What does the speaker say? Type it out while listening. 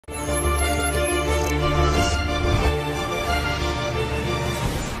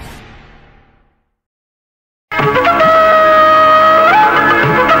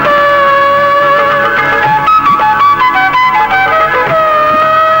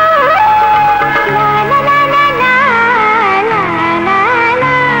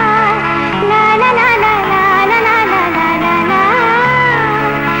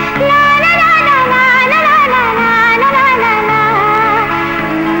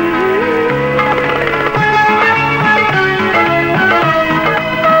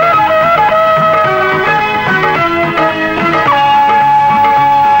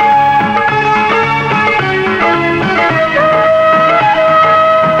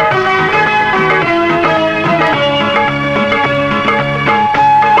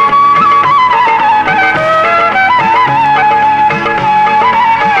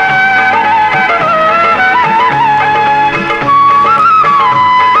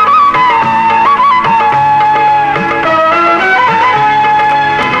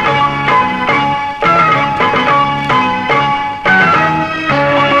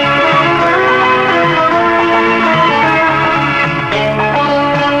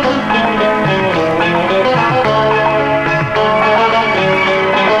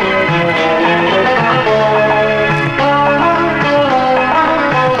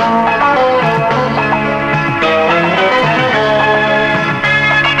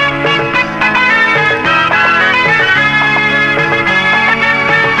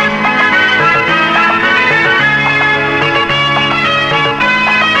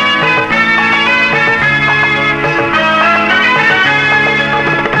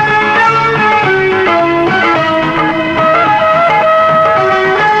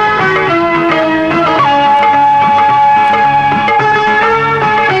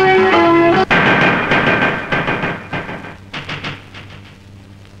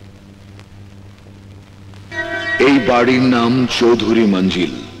এই বাড়ির নাম চৌধুরী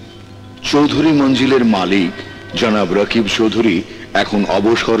মঞ্জিল। চৌধুরী মঞ্জিলের মালিক জনাব রকিব চৌধুরী এখন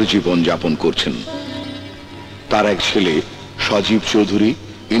অবসর জীবন যাপন করছেন। তার এক ছেলে সজীব চৌধুরী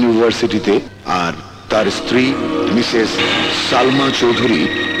ইউনিভার্সিটিতে, আর তার স্ত্রী মিসেস সালমা চৌধুরী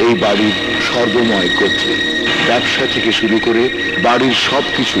এই বাড়ির সর্বময় কর্ত্রী। ব্যবসা থেকে শুরু করে বাড়ির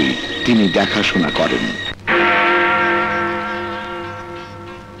সবকিছুই তিনি দেখাশোনা করেন।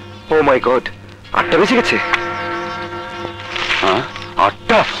 ও মাই গড, 8টা বেজে গেছে। হ্যাঁ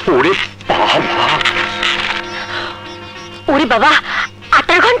 8টা? ওরে বাবা, ওরে বাবা,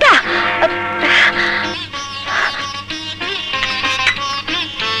 8 ঘন্টা।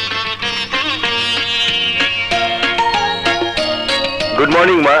 গুড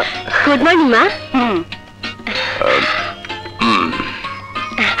মর্নিং মা। গুড মর্নিং মা।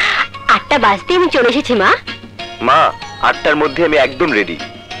 8টা বাজতে আমি চলে এসেছি মা। মা 8টার মধ্যে আমি একদম রেডি।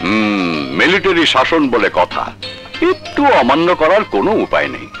 মিলিটারি শাসন বলে কথা, একটু অমান্য করার কোনো উপায়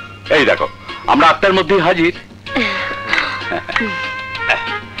নেই। এই দেখো, আমরা 8টার মধ্যেই হাজির।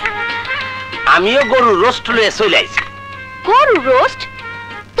 আমিও গরু রোস্ট লয়ে চলে আইছি। গরু রোস্ট?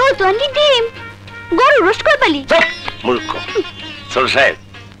 তো তন্ডি ডিম গরু রোস্ট করে পালি? চুপ মূর্খ। ছোট সাহেব,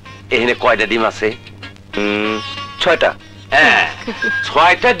 এখানে কয়টা ডিম আছে? 6টা। হ্যাঁ,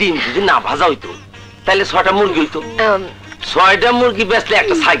 6টা ডিম যদি না ভাজা হইতো তাহলে 6টা মুরগি হইতো। 6টা মুরগি বেচলে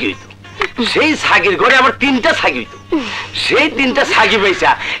একটা ছাগি হইতো। সেই ছাগির ঘরে আবার 3টা ছাগি হইতো। সেই 3টা ছাগি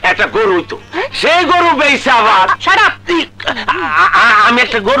বেচা একটা গরু হইতো। সেই গরু বেচা আবার আমি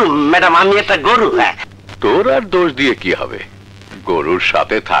একটা গরু ম্যাডাম, আমি একটা গরু। হ্যাঁ, তোর আর দোষ দিয়ে কি হবে? গরুর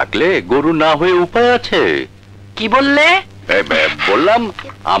সাথে থাকলে গরু না হয়ে উপায় আছে? কি বললে? বললাম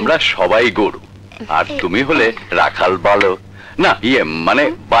আমরা সবাই গরু, আর তুমি হলে রাখাল বালক, না মানে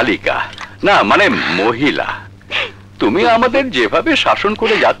বালিকা, না মানে মহিলা। তুমি আমাদের যেভাবে শাসন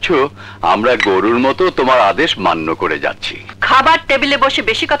করে যাচ্ছ, আমরা গরুর মতো তোমার আদেশ মান্য করে যাচ্ছি। খাবার টেবিলে বসে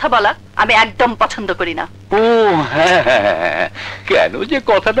বেশি কথা বলা আমি একদম পছন্দ করি না। ও হ্যাঁ, কেন যে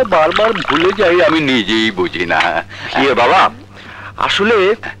কথাটা বারবার ভুলে যাই আমি নিজেই বুঝি না। ইয়ে বাবা, আসলে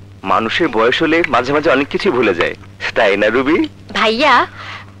মানুষের বয়স হলে মাঝে মাঝে অনেক কিছু ভুলে যায়, তাই না রুবি? ভাইয়া,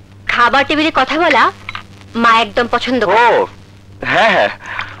 খাবার টেবিলে কথা বলা মা একদম পছন্দ করে। ও হ্যাঁ হ্যাঁ,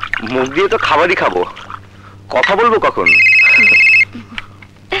 মুখ দিয়ে তো খাবারই খাবো, কথা বলবো কখন?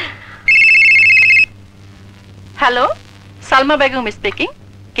 Hello, Salma Begum speaking.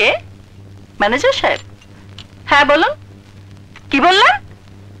 কে? ম্যানেজার সাহেব? হ্যাঁ বলুন। কি বললেন?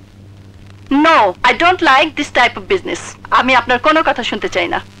 No, I don't like this type of business. আমি আপনার কোনো কথা শুনতে চাই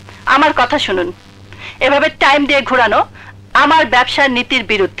না। আমার কথা শুনুন, এভাবে টাইম দিয়ে ঘোরানো আমার ব্যবসার নীতির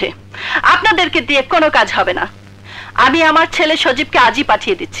বিরুদ্ধে। আপনাদেরকে দিয়ে কোনো কাজ হবে না। আমি আমার ছেলে সজীবকে আজই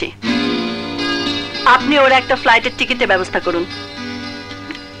পাঠিয়ে দিচ্ছি। আপনি ওর একটা ফ্লাইটের টিকিটের ব্যবস্থা করুন।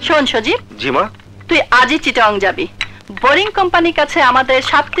 শোন সজীব। জি মা। তুই আজই চিটাং যাবি। বোরিং কোম্পানির কাছে আমাদের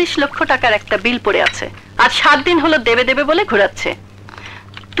 37 লক্ষ টাকার একটা বিল পড়ে আছে, আর 7 দিন হলো দেবে দেবে বলে ঘোরাচ্ছে।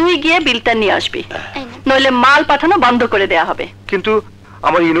 তুই গিয়ে বিলটা নিয়ে আসবি, নইলে মাল পাঠানো বন্ধ করে দেয়া হবে। কিন্তু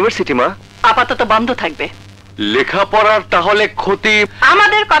আমার ইউনিভার্সিটি মা? আপাতত বন্ধ থাকবে। লেখাপড়ার তাহলে ক্ষতি?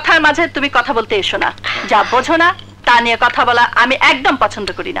 আমাদের কথার মাঝে তুমি কথা বলতে এসো না। যা বোঝো না তা নিয়ে কথা বলা আমি একদম পছন্দ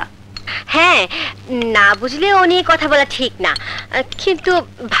করি না। হ্যাঁ, না বুঝলে ও নিয়ে কথা বলা ঠিক না, কিন্তু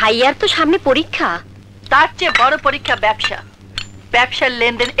ভাইয়ার তো সামনে পরীক্ষা। তার চেয়ে বড় পরীক্ষা ব্যবসা। ব্যবসার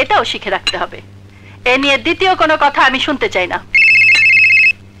লেনদেন এটাও শিখে রাখতে হবে। এ নিয়ে দ্বিতীয় কোনো কথা আমি শুনতে চাই না।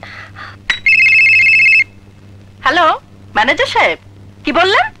 হ্যালো, ম্যানেজার সাহেব, কি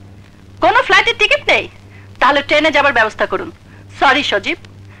বললেন? কোনো ফ্লাইটের টিকিট নেই? তাহলে ট্রেনে যাবার ব্যবস্থা করুন। সরি সজীব,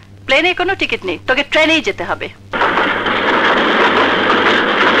 প্লেনে কোনো টিকিট নেই, তোকে ট্রেনেই যেতে হবে।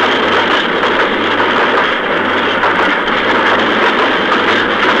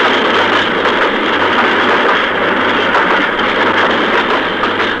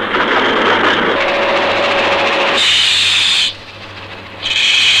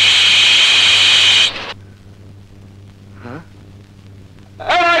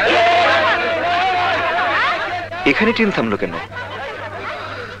 এখানে ট্রেন থামলো কেন?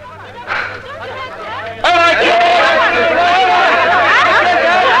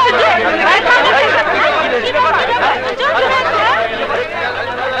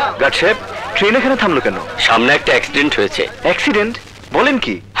 গার্ড সাহেব, ট্রেন এখানে থামলো কেন? সামনে একটা অ্যাক্সিডেন্ট হয়েছে। অ্যাক্সিডেন্ট? বলেন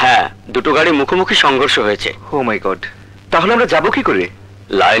কি? হ্যাঁ, দুটো গাড়ি মুখোমুখি সংঘর্ষ হয়েছে। ও মাই গড, তাহলে আমরা যাবো কি করে?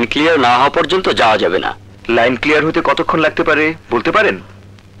 লাইন ক্লিয়ার না হওয়া পর্যন্ত যাওয়া যাবে না। লাইন ক্লিয়ার হতে কতক্ষণ লাগতে পারে বলতে পারেন?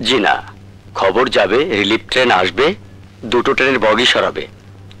 জি না, খবর যাবে রিলিফ ট্রেন আসবে, দুটো ট্রেনের বগি সরাবে।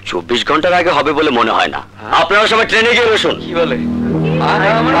 24 ঘন্টার আগে হবে বলে মনে হয় না। আপনারা সবাই ট্রেনে গিয়ে বসুন। কি বলে?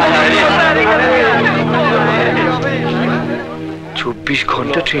 24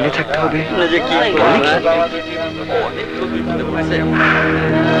 ঘন্টা ট্রেনে থাকতে হবে।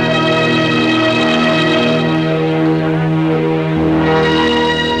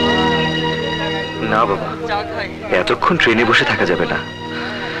 না বাবা, এতক্ষণ ট্রেনে বসে থাকা যাবে না,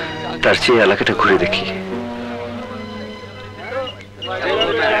 তার চেয়ে এলাকাটা ঘুরে দেখি।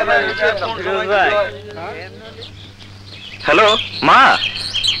 হ্যালো মা,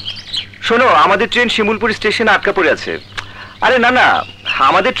 শোনো, আমাদের ট্রেন শিমুলপুর স্টেশনে আটকা পড়ে আছে। আরে না না,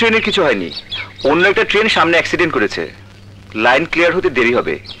 আমাদের ট্রেনের কিছু হয়নি, অন্য একটা ট্রেন সামনে অ্যাক্সিডেন্ট করেছে, লাইন ক্লিয়ার হতে দেরি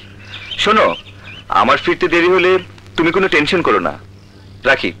হবে। শোনো, আমার ফিরতে দেরি হলে তুমি কোনো টেনশন করো না।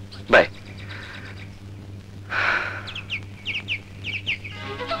 রাখি, বাই।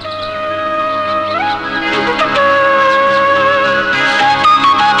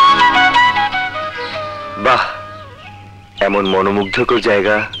 বাহ, এমন মনোমুগ্ধকর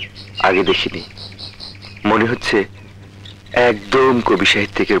জায়গা আগে দেখিনি। মনে হচ্ছে একদম কবি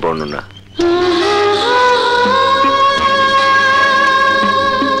সাহিত্যিকের বর্ণনা।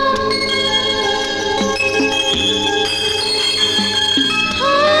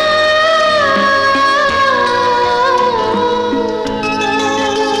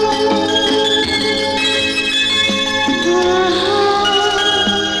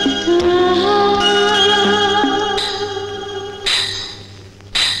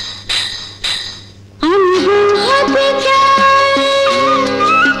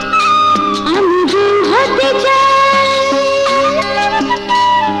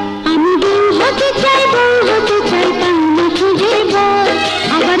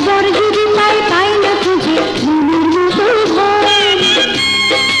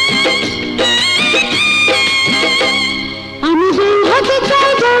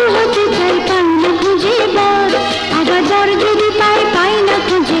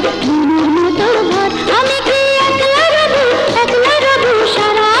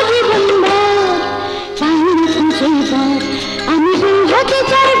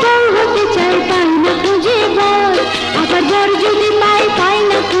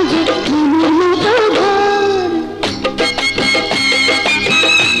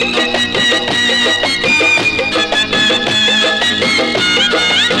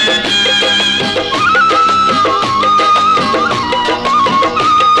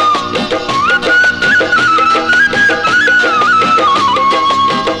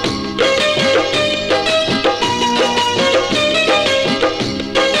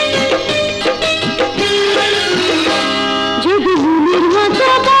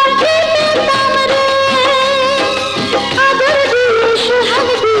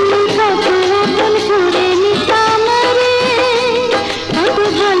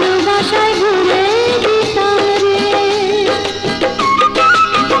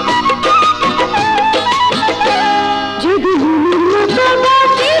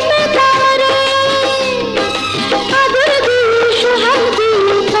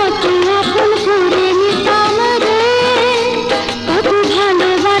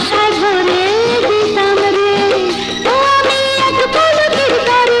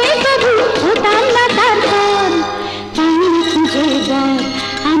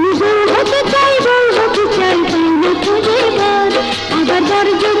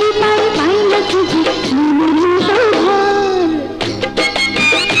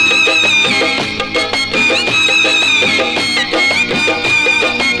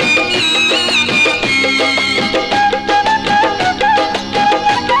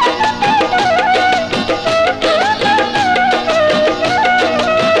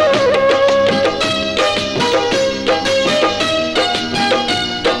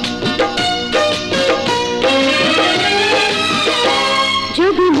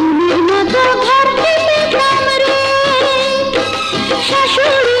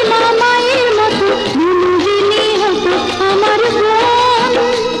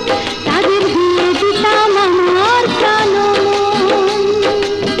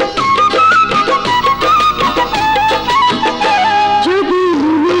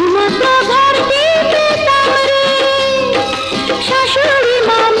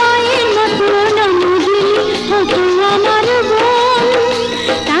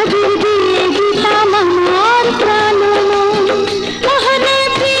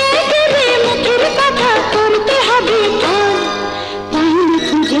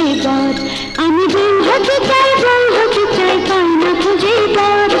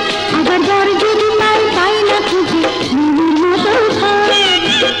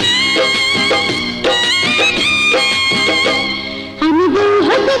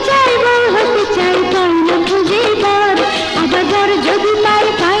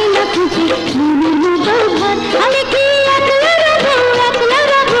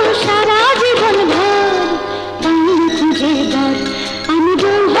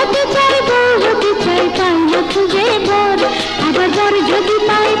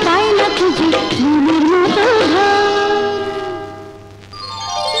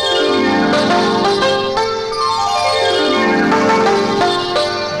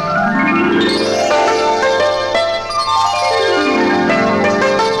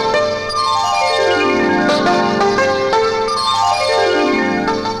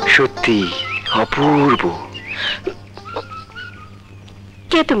 সত্যি অপূর্ব।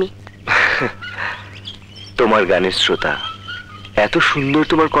 কে তুমি? তোমার গানের শ্রোতা। এত সুন্দর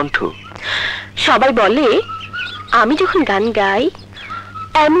তোমার কণ্ঠ। সবাই বলে আমি যখন গান গাই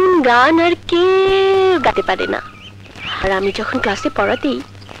এমন গান আর কেউ গাইতে পারে না। আর আমি যখন ক্লাসে পড়াতেই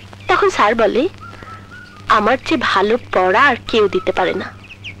তখন স্যার বলে আমার চেয়ে ভালো পড়া আর কেউ দিতে পারে না।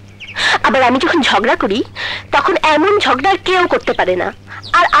 আবার আমি যখন ঝগড়া করি তখন এমন ঝগড়া আর কেউ করতে পারে না।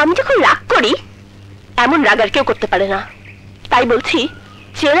 আর আমি যখন রাগ করি এমন রাগ আর কেউ করতে পারে না। তাই বলছি,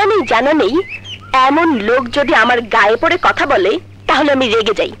 চেনা নেই জানা নেই এমন লোক যদি আমার গায়ে পড়ে কথা বলে তাহলে আমি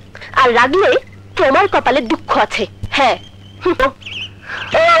রেগে যাই। আর রাগলে তোমার কপালে দুঃখ আছে। হ্যাঁ,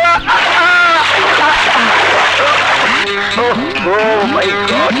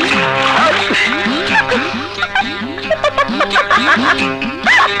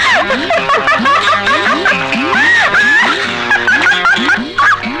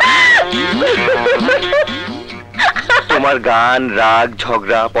 তোমার গান, রাগ,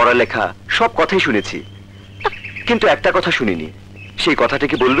 ঝগড়া, পড়ালেখা সব কথাই শুনেছি, কিন্তু একটা কথা শুনিনি। সেই কথাটা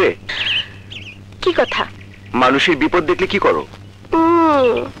কি বলবে? কি কথা? মানুষের বিপদ দেখলে কি করো?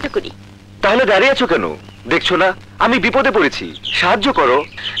 করি। তাহলে দাঁড়িয়ে আছো কেন? দেখছো না আমি বিপদে পড়েছি, সাহায্য করো।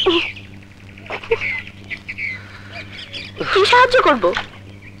 কি সাহায্য করব?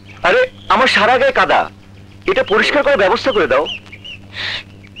 আরে আমার সারা গায়ে কাদা, এটা পরিষ্কার করার ব্যবস্থা করে দাও।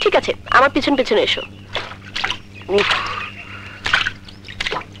 ঠিক আছে, আমার পিছন পিছনে এসো।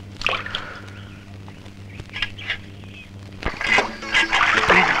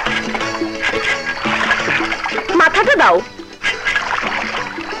 মাথাটা দাও।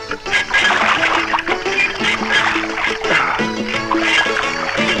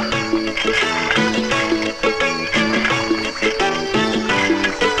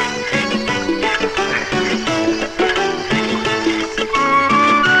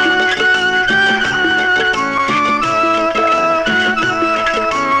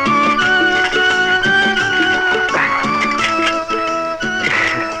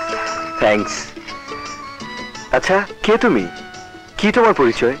 থ্যাঙ্কস। আচ্ছা, কে তুমি? কি তোমার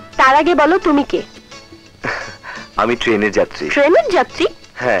পরিচয়? তার আগে বলো তুমি কে? আমি ট্রেনের যাত্রী। ট্রেনের যাত্রী?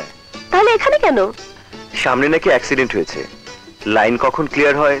 হ্যাঁ। তাহলে এখানে কেন? সামনে নাকি অ্যাক্সিডেন্ট হয়েছে, লাইন কখন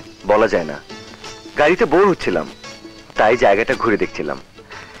ক্লিয়ার হয় বলা যায় না। গাড়িতে বোর হচ্ছিলাম, তাই জায়গাটা ঘুরে দেখছিলাম।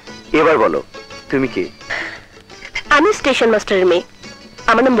 এবার বলো তুমি কি? আমি স্টেশন মাস্টারের মেয়ে।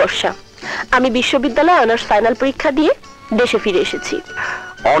 আমার নাম বর্ষা। আমি বিশ্ববিদ্যালয়ে অনার্স ফাইনাল পরীক্ষা দিয়ে দেশে ফিরে এসেছি।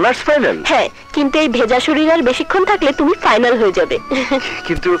 Honours final? হ্যাঁ, কিন্তু এই ভেজা শরীর আর বেশিক্ষণ থাকলে তুমি ফাইনাল হয়ে যাবে।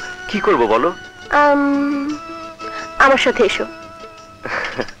 কিন্তু কি করব বলো? আমার সাথে এসো।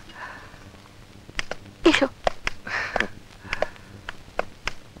 এসো।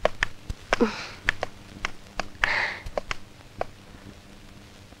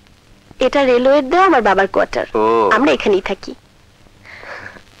 এটা রেলওয়ের দেওয়া আমার বাবার কোয়ার্টার। আমরা এখানেই থাকি।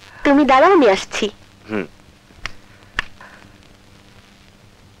 তুমি দাঁড়াও, আমি আসছি।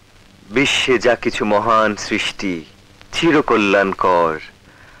 বিশ্বে যা কিছু মহান সৃষ্টি চিরকল্যাণকর,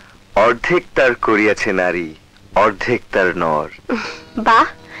 অর্ধেক তার করিয়াছে নারী, অর্ধেক তার নর। বাহ,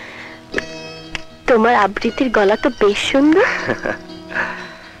 তোমার আবৃত্তির গলা তো বেশ সুন্দর।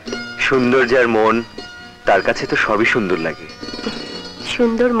 সুন্দর যার মন, তার কাছে তো সবই সুন্দর লাগে।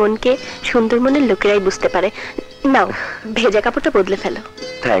 সুন্দর মনকে সুন্দর মনের লোকেরাই বুঝতে পারে। নাও, ভেজা কাপড়টা বদলে ফেলো।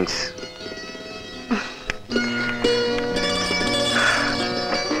 থ্যাঙ্কস।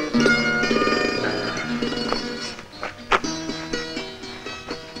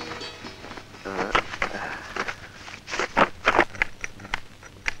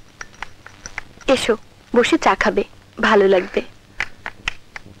 এসো, বসে চা খাবে, ভালো লাগবে।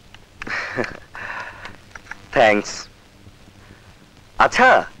 থ্যাঙ্কস। আচ্ছা,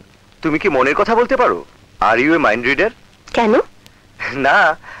 তুমি কি মনের কথা বলতে পারো? Are U a mind reader? কেন? না,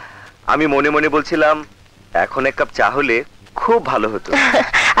 আমি মনে মনে বলছিলাম এখন এক কাপ চা হলে খুব ভালো হতো।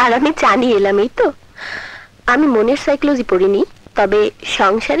 আর আমি চা নিয়ে এলাম। এই তো, আমি মনের সাইকোলজি পড়িনি, তবে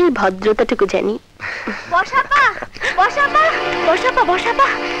সংসারের ভদ্রতাটুকু জানি। বসাপা, বসাপা, বসাপা, বসাপা,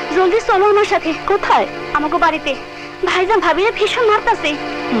 জলদি চলো আমার সাথে। কোথায়? আমাকে বাড়িতে। ভাইজান ভাবিরে ভীষণ মারতাছে।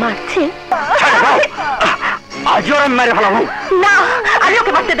 মারছে? আজও আমি মেরে ফেলাবো। না, আমি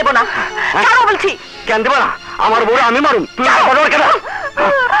ওকে মারতে দেবো না। ছাড়ো বলছি। কেন দেবো না? আমার বড় আমি মারুন, তুই কেন?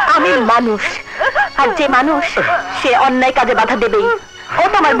 আমি মানুষ, আর যে মানুষ সে অন্যায় কাজে বাধা দেবেই। ও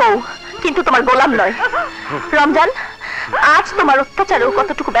তোমার বউ, কিন্তু তোমার গোলাম নয়। রমজান, আজ তোমার অত্যাচারে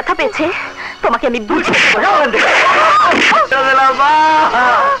কতটুকু ব্যথা পেয়েছে তোমাকে আমি বুঝিয়ে দেব।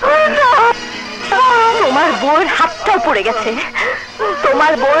 তোমার বউয়ের হাতটাও পড়ে গেছে,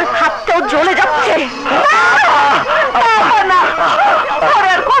 তোমার বউয়ের হাতটাও জ্বলে যাচ্ছে।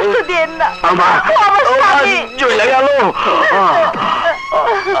 আর কষ্ট দিয়েন না। চলে গেল।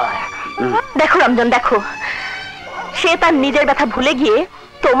 দেখো রমজান, দেখো, সে তার নিজের ব্যথা ভুলে গিয়ে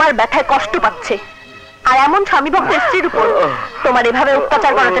তোমার ব্যথায় কষ্ট পাচ্ছে, আর এমন স্বামী ভক্ত স্ত্রীর উপর তোমার এভাবে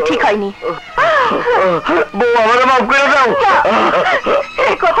অত্যাচার করাটা ঠিক হয়নি। বউ, আমার মাফ করে দাও।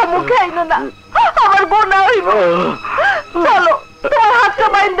 এই কথা মুখে আইনো না, আমার বউ না হইব। চলো, তোমার হাতটা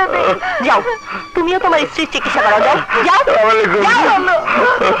বাইন্ধে দে। যাও, তুমিও তোমার স্ত্রীর চিকিৎসা করো। যাও, যাও, যাও।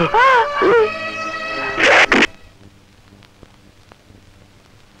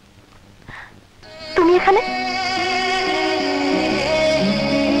 তুমি এখানে?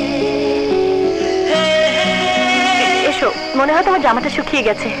 এসো, মনে হয় তোমার জামাটা শুকিয়ে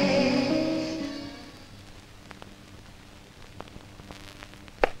গেছে।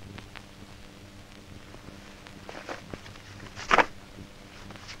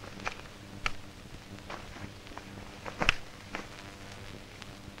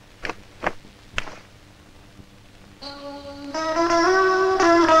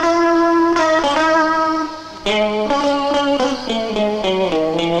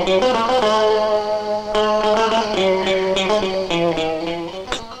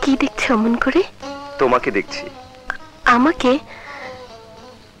 কি দেখছো অমন করে? তোমাকে দেখছি। আমাকে?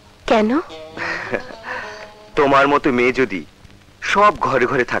 কেন? তোমার মতো মেয়ে যদি সব ঘরে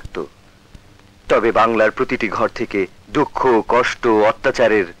ঘরে থাকতো, তবে বাংলার প্রতিটি ঘর থেকে দুঃখ, কষ্ট,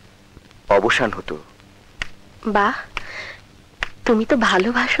 অত্যাচারের অবসান হতো। বাহ, তুমি তো ভালো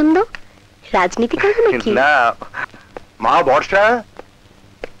ভাষণ দাও। রাজনীতি করবে নাকি? না মা বর্ষা।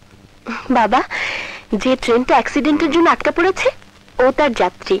 বাবা, যে ট্রেনটা অ্যাক্সিডেন্টের জন্য আটকা পড়েছে ও তার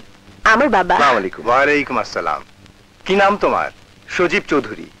যাত্রী, আমার বাবা। আসসালামু আলাইকুম। ওয়ালাইকুম আসসালাম। কি নাম তোমার? সজীব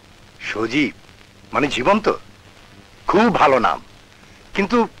চৌধুরী। সজীব মানে জীবন্ত? খুব ভালো নাম,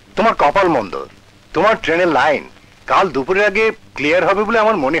 কিন্তু তোমার কপাল মন্দ। তোমার ট্রেনের লাইন কাল দুপুরের আগে ক্লিয়ার হবে বলে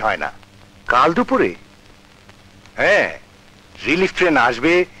আমার মনে হয় না। কাল দুপুরে? হ্যাঁ, রিলিফ ট্রেন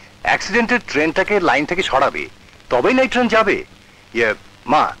আসবে, অ্যাক্সিডেন্টের ট্রেনটাকে লাইন থেকে সরাবে, তবেই না এই ট্রেন যাবে।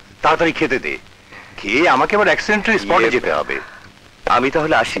 মা, তাড়াতাড়ি খেতে দে, খেয়ে আমাকে আবার অ্যাক্সিডেন্টের স্পটে যেতে হবে। আমি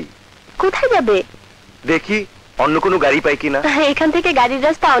তাহলে আসি। কোথায় যাবে? দেখি অন্য কোনো গাড়ি পাই কিনা। এখান থেকে গাড়ির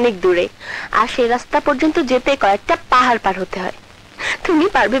রাস্তা অনেক দূরে, আর সেই রাস্তা পর্যন্ত যেতে কয়েকটা পাহাড় পার হতে হয়। তুমি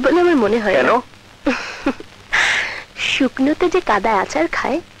পারবে বলে আমার মনে হয় কেন? না। শুকনোতে যে কাদায় আচার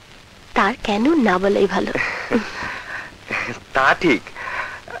খায়, তার কেন না বলাই ভালো। তা ঠিক,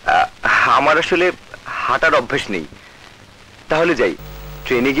 আমার আসলে হাঁটার অভ্যাস নেই। তাহলে যাই,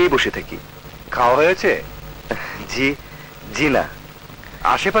 ট্রেনে গিয়ে বসে থাকি। খাওয়া হয়েছে? জি জি না।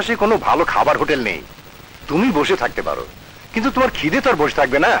 আশেপাশে কোনো ভালো খাবার হোটেল নেই, তুমি বসে থাকতে পারো, কিন্তু তোমার খিদে তো আর বসে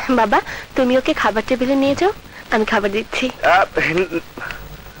থাকবে না। বাবা, তুমি ওকে খাবার টেবিলে নিয়ে যাও, আমি খাবার দিচ্ছি।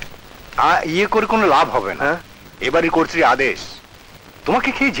 ইয়ে করে কোনো লাভ হবে না, এবারই কর্তৃ আদেশ, তোমাকে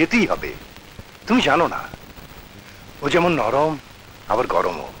খেয়ে যেতেই হবে। তুমি জানো না ও যেমন নরম আবার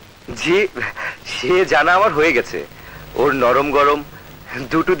গরমও। যে সে জানা আমার হয়ে গেছে, ওর নরম গরম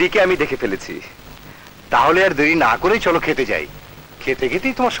দুটো দিকে আমি দেখে ফেলেছি। তাহলে আর দেরি না করেই চলো খেতে যাই, খেতে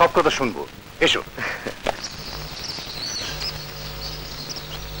খেতেই তোমার সব কথা শুনবো। এসো।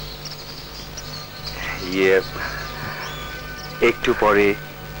 একটু পরে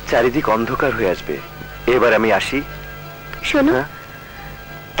চারিদিক অন্ধকার হয়ে আসবে, এবার আমি আসি। শোনো,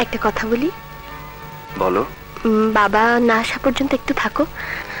 একটা কথা বলি। বলো। বাবা না আসা পর্যন্ত একটু থাকো,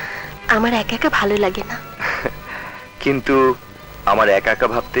 আমার একা একা ভালো লাগে না। কিন্তু আমার একা একা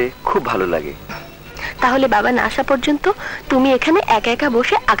ভাবতে খুব ভালো লাগে। তাহলে বাবা না আসা পর্যন্ত তুমি এখানে একা একা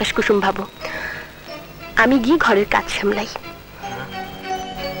বসে আকাশ কুসুম ভাবো, আমি গিয়ে ঘরের কাজ সামলাই।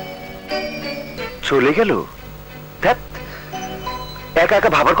 চলে গেল? একা একা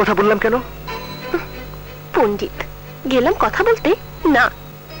ভাবার কথা বললাম কেন? পণ্ডিত, গেলাম কথা বলতে, না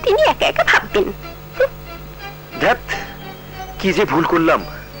তিনি একা একা ভাববেন। ধ্যাত, কি যে ভুল করলাম।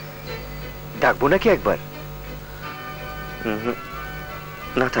 ডাকবো নাকি একবার?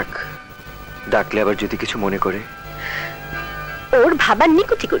 না থাক, ডাকলে আবার যদি কিছু মনে করে। ওর ভাবার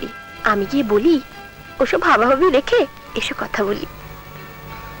নিকুচি করি, আমি গিয়ে বলি ওসব ভাবাভাবি রেখে এসো কথা বলি।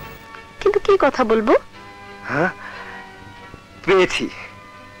 কিন্তু কি কথা বলবো? হ্যাঁ, পেয়েছি।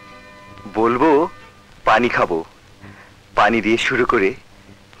 বলবো পানি খাবো, পানি দিয়ে শুরু করে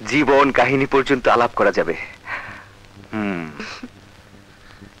জীবন কাহিনী পর্যন্ত আলাপ করা যাবে।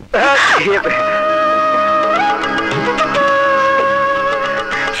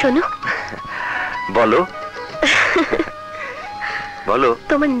 শোনো। বলো। বলো।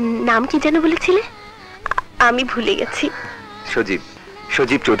 তোমার নাম কি যেন বলেছিলে? আমি ভুলে গেছি। সজীব,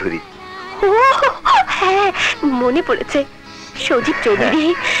 সজীব চৌধুরী। ও হ্যাঁ, মনে পড়েছে, সজীব চৌধুরী।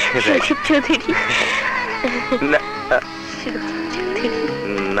 সজীব চৌধুরী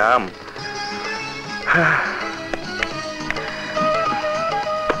না নাম?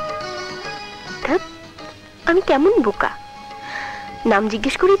 আমি কেমন বোকা, নাম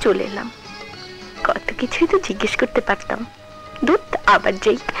জিজ্ঞেস করে চলে এলাম। কত কিছুই তো জিজ্ঞেস করতে পারতাম। দুধ আবার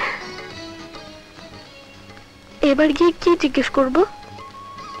যাই, এবার গিয়ে কি জিজ্ঞেস করব?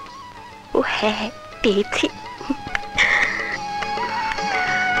 ও হ্যাঁ, পেয়েছি।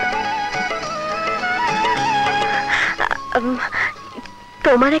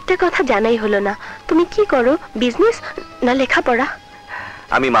 তোমার একটা কথা জানাই হলো না, তুমি কি করো? বিজনেস না লেখাপড়া?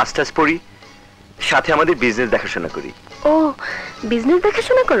 আমি মাস্টার্স পড়ি, সাথে আমাদের বিজনেস দেখাশোনা করি। ও, বিজনেস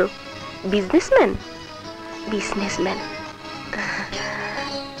দেখাশোনা করো? বিজনেসম্যান? Businessman,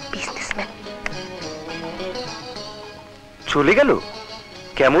 businessman. চলে গেল?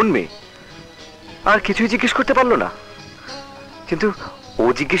 কেমন মেয়ে, আর কিছুই জিজ্ঞেস করতে পারলো না? কিন্তু ও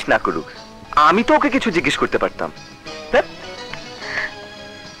জিজ্ঞেস না করুক, আমি তো ওকে কিছু জিজ্ঞেস করতে পারতাম।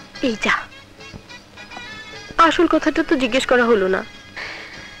 এই যা, আসল কথাটা তো জিজ্ঞেস করা হলো না।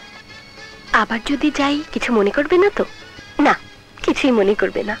 আবার যদি যাই কিছু মনে করবে না তো? না, কিছুই মনে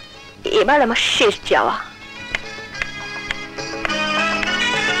করবে না। এবার আমার শেষ যাওয়া।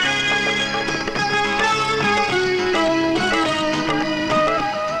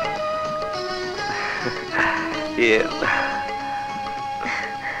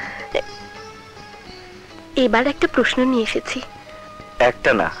 এবার একটা প্রশ্ন নিয়ে এসেছি।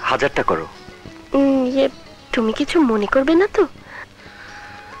 একটা না, হাজারটা করো। তুমি কিছু মনে করবে না তো?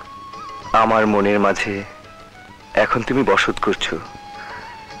 আমার মনের মাঝে এখন তুমি বসত করছো,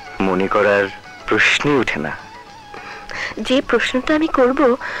 মনে করার প্রশ্নই ওঠে না। যে প্রশ্নটা আমি করব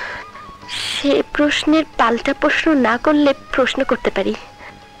সে প্রশ্নের পাল্টা প্রশ্ন না করলে প্রশ্ন করতে পারি।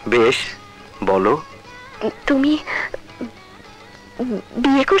 বেশ, বলো। তুমি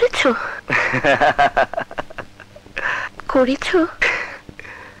বিয়ে করেছো? করেছো?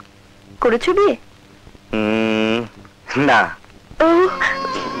 করেছো বিয়ে? না। ও,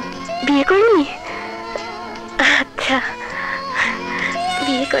 বিয়ে করেনি? আচ্ছা,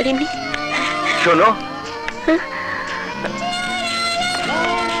 বিয়ে করেনি। শোনো,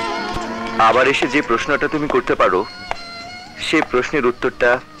 আবার এসে যে প্রশ্নটা তুমি করতে পারো সে প্রশ্নের উত্তরটা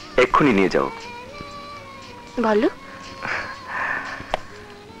এক্ষুনি নিয়ে যাও। বলো।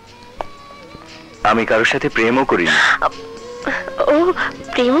 আমি কারোর সাথে প্রেমও করিনি। ও,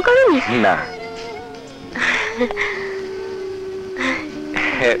 প্রেমও করেনি? না।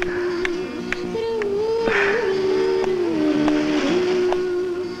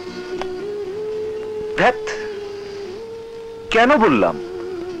 কেন বললাম?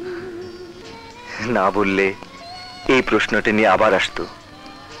 না বললে এই প্রশ্নটা নিয়ে আবার আসতো,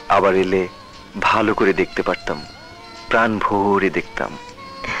 আবার এলে ভালো করে দেখতে পারতাম, প্রাণ ভরে দেখতাম।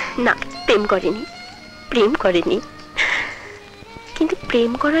 না, প্রেম করেনি, প্রেম করেনি। কিন্তু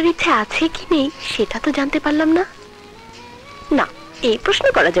প্রেম করার ইচ্ছা আছে কি নেই সেটা তো জানতে পারলাম না। না, এই প্রশ্ন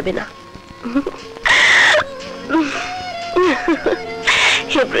করা যাবে না।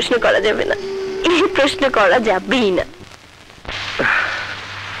 এই প্রশ্ন করা যাবে না, এই প্রশ্ন করা যাবেই না।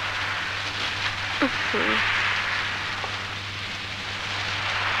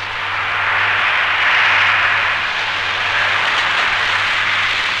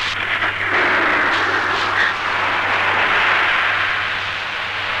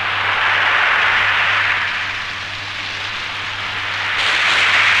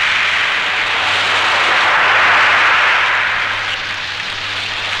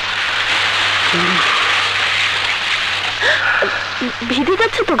 ভিজে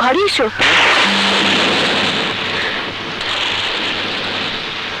যাচ্ছ তো, ঘরে এসো।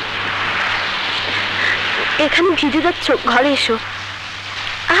 এখানে ভিজে যাচ্ছ, ঘরে এসো।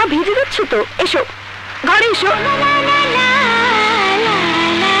 ভিজে যাচ্ছ তো, এসো, ঘরে এসো।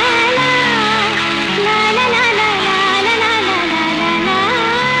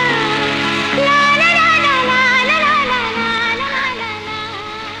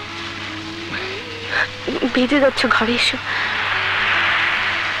 ভিজে যাচ্ছ, ঘরে এসো।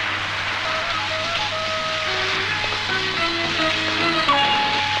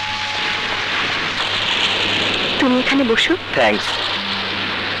 তুমি এখানে বসো। থ্যাঙ্কস।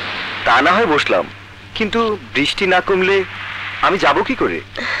 তা না হয় বসলাম, কিন্তু বৃষ্টি না কমলে আমি যাব কি করে?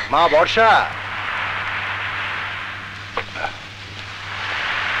 মা বর্ষা।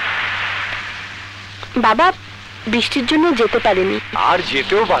 বাবা বৃষ্টির জন্য যেতে পারেনি। আর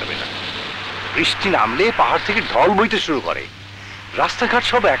যেতেও পারবে না। বৃষ্টি নামলে পাহাড় থেকে ঢল বইতে শুরু করে, রাস্তাঘাট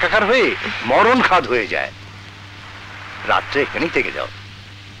সব একাকার হয়ে মরণ খাদ হয়ে যায়। রাত্রে এখানেই থেকে যাও।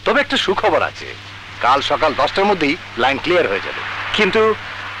 তবে একটা সুখবর আছে, কাল সকাল 10টার মধ্যেই লাইন ক্লিয়ার হয়ে যাবে। কিন্তু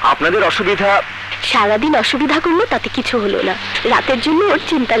আপনাদের অসুবিধা সারাদিন অসুবিধা করলো, তাতে কিছু হলো না। রাতের জন্য ওর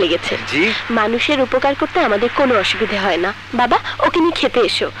চিন্তা লেগেছে। জি, মানুষের উপকার করতে আমাদের কোনো অসুবিধা হয় না। বাবা, ওকে নিয়ে খেতে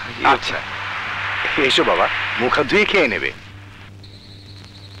এসো। আচ্ছা এসো বাবা, মুখ হাত ধুয়ে খেয়ে নেবে।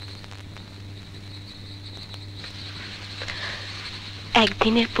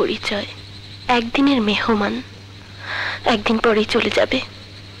 একদিনের পরিচয়, একদিনের মেহমান, একদিন পরেই চলে যাবে।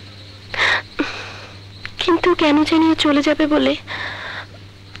 কিন্তু কেন জানি চলে যাবে বলে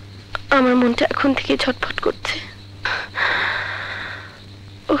আমার মনটা এখন থেকে ছটফট করছে।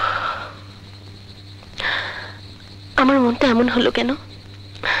 আমার মনটা এমন হলো কেন?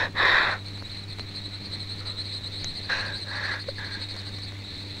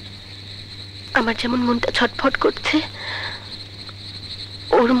 আমার যেমন মনটা ছটফট করছে,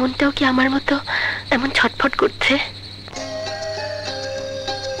 ওর মনটাও কি আমার মতো এমন ছটফট করছে?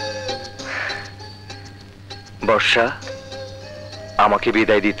 বর্ষা, আমাকে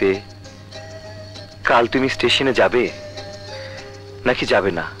বিদায় দিতে কাল তুমি স্টেশনে যাবে নাকি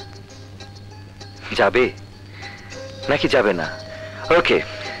যাবে না? যাবে নাকি যাবে না? ওকে,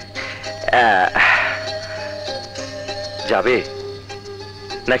 যাবে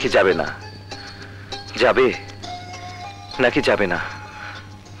নাকি যাবে না? যাবে নাকি যাবে না?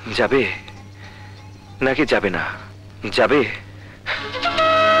 যাবে নাকি যাবে না? যাবে?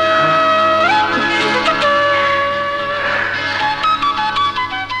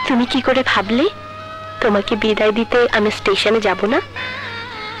 তুমি কি করে ভাবলে তোমাকে বিদায় দিতে আমি স্টেশনে যাব না?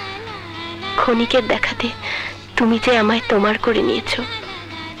 ক্ষণিকের দেখাতে তুমি যে আমায় তোমার করে নিয়েছো।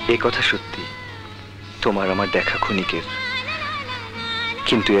 এই কথা সত্যি, তোমার আমার দেখা ক্ষণিকের,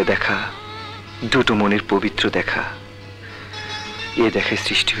 কিন্তু এ দেখা দুটো মনের পবিত্র দেখা। এ দেখায়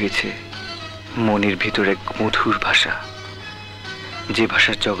সৃষ্টি হয়েছে মনের ভিতর এক মধুর ভাষা, যে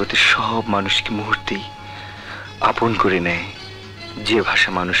ভাষার জগতের সব মানুষকে মুহূর্তেই আপন করে নেয়। যে ভাষা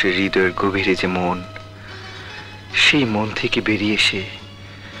মানুষের হৃদয়ের গভীরে যে মন, সেই মন থেকে বেরিয়ে এসে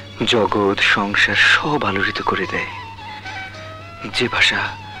জগৎ সংসার সব আলোড়িত করে দেয়।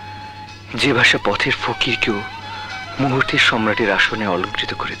 যে ভাষা পথের ফকিরকেও মুহূর্তের সম্রাটের আসনে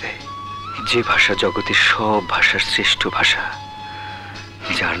অলঙ্কৃত করে দেয়। যে ভাষা জগতের সব ভাষার শ্রেষ্ঠ ভাষা,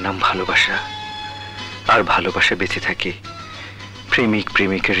 যার নাম ভালোবাসা। আর ভালোবাসা বেঁচে থাকে প্রেমিক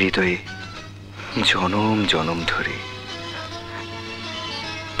প্রেমিকার হৃদয়ে জনম জনম ধরে।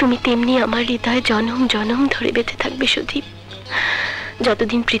 তুমি তেমনি আমার হৃদয়ে জনম জনম ধরে বেঁচে থাকবে সুদীপ।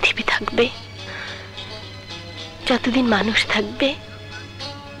 যতদিন পৃথিবী থাকবে, যতদিন মানুষ থাকবে,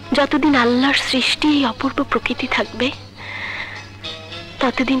 যতদিন আল্লাহর সৃষ্টি এই অপূর্ব প্রকৃতি থাকবে,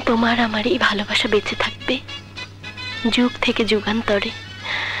 ততদিন তোমার আমার এই ভালোবাসা বেঁচে থাকবে। যুগ থেকে যুগান্তরে,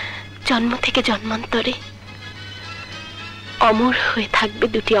 জন্ম থেকে জন্মান্তরে অমর হয়ে থাকবে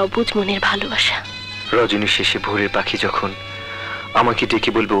দুটি অবুঝ মনের ভালোবাসা। রজনী শেষে ভোরের পাখি যখন আমাকে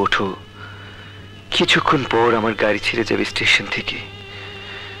ডেকে বলবে ওঠো, কিছুক্ষণ পর আমার গাড়ি ছেড়ে যাবে স্টেশন থেকে,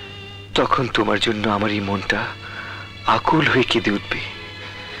 তখন তোমার জন্য আমার এই মনটা আকুল হয়ে কেঁদে উঠবে।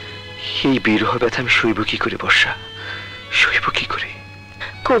 এই বিরহ ব্যথা আমি সইব কি করে বর্ষা, সইব কি করে?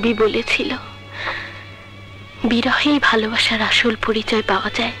 কবি বলেছিল, বিরহেই ভালোবাসার আসল পরিচয় পাওয়া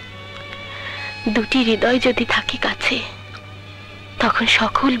যায়। দুটি হৃদয় যদি থাকে কাছে, তখন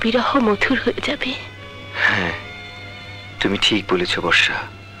সকল বিরহ মধুর হয়ে যাবে। হ্যাঁ, তুমি ঠিক বলেছ বর্ষা।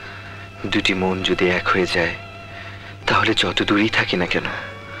 দুটি মন যদি এক হয়ে যায়, তাহলে যত দূরেই থাকি না কেন,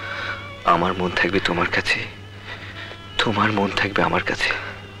 আমার মন থাকবে তোমার কাছে, তোমার মন থাকবে আমার কাছে।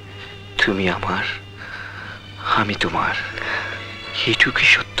 তুমি আমার, আমি তোমার, এইটুকুই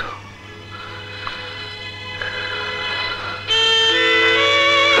সত্য।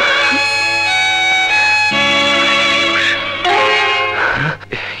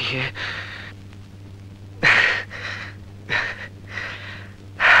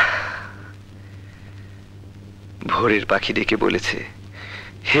 ভোরের পাখি ডেকে বলেছে,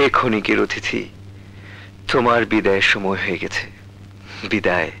 হে ক্ষণিকের অতিথি, তোমার বিদায়ের সময় হয়ে গেছে।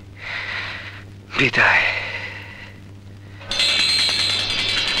 বিদায়, বিদায়।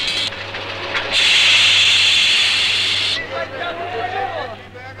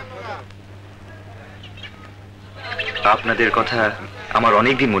 আপনাদের কথা আমার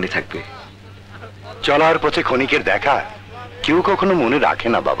অনেকদিন মনে থাকবে। চলার পথে ক্ষণিকের দেখা কেউ কখনো মনে রাখে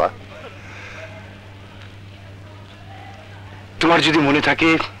না বাবা। তোমার যদি মনে থাকে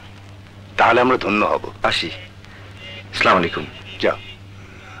তাহলে আমরা ধন্য হব। আসি, আসসালামু আলাইকুম। যাও,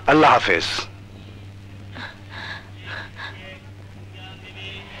 আল্লাহ হাফেজ।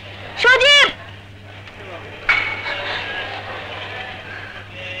 সজীব,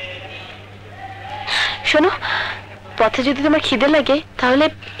 শোনো, পথে যদি তোমার খিদে লাগে তাহলে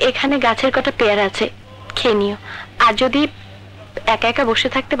এখানে গাছের কটা পেয়ারা আছে, খেয়ে নিও। আর যদি একা একা বসে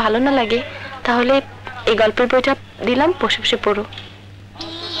থাকতে ভালো না লাগে তাহলে এই গল্পের বইটা দিলাম, বসে বসে পড়ো।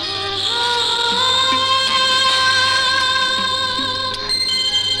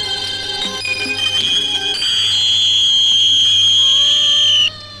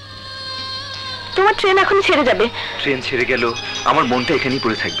 তোমার ট্রেন এখনই ছেড়ে যাবে। ট্রেন ছেড়ে গেল, আমার মনটা এখানেই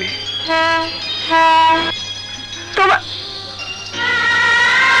পড়ে থাকবে। তোমার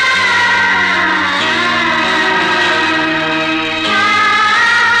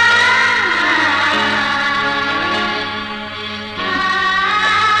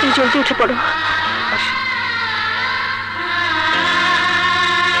তুমি জলদি উঠে পড়ো।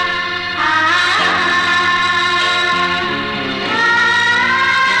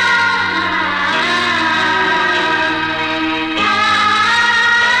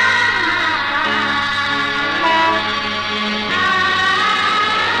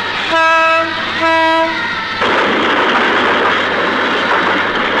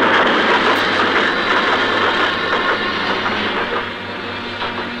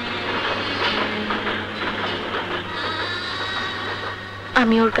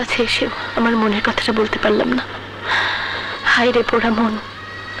 আমি ওর কাছে এসেও আমার মনের কথাটা বলতে পারলাম না। হায় রে পোড়া মন।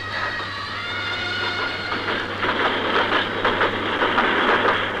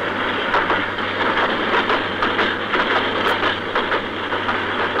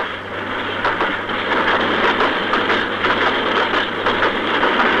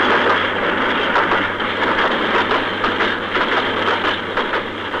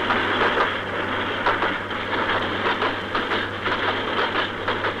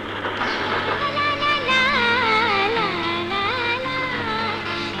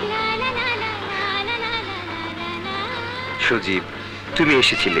 সজীব, তুমি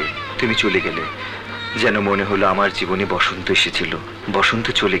এসেছিলে, তুমি চলে গেলে, যেন মনে হলো আমার জীবনে বসন্ত এসেছিল, বসন্ত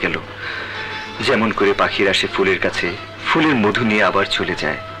চলে গেল। যেমন করে পাখির আসে ফুলের কাছে, ফুলের মধু নিয়ে আবার চলে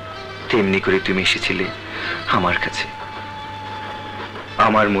যায়, তেমনি করে তুমি এসেছিলে আমার কাছে,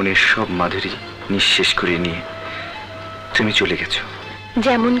 আমার মনের সব মাধুরী নিঃশেষ করে নিয়ে তুমি চলে গেছো।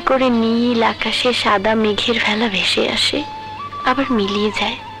 যেমন করে নীল আকাশে সাদা মেঘের ভেলা ভেসে আসে আবার মিলিয়ে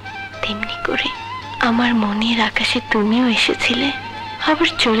যায়, তেমনি করে আমার মনের আকাশে তুমিও এসেছিলে, আবার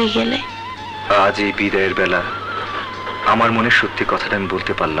চলে গেলে। আজ এই বিদায়ের বেলা আমার মনে সত্যি কথাটা আমি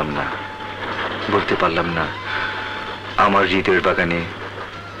বলতে পারলাম না। আমার হৃদয়ের বাগানে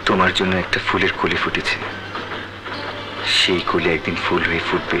তোমার জন্য একটা ফুলের কলি ফুটেছে, সেই কলি একদিন ফুল হয়ে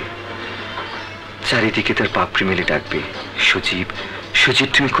ফুটবে, চারিদিকে তার পাপড়ি মেলে ডাকবে, সজীব, সজীব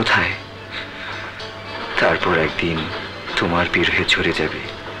তুমি কোথায়? তারপর একদিন তোমার বিরহে ঝরে যাবে,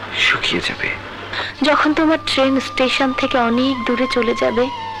 শুকিয়ে যাবে। যখন তোমার ট্রেন স্টেশন থেকে অনেক দূরে চলে যাবে,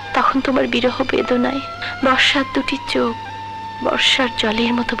 তখন তোমার বিরহ বেদনায় বর্ষার দুটি চোখ বর্ষার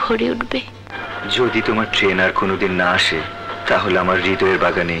জলের মতো ভরে উঠবে। যদি তোমার ট্রেন আর কোনোদিন না আসে, তাহলে আমার হৃদয়ের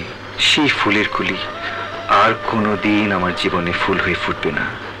বাগানে সেই ফুলের কলি আর কোনোদিন আমার জীবনে ফুল হয়ে ফুটবে না।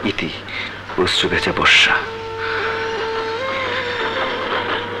 ইতি অশ্রু ভেজা বর্ষা।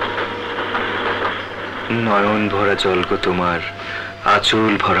 নয়ন ভরা জল গো তোমার,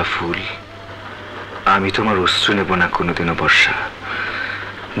 আঁচল ভরা ফুল। আমি তোমার অশ্রু নেব না কোনোদিনও বর্ষা,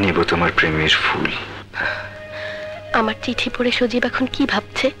 নেব তোমার প্রেমের ফুল। আমার চিঠি পড়ে সজীব এখন কি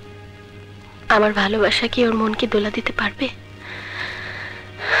ভাবছে? আমার ভালোবাসা কি ওর মনকে দোলা দিতে পারবে?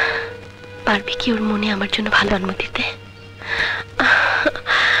 পারবে কি ওর মনে আমার জন্য ভালো জন্ম দিতে?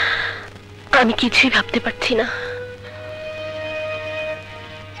 আমি কিছুই ভাবতে পারছি না।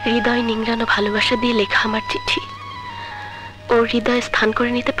 হৃদয় নিংড়ানো ভালোবাসা দিয়ে লেখা আমার চিঠি ওর হৃদয়ে স্থান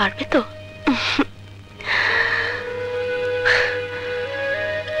করে নিতে পারবে তো?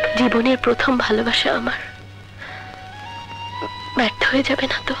 জীবনের প্রথম ভালোবাসা আমার ব্যর্থ হয়ে যাবে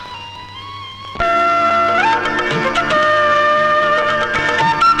না তো?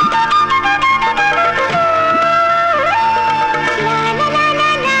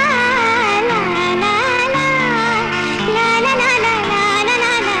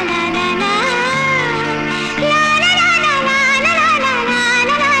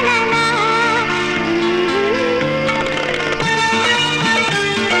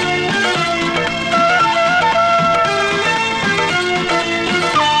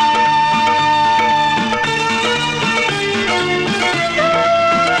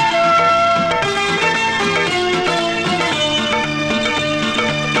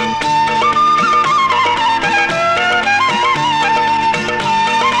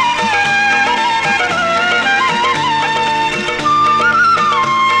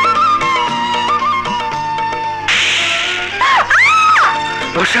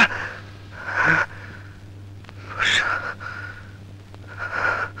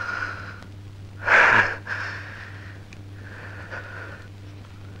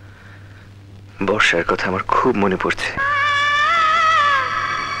 বর্ষার কথা আমার খুব মনে পড়ছে।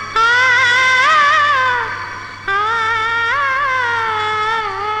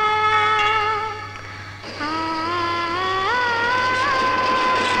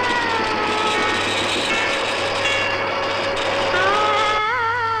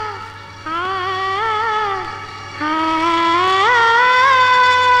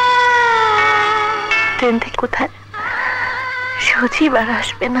 ট্রেন থেকে কোথায় সোজি বার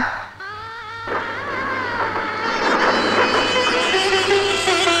আসবে না।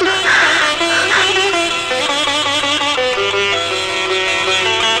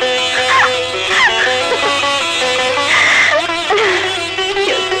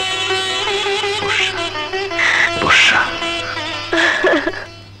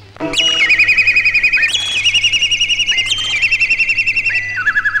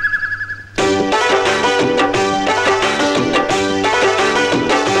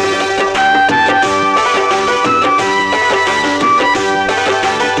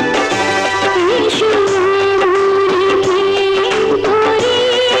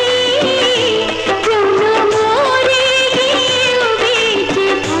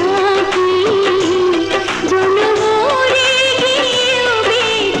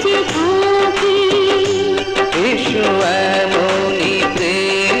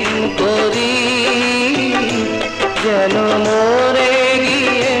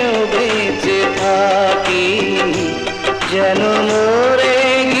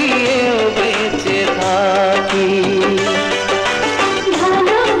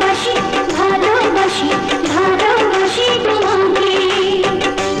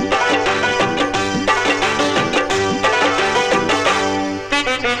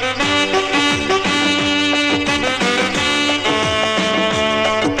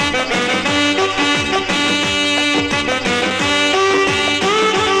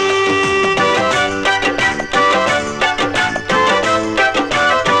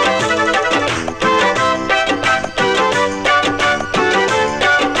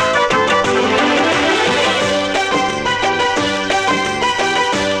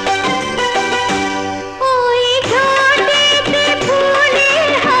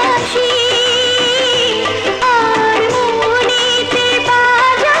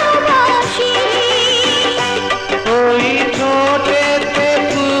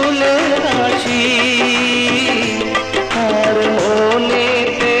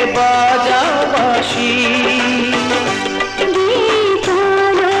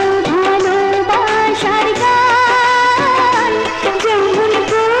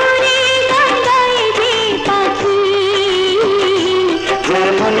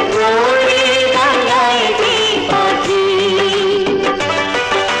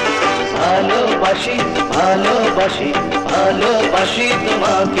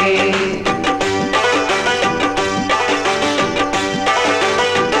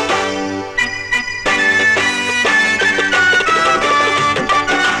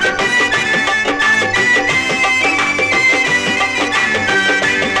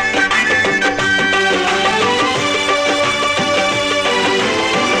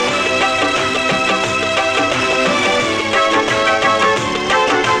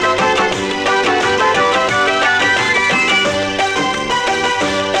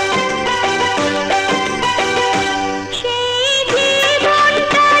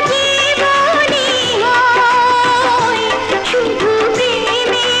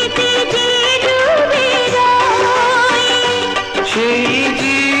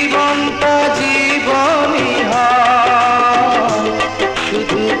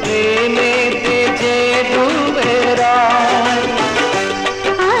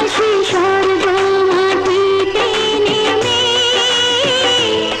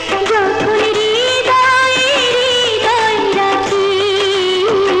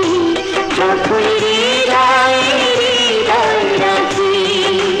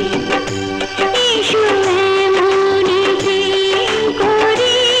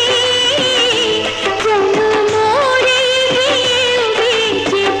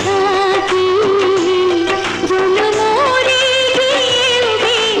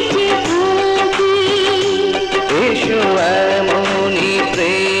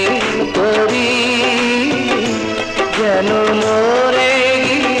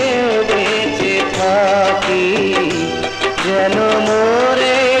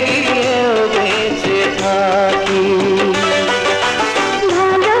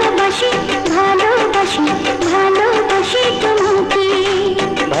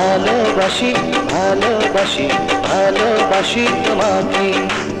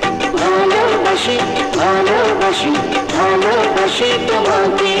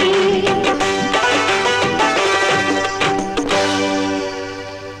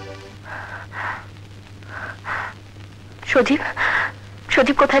 সজীব,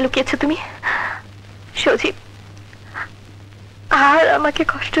 সজীব কোথায় লুকিয়েছো তুমি? সজীব, আর আমাকে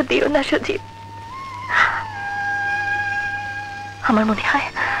কষ্ট দিও না সজীব। আমার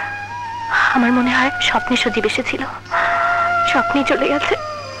মনে হয় স্বপ্নে সজীব এসেছিল, স্বপ্নে চলে গেছে।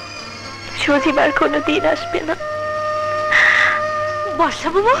 সজীব আর কোনোদিন আসবে না। বর্ষা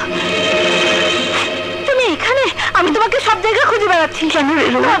বাবু, তুমি এখানে? আমি তোমাকে সব জায়গায় খুঁজে বেড়াচ্ছি। কেন?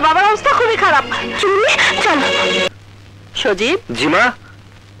 বাবার অবস্থা খুবই খারাপ। চলো। সজীব। জি মা।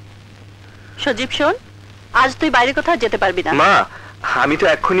 সজীব শোন, আজ তুই বাইরে কোথাও যেতে পারবি না। মা, আমি তো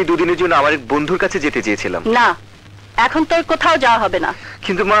এক্ষুনি দুদিনের জন্য আমার এক বন্ধুর কাছে যেতে চেয়েছিলাম। না, এখন তোর কোথাও যাওয়া হবে না।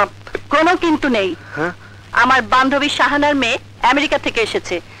 কিন্তু মা। কোনো কিন্তু নেই। হ্যাঁ? আমার বান্ধবী শাহানার মেয়ে আমেরিকা থেকে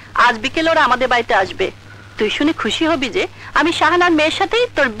এসেছে, আজ বিকেলে ওরা আমাদের বাড়িতে আসবে। তুই শুনে খুশি হবি যে আমি শাহানার মেয়ের সাথেই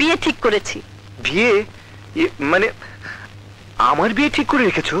তোর বিয়ে ঠিক করেছি। বিয়ে? মানে আমার বিয়ে ঠিক করে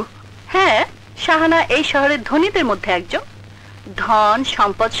রেখেছো? হ্যাঁ, শাহানা এই শহরের ধনীদের মধ্যে একজন। ধন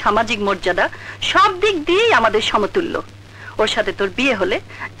সম্পদ, সামাজিক মর্যাদা সব দিক দিয়েই আমাদের সমতুল্য। ওর সাথে তোর বিয়ে হলে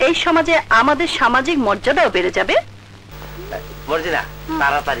এই সমাজে আমাদের সামাজিক মর্যাদাও বেড়ে যাবে। মর্জিনা,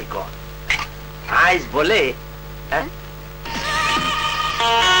 তাড়াতাড়ি কর। আইস বলে।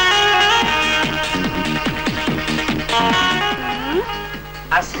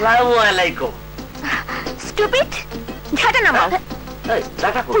 আসসালামু আলাইকুম। স্টুপিড, ঝাঁটা নামাও। এই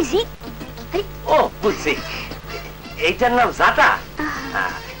জাটা কই? ও বুঝছি, এইটার নাম জাটা।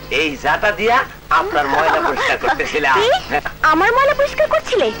 এই জাটা দিয়া আপনার ময়লা পরিষ্কার করতেছিলাম। আমার ময়লা পরিষ্কার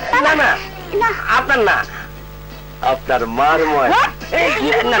করছিলে? না না, আপনার না, আপনার মার ময়লা।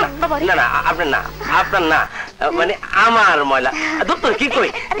 না না, আপনার না, আপনার না, মানে আমার ময়লা। দোস্ত কি কই,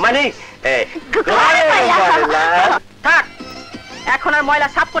 মানে থাক, এখন আর ময়লা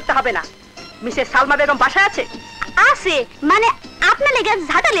সাফ করতে হবে না। মিসেস সালমা বেগম বাসায় আছে? আছে, মানে আপনার লেগে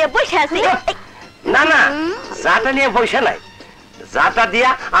ঝাঁটা নিয়ে বসে আছে। না না, জাটা নিয়ে বসে নাই, জাটা দিয়া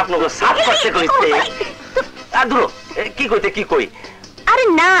আপনাকে সাফ করতে কইতে। দূর, কি কইতে কি কই? আরে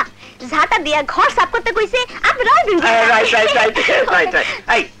না, ঝাঁটা দিয়া ঘর সাফ করতে কইছে। আপনি রাইট রাইট।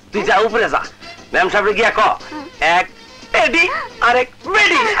 এই তুই যা উপরে যা, ম্যাম সাহেব গিয়া ক এক টেডি আর এক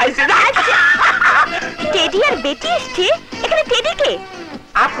বেডি আইছে। টেডি আর বেটি এসছে এখানে? টেডি কে?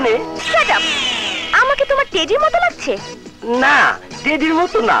 আপনি? শাট আপ, আমাকে তোমার টেডির মতো লাগছে। না, টেডির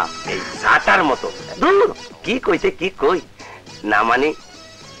মতো না, এই জাটার মতো। দূর, কি কইতে কি কই না, মানে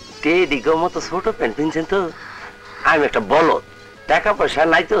টেডি গো মতো ছোট প্যান্ট পিনছেন তো। আমি একটা বলদ, টাকা পয়সা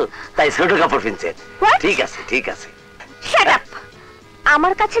নাই তো, তাই ছোট কাপড় পিনছেন। ঠিক আছে ঠিক আছে। শাট আপ,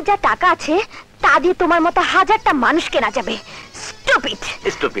 আমার কাছে যা টাকা আছে তা দিয়ে তোমার মতো হাজারটা মানুষ কেনা যাবে। স্টুপিড।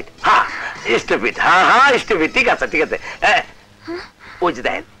 স্টুপিড, হ্যাঁ স্টুপিড, হ্যাঁ স্টুপিড। ঠিক আছে ঠিক আছে। ওই যে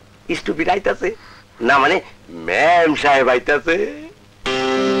দেখেন স্টুপিড আইতাছে না, মানে ম্যাম সাহেব আইতাছে।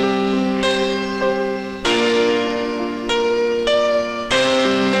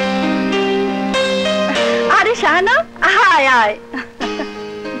 আরে শাহানা, আয় আয়।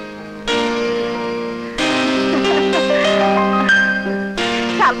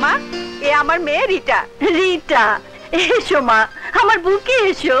 সালমা, এ আমার মেয়ে রিটা। রিটা, এসো মা, আমার বুকে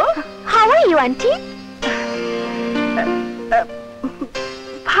এসো। How are you aunty?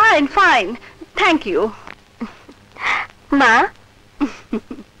 Fine fine, thank you. মা,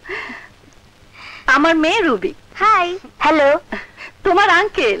 আমার মেয়ে রুবি। হাই। হ্যালো। তোমার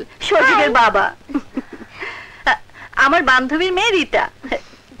আঙ্কেল সজীবের বাবা। আমার বান্ধবীর মেয়ে রিটা,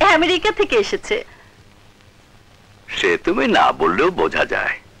 আমেরিকা থেকে এসেছে। সে তুমি না বললেও বোঝা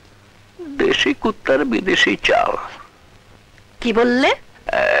যায়, দেশি কুত্তার বিদেশি চাল। কি বললে?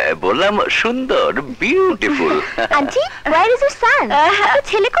 বললাম সুন্দর, beautiful. Aunty, where is your সান?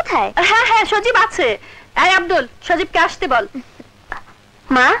 ছেলে কোথায়? হ্যাঁ হ্যাঁ, সজীব আছে। এই আব্দুল, সজীবকে আসতে বল।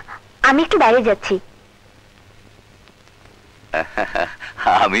 মা, আমি একটু বাইরে যাচ্ছি।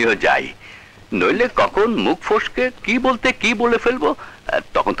 আমিও যাই, নইলে কখন মুখ ফসকে কি বলতে কি বলে ফেলবো,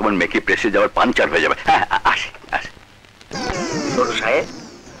 তখন তোমার মেকি প্রেসে যাওয়ার পাঞ্চার হয়ে যাবে। আসি আসি। ছোট সাহেব,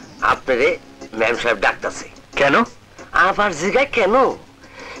 আপনারে ম্যাম সাহেব ডাকতেছে। কেন? আবার জিগায় কেন?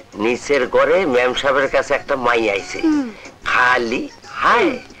 নিচের ঘরে ম্যাম সাহেবের কাছে একটা মাই আইছে, খালি high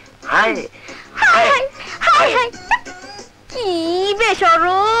high high high high. কি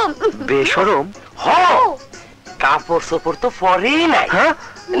বেশরম! বেশরম? হ, কাপড় চোপড় তো পরেই নাই।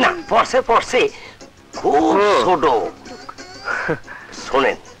 না, পরছে পরছে, খুব ছোট।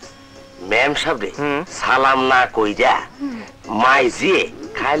 শোনেন, ম্যাম সাহেব সালাম না কইরা মাই জিয়ে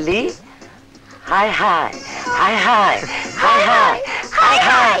খালি high high high high high high high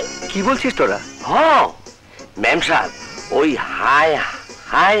high. কি বলছিস তোরা? হ, ম্যাম সাহেব ওই হাই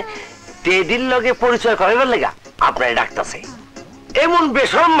হাই টেডির লগে পরিচয় করাইবার লাগা আপনার ডাকতেছে। এমন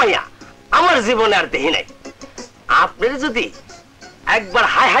বেশরম মাইয়া আমার জীবনে আর দেখি নাই। আপনার যদি একবার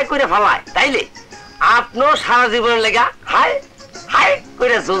হাই হাই করে ফেলায় তাইলে আপনিও সারা জীবনের লেগা হাই হাই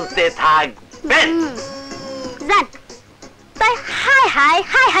করে চলতে থাকবেন। জান তাই হাই হাই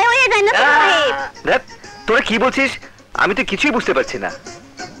হাই হাই হয়ে যায় না দেখ তোরা কি বলছিস আমি তো কিছুই বুঝতে পারছি না।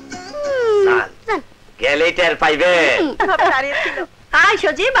 গেলে টের পাইবে। আয়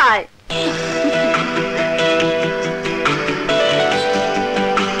সজীব আয়।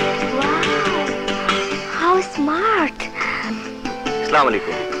 How smart. আসসালামু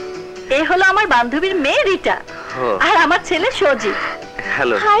আলাইকুম। এই হলো আমার বান্ধবীর মেয়ে রিটা আর আমার ছেলে সজীব।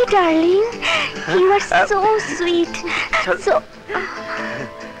 Hello. Hi darling, you R so sweet, so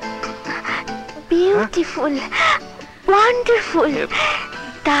beautiful, wonderful,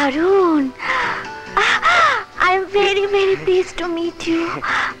 দারুণ। I am very very pleased to meet you.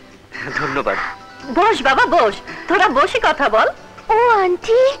 ধন্যবাদ। বস বাবা বস, তোরা বসে কথা বল। ও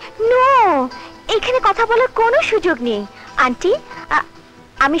আন্টি নো, এখানে কথা বলার কোনো সুযোগ নেই। আন্টি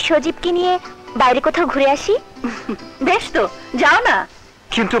আমি সজীবকে নিয়ে বাইরে কোথাও ঘুরে আসি। বেশ তো, যাও না।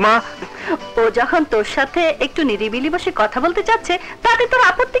 কিন্তু মা, ও যখন তোর সাথে একটু নিরিবিলি বসে কথা বলতে চাচ্ছে তাতে তোর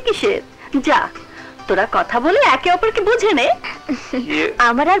আপত্তি কিসের? যা, তোরা কথা বলে একে অপরকে বুঝে নে।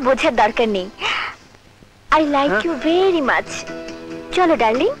 আমার আর বোঝার দরকার নেই। I like you very much. চলো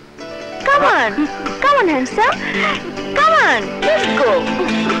darling, come on, come on handsome, come on, let's go.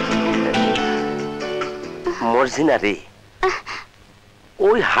 Marjina রে,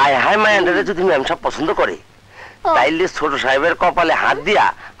 ওই হাই হাই মায়ান্ডারে যদি ম্যাম সাহেব পছন্দ করে তাইলে ছোট সাহেবের কপালে হাত দিয়া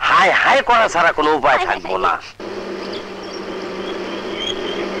হাই হাই করা ছাড়া কোনো উপায় থাকবো না।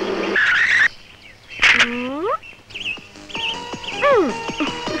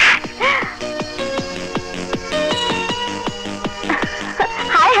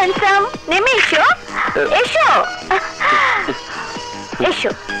 হাই হ্যান্ডসাম, নেমে এসো, এসো,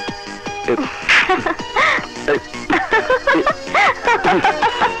 এসো।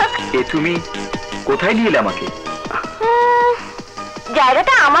 তুমি কোথায় নিয়ে এলে আমাকে?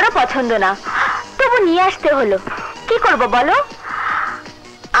 জায়গাটা আমারও পছন্দ না, তবু নিয়ে আসতে হলো। কি করব বলো?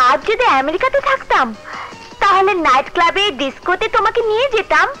 আজ যদি আমেরিকাতে থাকতাম তাহলে নাইট ক্লাবে, ডিস্কোতে তোমাকে নিয়ে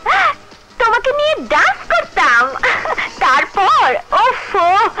যেতাম, তোমাকে নিয়ে ডান্স করতাম, তারপর ওফো,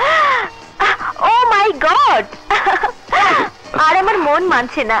 ও মাই গড, আর আমার মন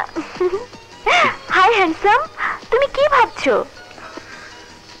মানছে না। হাই হ্যান্ডসাম, তুমি কি ভাবছো?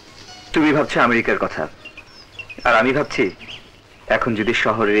 তুমি ভাবছো আমেরিকার কথা, আর আমি ভাবছি এখন যদি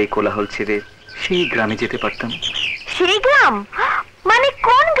শহরের এই কোলাহল ছেড়ে সেই গ্রামে যেতে পারতাম। সেই গ্রাম মানে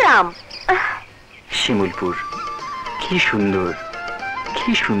কোন গ্রাম? শিমুলপুর। কি সুন্দর,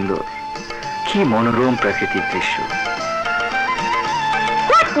 কি সুন্দর, কি মনোরম প্রাকৃতিক দৃশ্য।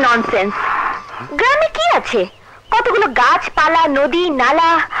 What nonsense! গ্রামে কি আছে? কতগুলো গাছপালা, নদী,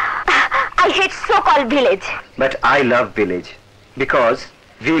 নালা। I hate so-called village. But I love village because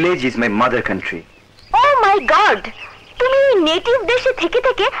village is my mother country. Oh my God! তুমি নেটিভ দেশে থেকে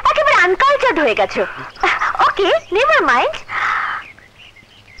থেকে একেবারে আনকালচারড হয়ে গেছো। ওকে, নেভার মাইন্ড,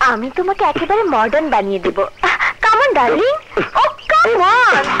 আমি তোমাকে একেবারে মডার্ন বানিয়ে দেব। Come on darling, O come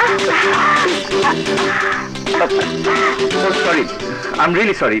on. Sorry, I'm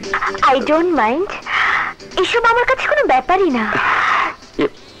really sorry. I don't mind. এসব আমার কাছে কোনো ব্যাপারই না।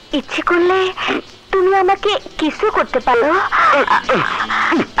 ইচ্ছে করলে তুমি আমাকে কিসও করতে পারো।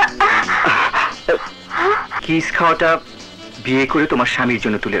 কিস খাওয়াটা বিয়ে করে তোমার স্বামীর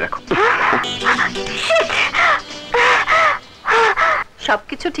জন্য তুলে রাখো।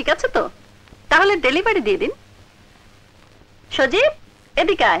 সবকিছু ঠিক আছে তো? তাহলে ডেলিভারি দিয়ে দিন। সজীব,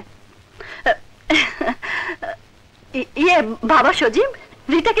 এদিকে আয়। ইয়ে বাবা সজীব,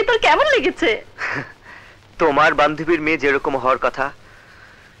 রিটাকে তোর কেমন লেগেছে? তোমার বান্ধবীর মেয়ে যেরকম হওয়ার কথা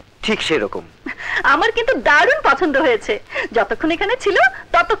ঠিক সেরকম। আমার কিন্তু দারুণ পছন্দ হয়েছে। যতক্ষণ এখানে ছিল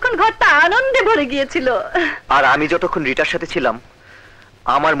ততক্ষণ ঘরটা আনন্দে ভরে গিয়েছিল। আর আমি যতক্ষণ রিটার সাথে ছিলাম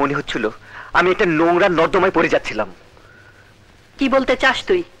আমার মনে হচ্ছিল আমি একটা নোংরা নর্দমায় পড়ে যাচ্ছিলাম। কি বলতে চাস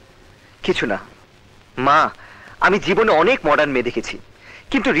তুই? কিছু না মা, আমি জীবনে অনেক মডার্ন মেয়ে দেখেছি,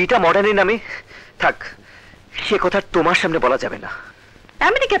 কিন্তু রিটা মডার্নের নামে থাক, সে কথা তোমার সামনে বলা যাবে না।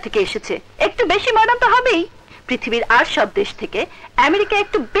 আমেরিকা থেকে এসেছে, একটু বেশি মডার্ন তো হবেই। পৃথিবীর আর সব দেশ থেকে আমেরিকা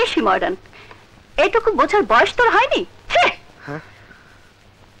একটু বেশি মডার্ন। এইটুকু বোঝার বয়স তোর হয়নি?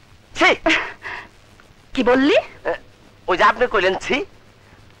 কি বললি? ওই যে আপনি কইলেন ছি,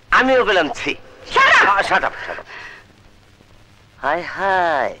 আমিও বললাম ছি। Shut up. High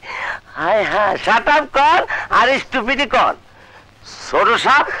high high high, shut up কর আর স্টুপিডি কর। ছোট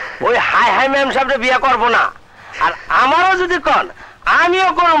সাহেব ওই হাই হাই ম্যাম সাহেবরে বিয়ে করবো না, আর আমারও যদি কন আমিও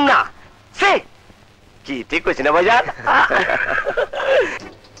করুম না। কি ঠিক কইছি না ভাইজান?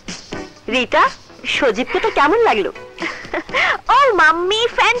 রিটা, সজীবকে তো কেমন লাগলো? ও মাম্মি,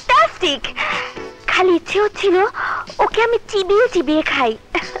 ফ্যান্টাস্টিক। খালি ইচ্ছে হচ্ছিল ওকে আমি চিবিয়ে চিবিয়ে খাই।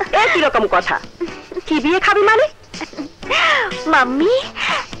 এ কিরকম কথা, চিবিয়ে খাবি মানে? মাম্মি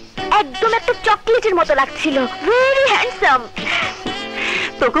একদম একটা চকলেটের মতো লাগছিল, ভেরি হ্যান্ডসাম।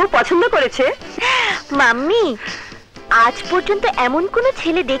 তোকেও পছন্দ করেছে? মাম্মি আজ পর্যন্ত এমন কোনো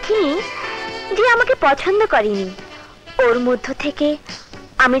ছেলে দেখিনি যে আমাকে পছন্দ করেনি। ওর মধ্য থেকে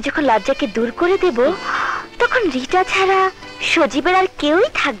আমি যখন লজ্জাকে দূর করে দেব তখন রিটা ছাড়া সজীবের আর কেউই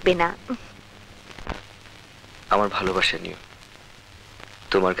থাকবে না। আমার ভালোবাসা নিও,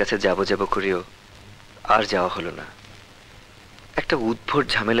 তোমার কাছে যাবো যাবো করেও আর যাওয়া হলো না। একটা উদ্ভট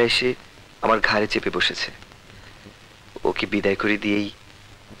ঝামেলা এসে আমার ঘাড়ে চেপে বসেছে, ওকে বিদায় করে দিয়েই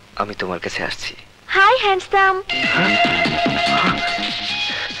আমি তোমার কাছে আসছি। High handsome.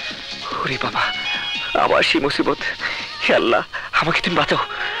 ওরে বাবা, আবার সেই মুসিবত। হে আল্লাহ, আমাকে তুমি বাঁচাও।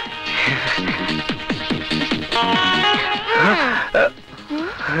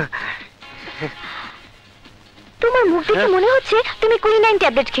 তোমার মুখ দেখে মনে হচ্ছে তুমি কুইনাইন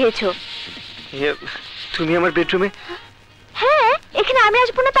ট্যাবলেট খেয়েছো। তুমি আমার বেডরুমে? হ্যাঁ, এখানে আমি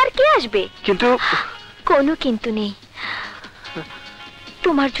আসবো না তার কে আসবে? কিন্তু কোনো কিন্তু নেই।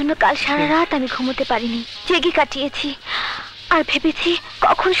 তোমার জন্য কাল সারা রাত আমি ঘুমোতে পারিনি, জেগে কাটিয়েছি। আর ভেবেছি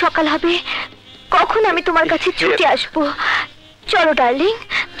কখন সকাল হবে, কখন আমি তোমার কাছে ছুটে আসবো। চলো ডার্লিং,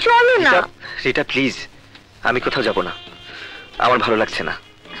 চলো না। রিটা প্লিজ, আমি কোথাও যাব না, আমার ভালো লাগছে না।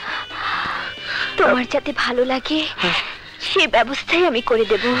 তোমার যাতে ভালো লাগে সে ব্যবস্থাই আমি করে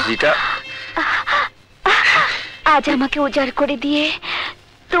দেব। রিটা, আজ আমাকে উজাড় করে দিয়ে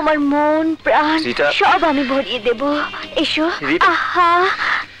তোমার মন প্রাণ সব আমি ভরিয়ে দেব। এসো। আহা,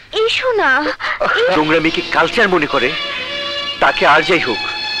 এসো না। নোংরামিকে কালচার মনে করে তাকে আর যাই হোক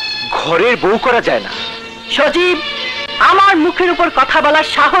ঘরের বউ করা যায় না। সজীব, আমার মুখের উপর কথা বলার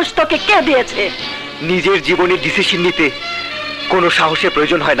সাহস তোকে কে দিয়েছে? নিজের জীবনের ডিসিশন নিতে কোনো সাহসের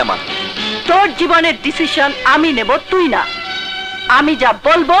প্রয়োজন হয় না মা। তোর জীবনের ডিসিশন আমি নেব, তুই না। আমি যা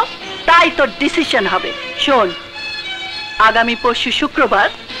বলবো তাই তোর ডিসিশন হবে। শোন, আগামী পরশু শুক্রবার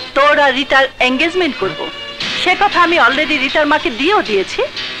তোর আর রিটার এঙ্গেজমেন্ট করব। সে কথা আমি অলরেডি রিটার মাকে দিয়েও দিয়েছি।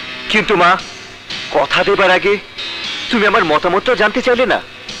 কিন্তু মা, কথা দেবার আগে তুমি আমার মতামতটা জানতে চাইলে না?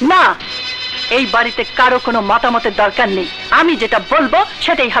 না, এই বাড়িতে কারো কোনো মতামতের দরকার নেই। আমি যেটা বলবো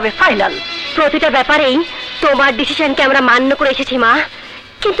সেটাই হবে ফাইনাল। প্রতিটা ব্যাপারেই তোমার ডিসিশনকে আমরা মান্য করে এসেছি মা,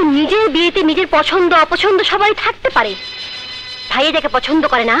 কিন্তু নিজের বিয়েতে নিজের পছন্দ অপছন্দ সবাই থাকতে পারে। ভাইয়া যাকে পছন্দ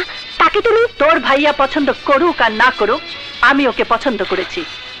করে না তাকে তুমি। তোর ভাইয়া পছন্দ করুক আর না করুক, আমি ওকে পছন্দ করেছি।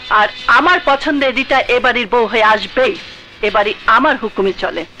 আর আমার পছন্দের রিটা এবাড়ির বউ হয়ে আসবেই। এবাড়ি আমার হুকুমে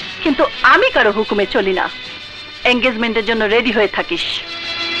চলে, কিন্তু আমি কারো হুকুমে চলি না। এঙ্গেজমেন্টের জন্য রেডি হয়ে থাকিস।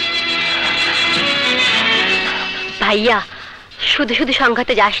 ভাইয়া শুধু শুধু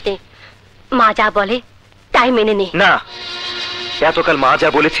সংঘাতে যাস নে, মা যা বলে তাই মেনে নে। না, এতকাল মা যা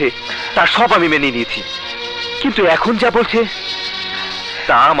বলেছে তার সব আমি মেনে নিয়েছি, কিন্তু এখন যা বলছে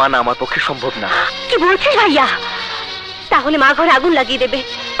তা মানা আমার পক্ষে সম্ভব না। কি বলছিস ভাইয়া? তাহলে মা ঘরে আগুন লাগিয়ে দেবে,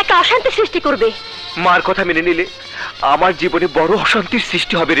 একটা অশান্তি সৃষ্টি করবে। মার কথা মেনে নিলে আমার জীবনে বড় অশান্তির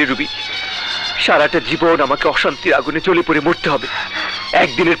সৃষ্টি হবে রে রুবি। সারাটা জীবন আমাকে অশান্তির আগুনে জ্বলে পড়ে মরতে হবে।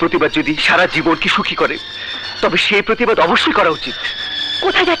 একদিনের প্রতিবাদ যদি সারা জীবনকে সুখী করে, তবে সেই প্রতিবাদ অবশ্যই করা উচিত।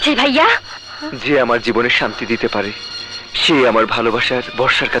 কোথায় যাচ্ছিস ভাইয়া? যে আমার জীবনে শান্তি দিতে পারে সে আমার ভালোবাসার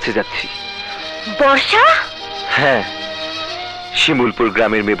বর্ষার কাছে যাচ্ছি। বর্ষা? হ্যাঁ, শিমুলপুর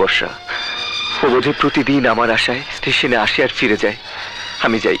গ্রামের মেয়ে বর্ষা। ও বোধহয় প্রতিদিন আমার আশায় স্টেশনে আসে আর ফিরে যায়।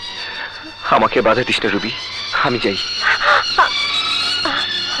 আমি যাই, আমাকে বাধা দিস না রুবি, আমি যাই।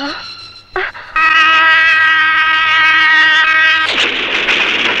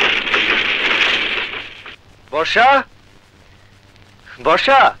 বর্ষা,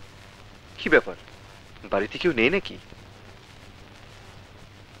 বর্ষা, কি ব্যাপার, বাড়িতে কেউ নেই নাকি?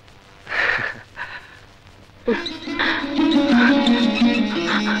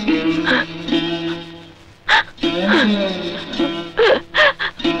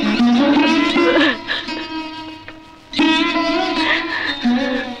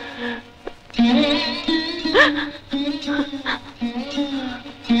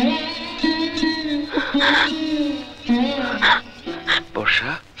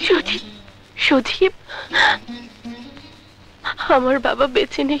 বর্ষা, সজীব, সজীব, আমার বাবা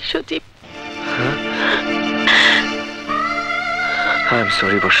বেঁচে নেই সজীব। আই এম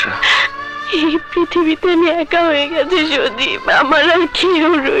সরি বর্ষা। এই পৃথিবীতে আমি একা হয়ে গেছি সজীব, আমার আর কেউ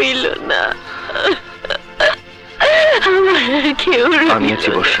রইল না। আমার আর কেউ রইল না। আমি আছি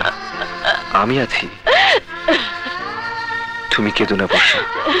বর্ষা, আমি আছি, তুমি কেঁদো না বর্ষা।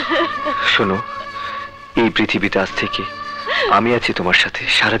 শোনো, এই পৃথিবীতে আজ থেকে আমি আছি তোমার সাথে,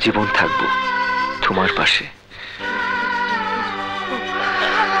 সারা জীবন থাকবো। তোমার পাশে।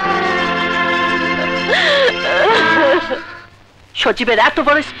 সজীবের এত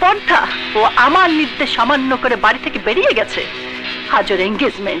বড় স্পর্ধা, ও আমার নির্দেশ অমান্য করে বাড়ি থেকে বেরিয়ে গেছে। আজ ওর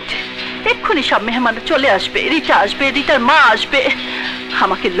এঙ্গেজমেন্ট, এক্ষুনি সব মেহমান চলে আসবে, রিটা আসবে, রিটার মা আসবে,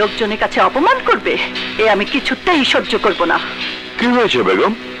 আমাকে লোকজনের কাছে অপমান করবে। এ আমি কিছুতেই সহ্য করব না। কি হয়েছে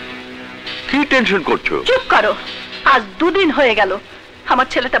বেগম, কি টেনশন করছো? চুপ করো। আজ 2 দিন হয়ে গেল আমার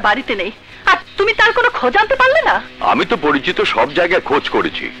ছেলেটা বাড়িতে নেই, আর তুমি তার কোনো খোঁজ আনতে পারলে না? আমি তো পরিচিত সব জায়গায় খোঁজ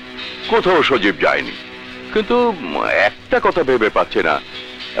করেছি, কোথাও সজীব যায়নি। কিন্তু একটা কথা ভেবে পাচ্ছি না,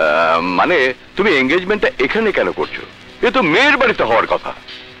 মানে তুমি এঙ্গেজমেন্টটা এখানে কেন করছো? এ তো মেয়ের বাড়িতে হওয়ার কথা।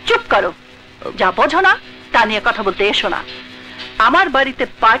 চুপ করো, যা বোঝো না তা নিয়ে কথা বলতে এসো না। আমার বাড়িতে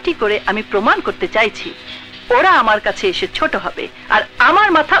পার্টি করে আমি প্রমাণ করতে চাইছি ওরা আমার কাছে এসে ছোট হবে আর আমার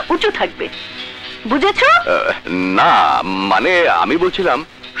মাথা উঁচু থাকবে, বুঝেছো? না মানে আমি বলছিলাম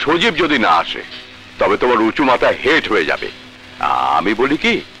সজীব যদি না আসে তবে তোমার উঁচু মাথা হেট হয়ে যাবে। আমি বলি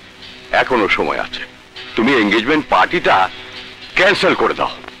কি, এখনো সময় আছে, তুমি এঙ্গেজমেন্ট পার্টিটা ক্যান্সেল করে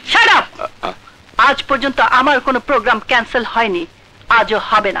দাও। Shut up! আজ পর্যন্ত আমার কোনো প্রোগ্রাম ক্যান্সেল হয়নি, আজও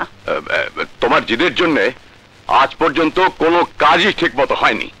হবে না। তোমার জিদের জন্য আজ পর্যন্ত কোনো কাজই ঠিক মতো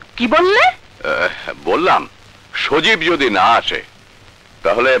হয়নি। কি বললে? বললাম সজীব যদি না আসে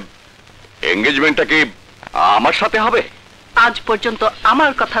তাহলে এঙ্গেজমেন্টটা কি আমার সাথে হবে? আজ পর্যন্ত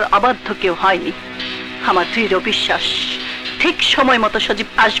আমার কথার অবাধ্য কেউ হয়নি। আমার দৃঢ় বিশ্বাস ঠিক সময় মতো সজীব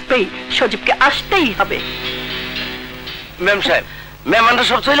আসবেই, সজীবকে আসতেই হবে। ম্যাম সাহেব, মেহমানরা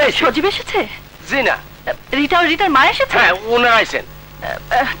সব চলে এসেছে। সজীব এসেছে? জি না, রিটা ও রিটার মা এসেছে? হ্যাঁ ওনারা আইছেন।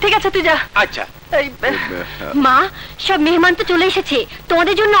 ঠিক আছে তুই যা। আচ্ছা মা, সব মেহমান তো চলে এসেছে,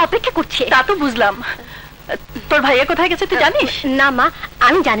 তোমাদের জন্য অপেক্ষা করছে। তা তো বুঝলাম, তোর ভাইয়া কোথায় গেছে তুই জানিস? না মা,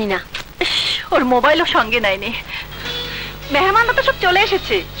 আমি জানি না। ওর মোবাইলও সঙ্গে নেয়নি। মেহমানরা তো সব চলে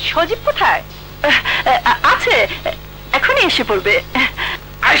এসেছে, সজীব কোথায়? আছে, এখনই এসে পড়বে।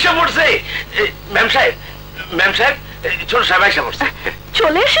 আয়শা পড়ছে। ম্যাম সাহেব, ম্যাম সাহেব, ছোট সাহেব আয়শা পড়ছে।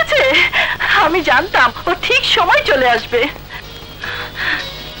 চলে এসেছে? আমি জানতাম ও ঠিক সময় চলে আসবে।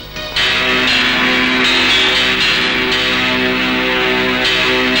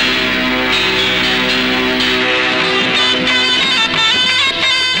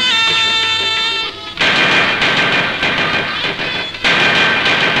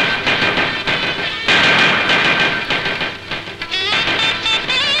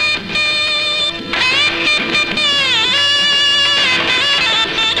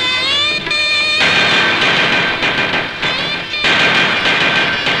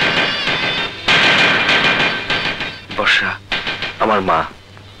 আমার মা,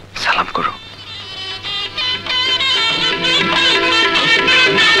 সালাম করো।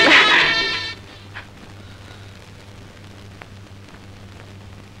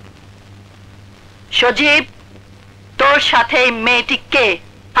 সজীব, তোর সাথে এই মেয়েটি কে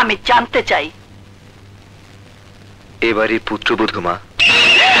আমি জানতে চাই। এবারই পুত্রবধূ মা।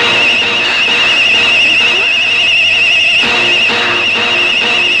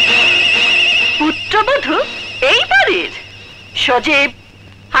 পুত্রবধূ এই বাড়ির? সজীব,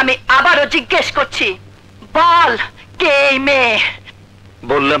 আমি আবারও জিজ্ঞেস করছি, বল কে এই মেয়ে?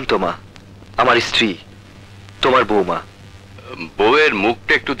 বললাম তো মা, আমার স্ত্রী, তোমার বৌমা। বউয়ের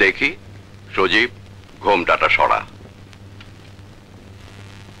মুখটা একটু দেখি। সজীব, ঘোমটাটা সরা।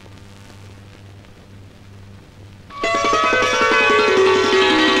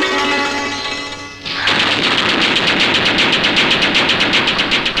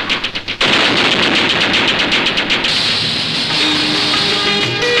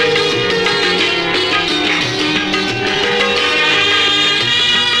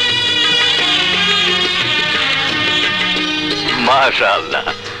 মাশাআল্লাহ,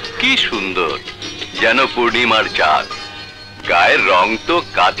 কি সুন্দর, যেন পূর্ণিমার চাঁদ। গায়ের রং তো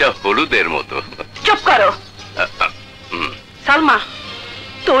কাঁচা হলুদের মতো। চুপ করো। সালমা,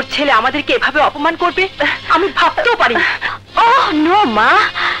 তোর ছেলে আমাদেরকে এভাবে অপমান করবে আমি ভাবতেও পারি না। ওহ নো মা,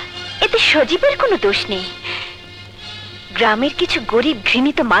 এতে সজীবের কোনো দোষ নেই। গ্রামের কিছু গরিব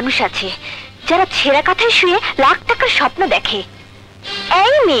ঘৃণিত মানুষ আছে যারা ছেঁড়া কাঁথায় শুয়ে লাখ টাকার স্বপ্ন দেখে।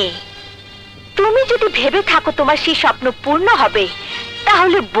 এই মেয়ে, তুমি যদি ভেবে থাকো তোমার সেই স্বপ্ন পূর্ণ হবে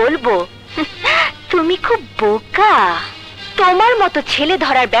তাহলে বলবো তুমি খুব বোকা। তোমার মতো ছেলে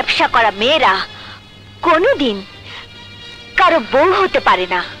ধরার ব্যবসা করা মেয়েরা কোনোদিন কারো বউ হতে পারে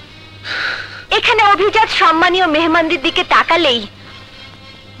না। এখানে অভিজাত সম্মানীয় মেহমানদের দিকে তাকালেই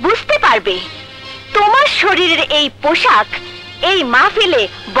বুঝতে পারবে তোমার শরীরের এই পোশাক এই মাহফিলে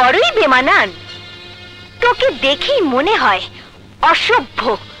বড়ই বেমানান। তোকে দেখেই মনে হয় অসভ্য,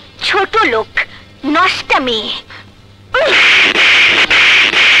 ছোট লোক, নষ্টা মেয়ে।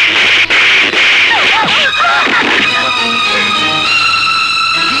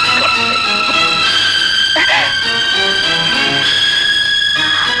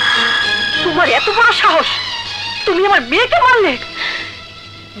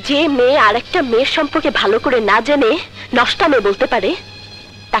 যে মেয়ে আরেকটা মেয়ের সম্পর্কে ভালো করে না জেনে নষ্টামে বলতে পারে,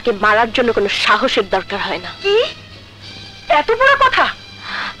 তাকে মারার জন্য কোনো সাহসের দরকার হয় না। কি এত বড় কথা?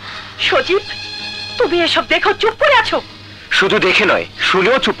 সজীব, তুমি এসব দেখো চুপ করে আছো? শুধু দেখে নয়,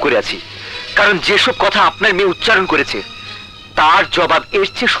 শুনেও চুপ করে আছি, কারণ যেসব কথা আপনার মেয়ে উচ্চারণ করেছে তার জবাব এর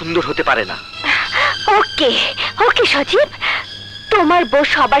চেয়ে সুন্দর হতে পারে না। ওকে ওকে সজীব, তোমার বউ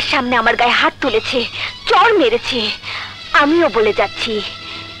সবার সামনে আমার গায়ে হাত তুলেছে, চড় মেরেছে। আমিও বলে যাচ্ছি,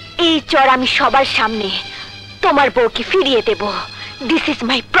 এই চড় আমি সবার সামনে তোমার বউকে ফিরিয়ে দেব। This is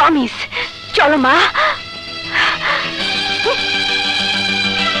my promise. চলো মা।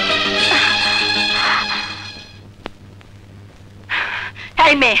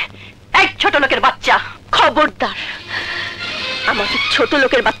 এই মেয়ে, এক ছোট লোকের বাচ্চা, খবরদার আমাকে ছোট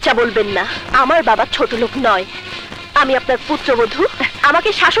লোকের বাচ্চা বলবেন না। আমার বাবা ছোট লোক নয়, আমি আপনার পুত্রবধূ। আমাকে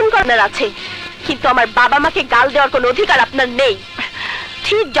শাসন করার আছে, কিন্তু আমার বাবা মাকে গাল দেওয়ার কোনো অধিকার আপনার নেই।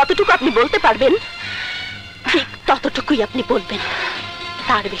 ঠিক যতটুকু আপনি বলতে পারবেন ঠিক ততটুকুই আপনি বলবেন,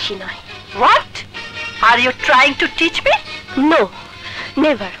 তার বেশি নয়। What are you trying to teach me? No,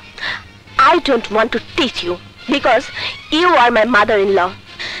 never. I don't want to teach you because you are my mother-in-law,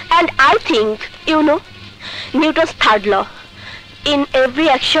 and I think you know Newton's third law. In every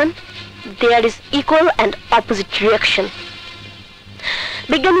action there is equal and opposite reaction.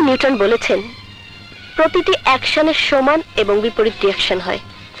 বিজ্ঞানী Newton বলেছেন, প্রতিটি অ্যাকশনের সমান এবং বিপরীত reaction হয়।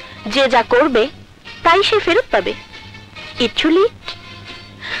 যে যা করবে তাই সে ফেরত পাবে। Actually,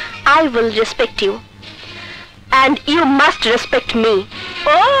 I will respect you and you must respect me.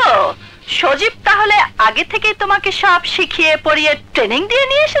 ও সজীব তাহলে আগে থেকে তোমাকে সব শিখিয়ে পড়িয়ে ট্রেনিং দিয়ে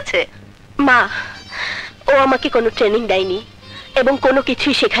নিয়ে এসেছে? মা, ও আমাকে কোনো ট্রেনিং দেয়নি এবং কোনো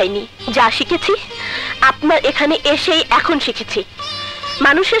কিছুই শেখায়নি। যা শিখেছি আপনার এখানে এসেই এখন শিখেছি।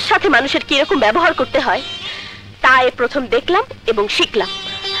 মানুষের সাথে মানুষের কিরকম ব্যবহার করতে হয় তা প্রথম দেখলাম এবং শিখলাম।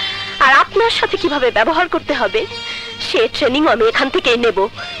 আর আপনার সাথে কিভাবে ব্যবহার করতে হবে সে ট্রেনিং আমি এখান থেকেই নেব।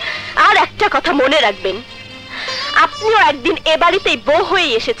 আর একটা কথা মনে রাখবেন, আপনিও একদিন এ বাড়িতেই বউ হয়ে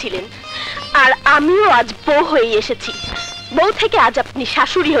এসেছিলেন, আর আমিও আজ বউ হয়ে এসেছি। বউ থেকে আজ আপনি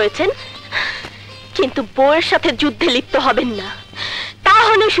শাশুড়ি হয়েছেন, কিন্তু বউয়ের সাথে যুদ্ধে লিপ্ত হবেন না,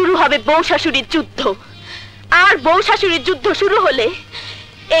 তাহলে শুরু হবে বউ শাশুড়ির যুদ্ধ। আর বউ শাশুড়ির যুদ্ধ শুরু হলে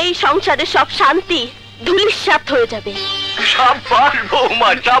এই সংসারে সব শান্তি ধূলিসাৎ হয়ে যাবে। সাব্বাস বৌমা,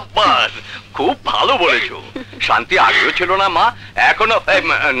 সাব্বাস, খুব ভালো বলেছো। শান্তি আগেও ছিল না মা, এখনো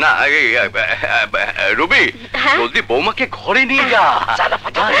না। রবি, জলদি বৌমাকে ঘরে নিয়ে যা।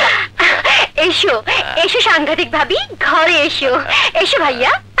 এসো এসো সাংঘাতিক ভাবি, ঘরে এসো। এসো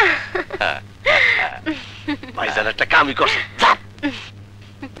ভাইয়া। ভাইজান একটা কামই করছে।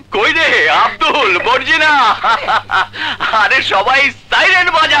 কই রে আব্দুল, বর্জিনা? আরে সবাই সাইরেন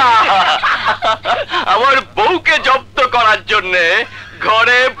বাজা, আমার বউকে জব্দ করার জন্য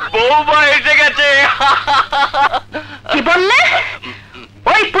ঘরে বৌমা এসে গেছে। কি বললে?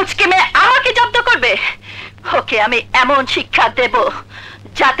 ওই পুচকে মেয়ে আমাকে জব্দ করবে? ওকে আমি এমন শিক্ষা দেব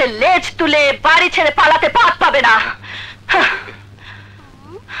যাতে লেজ তুলে বাড়ি ছেড়ে পালাতে পথ পাবে না।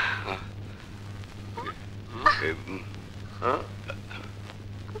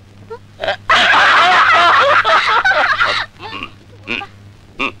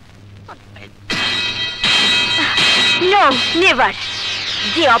 No, never.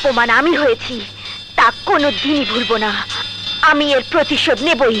 যে অপমান আমি হয়েছি তা কোনো দিনই ভুলবো না। আমি এর প্রতিশোধ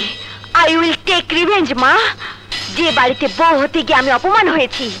নেবই। আই উইল টেক রিভেঞ্জ মা। যে বাড়িতে বউ হতে গিয়ে আমি অপমান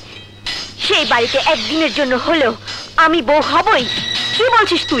হয়েছি সেই বাড়িতে একদিনের জন্য হলেও আমি বউ হবই। কি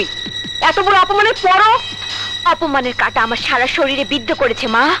বলছিস তুই? এত বড় অপমানের পরও? অপমানের কাঁটা আমার সারা শরীরে বিদ্ধ করেছে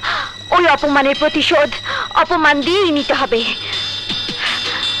মা। ওই অপমানের প্রতিশোধ অপমান দিয়েই নিতে হবে।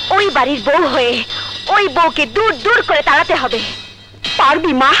 ওই বাড়ির বউ হয়ে ওই বউকে দূর দূর করে তাড়াতে হবে।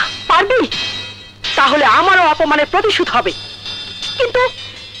 পারবি মা, পারবি? তাহলে আমারও অপমানের প্রতিশোধ হবে। কিন্তু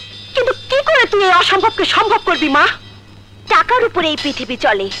কিন্তু কি করে তুই এই অসম্ভবকে সম্ভব করবি মা? টাকার উপরে এই পৃথিবী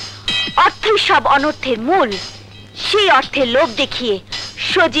চলে, অর্থই সব অনর্থের মূল। সেই অর্থের লোভ দেখিয়ে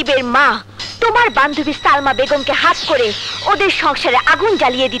সজীবের মা তোমার বান্ধবী সালমা বেগমকে হাত করে ওদের সংসারে আগুন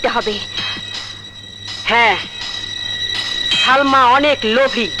জ্বালিয়ে দিতে হবে। হ্যাঁ, সালমা অনেক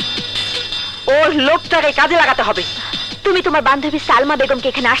লোভী, ওর লোভটাকে কাজে লাগাতে হবে। তুমি তোমার বান্ধবী সালমা বেগমকে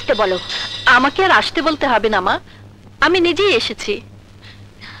এখানে আসতে বলো। আমাকে আর আসতে বলতে হবে না মা, আমি নিজেই এসেছি।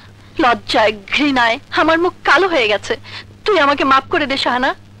 লজ্জায় ঘৃণায় আমার মুখ কালো হয়ে গেছে। তুই আমাকে মাফ করে দে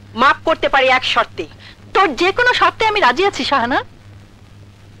শাহানা। মাফ করতে পারি এক শর্তে। তোর যে কোনো শর্তে আমি রাজি আছি শাহানা।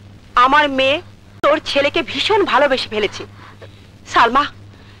 আমার মেয়ে তোর ছেলেকে ভীষণ ভালোবেসে ফেলেছে। সালমা,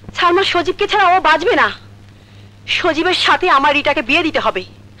 সালমা সজীবকে ছাড়া ও বাঁচবে না। সজীবের সাথে আমার রিটাকে বিয়ে দিতে হবে।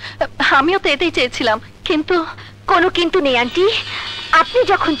 আমিও তো এটাই চেয়েছিলাম, কিন্তু কোনো কিন্তু নেই আন্টি। আপনি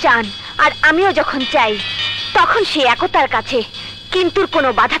যখন চান আর আমিও যখন চাই তখন সে একতার কাছে কিন্তুর কোনো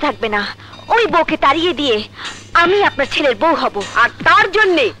বাধা থাকবে না। ওই বউকে তাড়িয়ে দিয়ে আমি আপনার ছেলের বউ হব, আর তার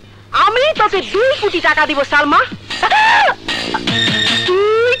জন্যে আমি তোকে 2 কোটি টাকা দিব সালমা। 2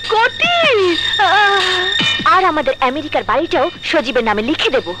 কোটি? আর আমাদের আমেরিকার বাড়িটাও সজীবের নামে লিখে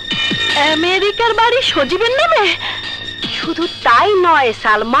দেব। আমেরিকার বাড়ি সজীবের নামে? শুধু তাই নয়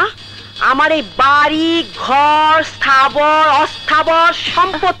সালমা, আমার এই বাড়ি ঘর স্থাবর অস্থাবর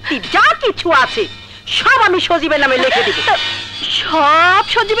সম্পত্তি যা কিছু আছে সব আমি সজীবের নামে লিখে দিব। সব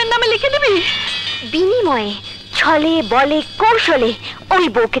সজীবের নামে লিখে দিবি? বিনিময়ে ছলে বলে কৌশলে ওই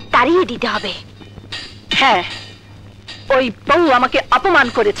বউকে তাড়িয়ে দিতে হবে। হ্যাঁ, ওই বউ আমাকে অপমান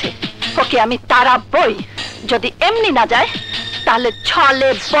করেছে, ওকে আমি তাড়াবই। যদি এমনি না যায় তাহলে ছলে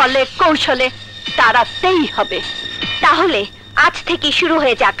বলে কৌশলে তাড়াতেই হবে। তাহলে আজ থেকে শুরু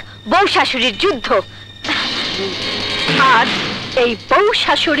হয়ে যাক বউ শাশুড়ির যুদ্ধ। আর এই বউ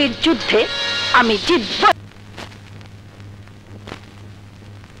শাশুড়ির যুদ্ধে আমি জিতব।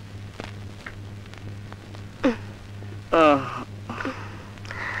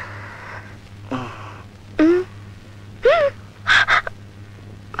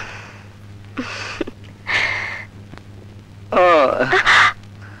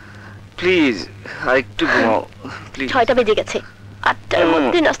 প্লিজ আরেকটু ঘুমাও প্লিজ। 6টা বেজে গেছে, 8টার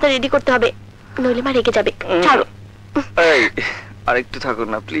মধ্যে নাস্তা রেডি করতে হবে, নইলে মা রেগে যাবে। ছাড়ো। এই আরেকটু থাকো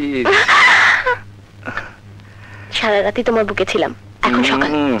না প্লিজ। সারা রাতে তোমার বুকে ছিলাম, এখন সকাল,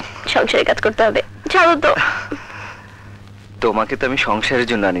 সংসারের কাজ করতে হবে। ছাড়ো তো। তোমাকে তো আমি সংসারের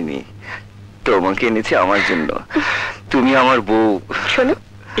জন্য আনিনি, তোমাকে এনেছি আমার জন্য। তুমি আমার বউ। শোনো,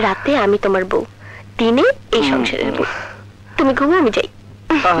 রাতে আমি তোমার বউ, দিনে এই সংসারের বউ। তুমি ঘুমো, আমি যাই।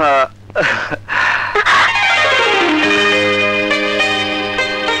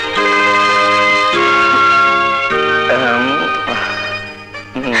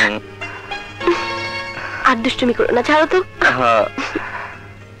 আর দুষ্টুমি করো না, ছাড়ো তো।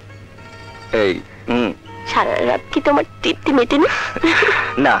 এই সারা রাত কি তোমার তৃপ্তি মেটেনি?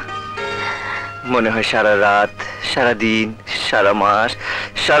 না, মনে হয় সারা রাত, সারা দিন, সারা মাস,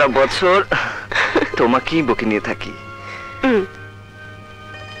 সারা বছর তোমাকেই বুকে নিয়ে থাকি।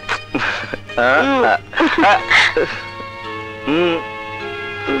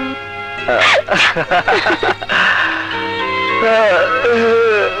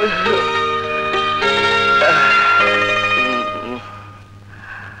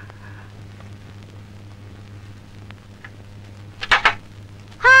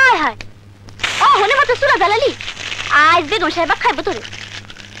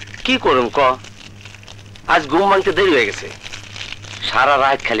 কি করুন ক, আজ ঘুম ভাঙতে দেরি হয়ে গেছে। সারা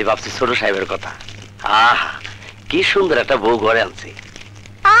রাত খালি ভাবছি ছোট সাহেবের কথা। আহ, কি সুন্দর একটা বউ ঘরে আনছে।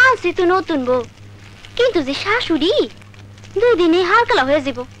 আনছি তো নতুন বউ, কিন্তু যে শাশুড়ি 2 দিনে হালকালা হয়ে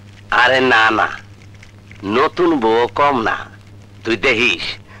যাব। আরে না না, নতুন বউ কম না। তুই দেখিস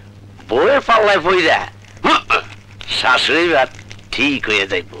বউয়ের পাল্লায় পইরা শাশুড়ি ঠিক হয়ে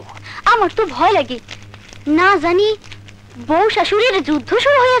যাইব। আমার তো ভয় লাগে, না জানি বউ শাশুড়ির যুদ্ধ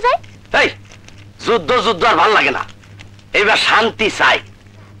শুরু হয়ে যায়। এই যুদ্ধ যুদ্ধ আর ভাল লাগে না, এবার শান্তি চাই।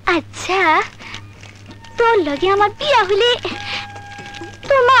 আচ্ছা, তোর লগে আমার বিয়া হলে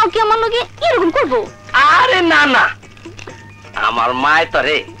তোর মা কি আমার লগে এরকম করবো? আরে না না, আমার মায়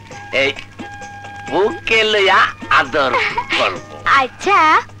তরে এই বুকে লইয়া আদর করব। আচ্ছা,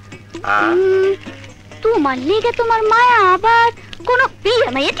 তোমার লেগে তোমার মায়া আবার কোন বিয়া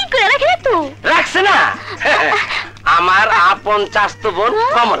মাইয়া ঠিক করে রাখে তো? রাখছে না, আমার আপন চাস্ত বোন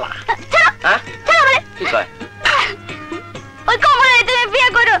কমলা। কি কয়? ওই কমলা তুমি বিয়ে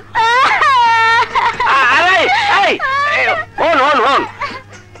করো। আরে এই হন হন হন,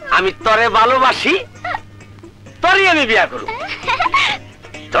 আমি তরে ভালোবাসি, তরে আমি বিয়া করব।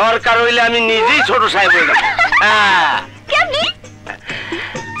 দরকার হইলে আমি নিজেই ছোট সাহেব হয়ে যাব। কেমনি?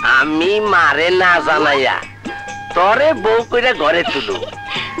 আমি মারে না জানাইয়া তরে বউ কইরা ঘরে তুলু।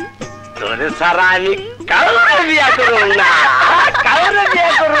 তোরে ছাড়া আমি কাউরে বিয়া করব না, কাউরে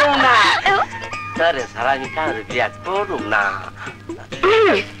বিয়া করব না। তোরে ছাড়া আমি কাউরে বিয়া করব না।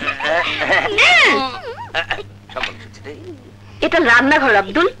 এটা রান্নাঘর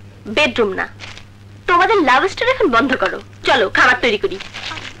আব্দুল, বেডরুম না। তোমাদের লাভ স্টোরি এখন বন্ধ করো, চলো খাবার তৈরি করি।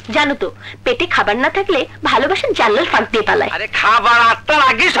 জানো তো, পেটে খাবার না থাকলে ভালোবাসার জানলার ফাঁক দিয়ে পালায়। আরে খাবার 8টার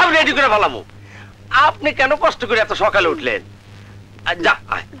আগে সব রেডি করে ফেলামু। আপনি কেন কষ্ট করে এত সকালে উঠলেন? যা,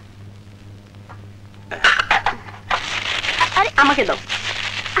 আরে আমাকে দাও।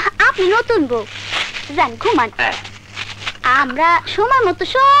 আপনি নতুন বউ, যান ঘুমান, আমরা সময় মতো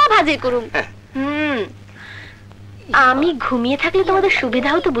সব হাজির করুম। আমি ঘুমিয়ে থাকলে তোমাদের সুবিধা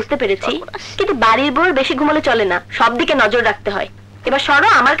হতো বুঝতে পেরেছি, কিন্তু বাড়ির বউর বেশি ঘুমালে চলে না, সব দিকে নজর রাখতে হয়। এবার সরো,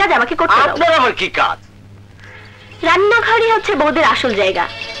 আমার কাজ আমাকে করতে দাও। আপনার আবার কি কাজ? রান্নাঘরই হচ্ছে বউদের আসল জায়গা।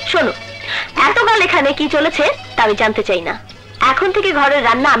 শোনো, এতকাল এখানে কি চলেছে তা আমি জানতে চাই না। এখন থেকে ঘরের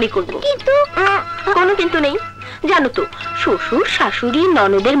রান্না আমি করব। কিন্তু কোনো কিন্তু নেই। জানো তো, শ্বশুর শাশুড়ি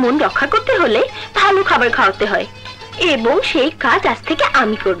ননদের মন রক্ষা করতে হলে ভালো খাবার খাওয়াতে হয়, এবং সেই কাজ আজ থেকে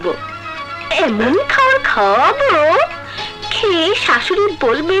আমি করব। এমন খাবার খাওয়াবো খেয়ে শাশুড়ি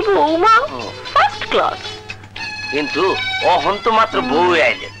বলবে বৌমা ফার্স্ট ক্লাস। কিন্তু অহন তো মাত্র বউ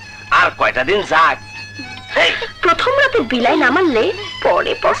আইলেন, আর কয়টা দিন যাক। প্রথম রাতে বিলাই না মানলে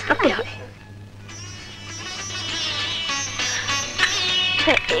পরে পস্তাতে হয়।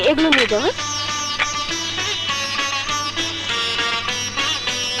 এগুলো নিয়ে যাও।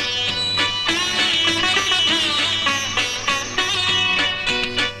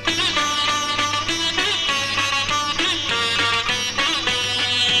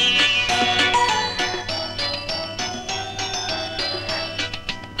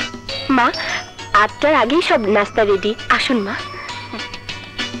 মা, 8টার আগেই সব নাস্তা রেডি, আসুন মা।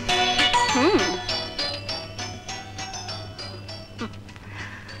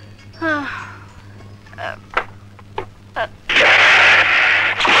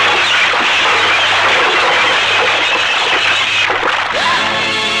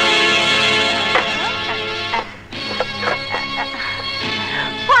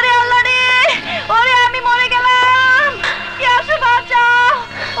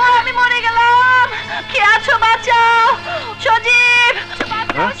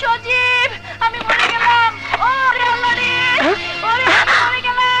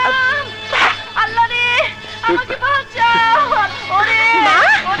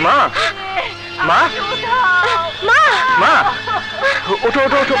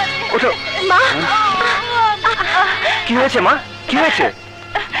 কি হয়েছে মা? কি হয়েছে?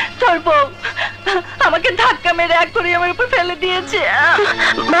 তোর বউ আমাকে ধাক্কা মেরে এক করে আমার উপর ফেলে দিয়েছে।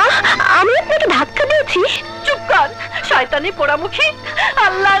 মা, আমি আপনাকে ধাক্কা দিয়েছি? চুপ কর, শয়তানি পোড়ামুখী।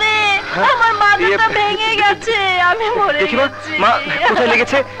 আল্লাহ রে, আমার মাথাটা ভেঙে গেছে, আমি মরে গেছি। মা, কোথায়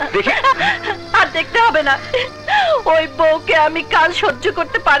লেগেছে দেখি। আর দেখতে হবে না, ওই বউকে আমি কাল সহ্য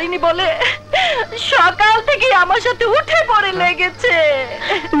করতে পারিনি বলে সকাল থেকে আমার সাথে উঠে পড়ে লেগেছে।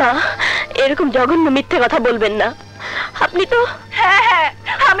 মা, এরকম জঘন্য মিথ্যে কথা বলবেন না। আপনি তো... হ্যাঁ,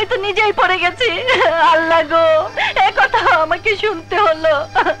 আমি তো নিজেই পড়ে গেছি। আল্লাহ গো, এ কথা আমাকে শুনতে হলো।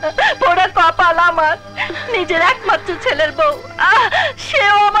 পোড়া কপাল আমার, নিজের একমাত্র ছেলের বউ,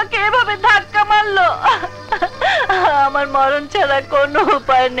 সেও আমাকে এভাবে ধাক্কা মারলো। আমার মরণ ছাড়া কোনো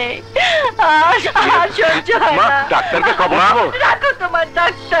উপায় নেই, আর সহ্য হয় না। ডাক্তারকে খবর দেবো? রাখো তোমার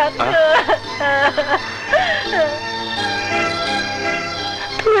ডাক্তার।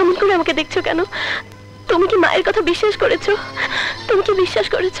 তুমি এমন করে আমাকে দেখছো কেন? তুমি কি মায়ের কথা বিশ্বাস করেছো? তুমি কি বিশ্বাস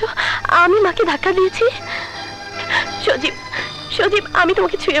করেছো আমি মাকে ধাক্কা দিয়েছি? সজীব, সজীব, আমি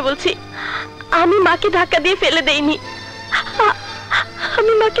তোমাকে ছুঁয়ে বলছি, আমি মাকে ধাক্কা দিয়ে ফেলে দেইনি।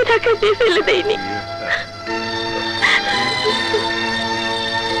 আমি মাকে ধাক্কা দিয়ে ফেলে দেইনি।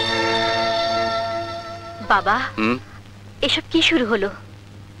 বাবা, এসব কি শুরু হলো?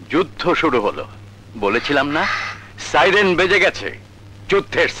 যুদ্ধ শুরু হলো। বলেছিলাম না, সাইরেন বেজে গেছে,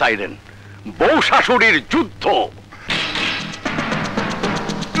 যুদ্ধের সাইরেন। বউ শাশুড়ির যুদ্ধ।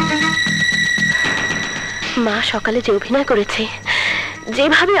 মা সকালে যে অভিনয় করেছে,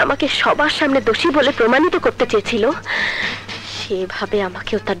 যেভাবে আমাকে সবার সামনে দোষী বলে প্রমাণিত করতে চেয়েছিল, সেভাবে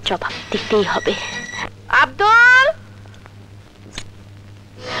আমাকেও তার জবাব দিতেই হবে। আব্দুল,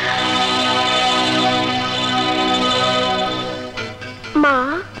 মা,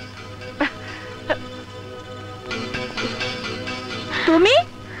 তুমি?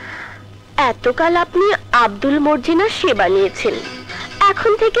 এতকাল আপনি আব্দুল মর্জিনার সেবা নিয়েছেন,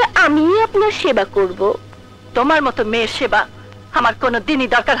 এখন থেকে আমি আপনার সেবা করব। তোমার মতো মেয়ের সেবা আমার কোনো দিনই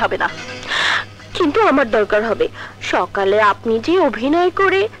দরকার হবে না। কিন্তু আমার দরকার হবে। সকালে আপনি যে অভিনয়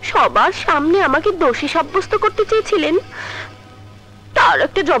করে সবার সামনে আমাকে দোষী সাব্যস্ত করতে চেয়েছিলেন, তার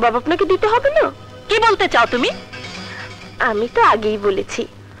একটা জবাব আপনাকে দিতে হবে না? কি বলতে চাও তুমি? আমি তো আগেই বলেছি,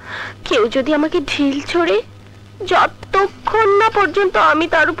 কেউ যদি আমাকে ঢিল ছোড়ে, যতক্ষণ না পর্যন্ত আমি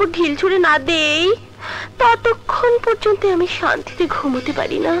তার উপর ঢিল ছুঁড়ে না দেই, ততক্ষণ পর্যন্ত আমি শান্তিতে ঘুমোতে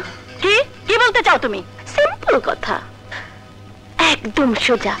পারি না। কি কি বলতে চাও তুমি? সিম্পল কথা, একদম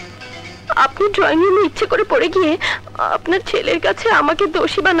সোজা। আপনি ড্রয়িং রুমে ইচ্ছে করে পড়ে গিয়ে আপনার ছেলের কাছে আমাকে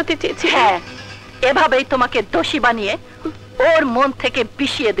দোষী বানাতে চেয়েছে। হ্যাঁ, এভাবেই তোমাকে দোষী বানিয়ে ওর মন থেকে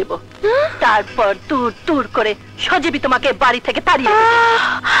বিষিয়ে দেব, তারপর দূর দূর করে সজীবী তোমাকে বাড়ি থেকে তাড়িয়ে দেব।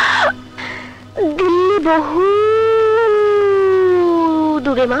 দিল্লি বহু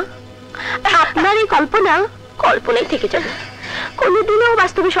দূরে মা, আপনার এই কল্পনা কল্পনাই থেকে যাবে, কোনোদিনও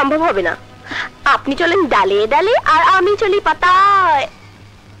বাস্তবে সম্ভব হবে না। আপনি চলেন ডালে ডালে আর আমি চলি পাতায়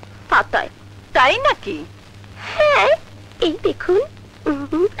পাতায়। তাই নাকি? হ্যাঁ, এই দেখুন।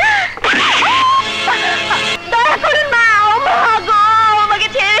 দয়া করুন মা, ও মা গো, আমাকে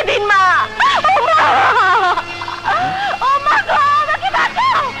ছেড়ে দিন মা। ও মা, ও মা গো, আমাকে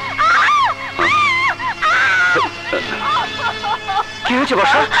বাঁচাও। কি হয়েছে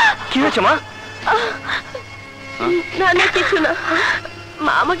বর্ষা? কি হয়েছে মা? না না, কিছু না।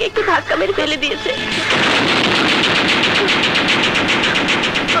 মা আমাকে একটু ধাক্কা মেরে ফেলে দিয়েছে।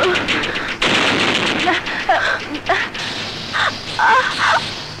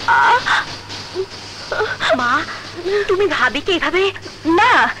 মা, তুমি ভাবিকে এভাবে?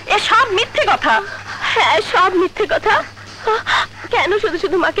 না, এ সব মিথ্যে কথা। হ্যাঁ, সব মিথ্যে কথা। কেন শুধু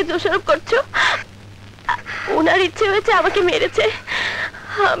শুধু মাকে দোষারোপ করছো? ওনার ইচ্ছে হয়েছে আমাকে মেরেছে,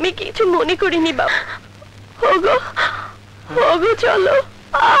 আমি কিছু মনে করিনি বাবা। ওগো ওগো, চলো।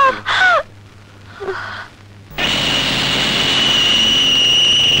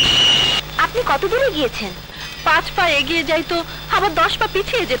 আপনি কত দূরে গিয়েছেন? 5 পা এগিয়ে যাই তো আবার 10 পা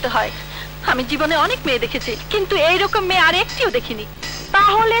পিছিয়ে যেতে হয়। আমি জীবনে অনেক মেয়ে দেখেছি, কিন্তু এইরকম মেয়ে আর একটিও দেখিনি।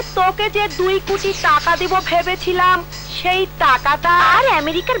 তাহলে তোকে যে 2 কোটি টাকা দেব ভেবেছিলাম, সেই টাকাটা আর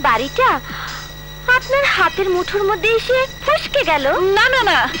আমেরিকার বাড়িটা আপনার হাতের মুঠোর মধ্যে এসে ফসকে গেল? না না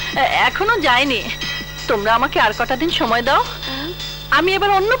না, এখনো যায়নি। তোমরা আমাকে আর কটা দিন সময় দাও, আমি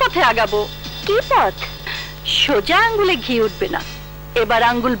এবার অন্য পথে আগাবো। কি পথ? সোজা আঙ্গুলে ঘি উঠবে না, এবার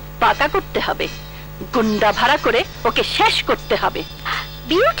আঙ্গুল বাঁকা করতে হবে। গুন্ডা ভাড়া করে ওকে শেষ করতে হবে।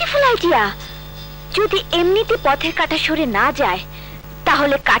 Beautiful idea. যদি এমনিতে পথের কাঁটা সরে না যায়,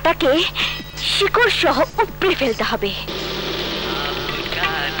 তাহলে কাঁটাকে শিকড় সহ উপড়ে ফেলতে হবে।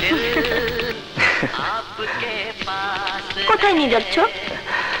 কোথায় নিয়ে যাচ্ছ?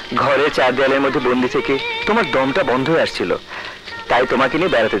 ঘরে 4 দেয়ালের মধ্যে বন্দি থেকে তোমার দমটা বন্ধ হয়ে আসছিল, তাই তোমাকে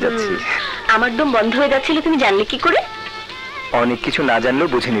নিয়ে বেড়াতে যাচ্ছি। আমার দম বন্ধ হয়ে যাচ্ছিল, তুমি জানলে কি করে? অনেক কিছু না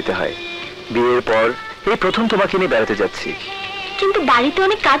জানলেও বুঝে নিতে হয়। বিয়ের পর এই প্রথম তোমাকে নিয়ে বেড়াতে যাচ্ছি। কিন্তু বাড়িতে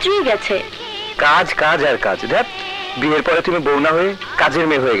অনেক কাজ রয়ে গেছে। কাজ কাজ আর কাজ। দেখ, বিয়ের পরে তুমি বউ না হয়ে কাজের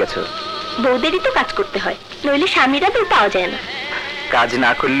মেয়ে হয়ে গেছো। বউদেরই তো কাজ করতে হয়, নইলে স্বামীরা তো পাওয়া যায় না। কাজ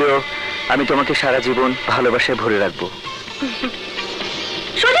না করলেও আমি তোমাকে সারা জীবন ভালোবাসায় ভরে রাখবো।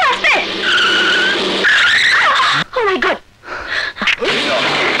 সোজা আসতে। ও মাই গড!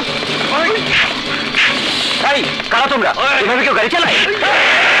 এই কারা তোমরা? এভাবে কেউ গাড়ি চালায়?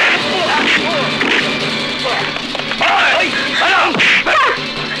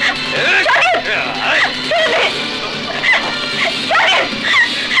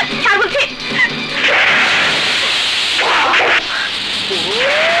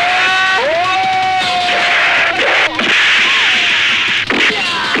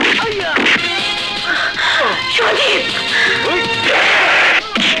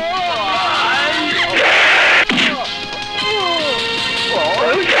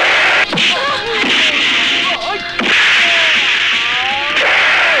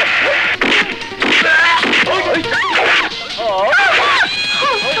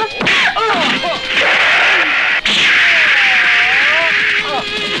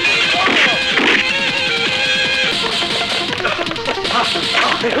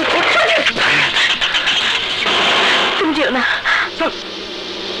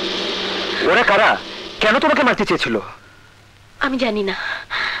 ওরা কারা? কেন তোমাকে মারতে চেয়েছিল? আমি জানি না,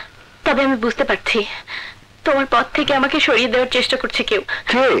 তবে আমি বুঝতে পারছি তোমার পথ থেকে আমাকে সরিয়ে দেওয়ার চেষ্টা করছে কেউ।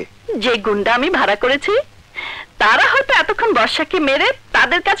 কে? যে গুন্ডা আমি ভাড়া করেছি, তারা হয়তো এতক্ষণ বর্ষাকে মেরে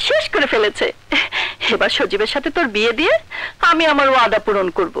তাদের কাজ শেষ করে ফেলেছে। এবার সজীবের সাথে তোর বিয়ে দিয়ে আমি আমার ওয়াদা পূরণ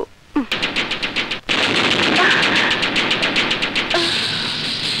করব।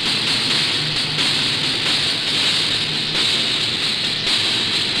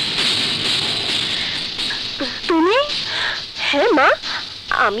 তুমি? হ্যাঁ মা,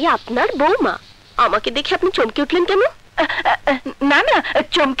 আমি আপনার বৌমা। আমাকে দেখে আপনি চমকে উঠলেন কেন? না না,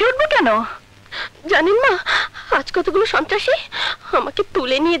 চমকে উঠবো কেন? জানেন মা, আজ কতগুলো সন্ত্রাসী আমাকে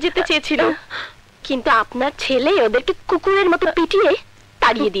তুলে নিয়ে যেতে চেয়েছিল, কিন্তু আপনার ছেলে ওদেরকে কুকুরের মতো পিটিয়ে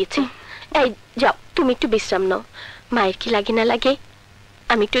তাড়িয়ে দিয়েছে। এই যাও, তুমি একটু বিশ্রাম নাও। মায়ের কি লাগে না লাগে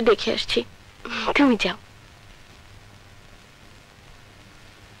আমি একটু দেখে আসছি, তুমি যাও।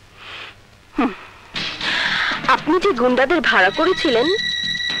 আপনি যে গুন্ডাদের ভাড়া করেছিলেন,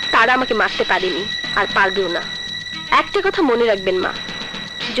 তারা আমাকে মারতে পারেনি আর পারবেও না। একটা কথা মনে রাখবেন মা,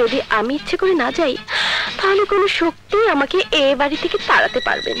 যদি আমি ইচ্ছে করে না যাই, তাহলে কোনো শক্তি আমাকে এ বাড়ি থেকে তাড়াতে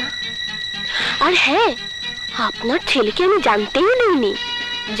পারবে না। আর হ্যাঁ, আপনার ছেলেকে আমি জানতেই দিইনি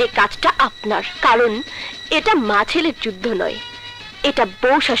যে কাজটা আপনার, কারণ এটা মা ছেলের যুদ্ধ নয়, এটা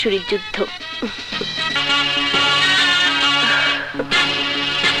বউ শাশুড়ির যুদ্ধ।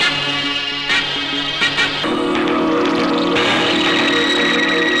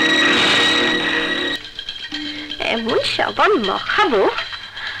 সাবান মাখাবো,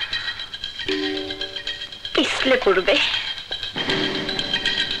 পিছলে পড়বে।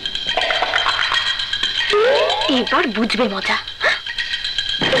 এবার বুঝবে মজা।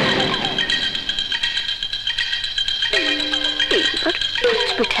 এবার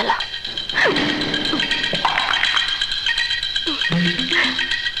বুঝবে ঠেলা।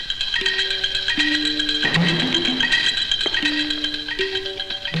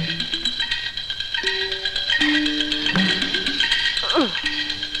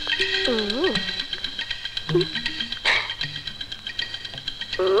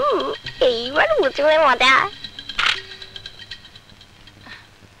 এইবার বুঝবে মজা।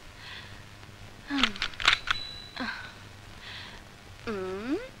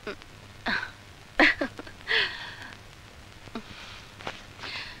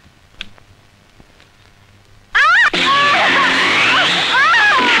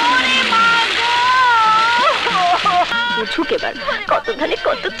 বুঝুক এবার কত ধানে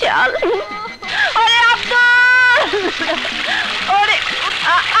কত চাল। ওরে আব্দুল, ওরে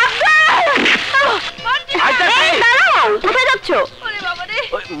কোথায় যাচ্ছ?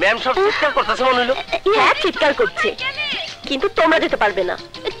 ম্যাম সব চিৎকার করতেছে মনে হলো। হ্যাঁ চিৎকার করছে, কিন্তু তোমরা যেতে পারবে না।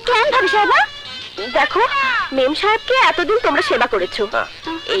 কেন ভাবি সাহেবা? দেখো মেম সাহেবকে এতদিন তোমরা সেবা করেছো,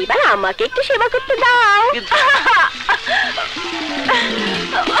 এইবার আমাকে একটু সেবা করতে দাও।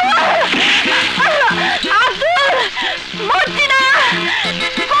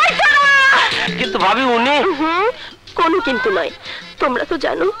 কিন্তু ভাবি উনি কোনো কিন্তু নয়, তোমরা তো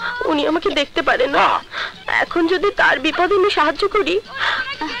জানো উনি আমাকে দেখতে পারে না। এখন যদি তার বিপদে আমি সাহায্য করি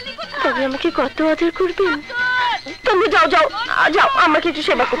তবে আমাকে কত আদর করবেন। তুমি যাও যাও যাও, আমাকে একটু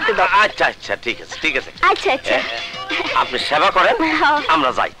সেবা করতে দাও। আচ্ছা আচ্ছা ঠিক আছে ঠিক আছে। আচ্ছা আচ্ছা আপনি সেবা করেন, আমরা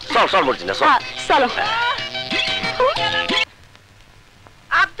যাই। চল চল মর্জিনা চল। চলো।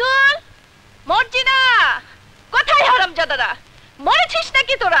 আব্দুল, মর্জিনা, কোথায় হারামজাদারা? মরেছিস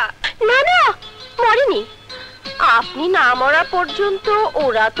নাকি তোরা? না না মরিনি, আপনি না মরা পর্যন্ত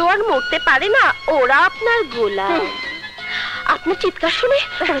ওরা তো আর মরতে পারে না, ওরা আপনার গোলাম। আপনার চিৎকার শুনে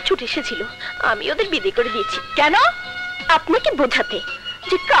ওরা ছুটে এসেছিল, আমি ওদের বিদায় করে দিয়েছি। কেন? আপনাকে বোঝাতে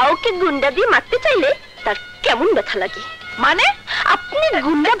যে কাউকে গুন্ডা দিয়ে মারতে চাইলে তার কেমন ব্যথা লাগে। মানে আপনি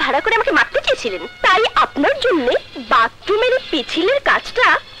গুন্ডা ভাড়া করে আমাকে মারতে চেয়েছিলেন, তাই আপনার জন্য বাথরুমের পিছিলের কাজটা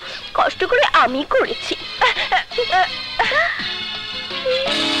কষ্ট করে আমি করেছি।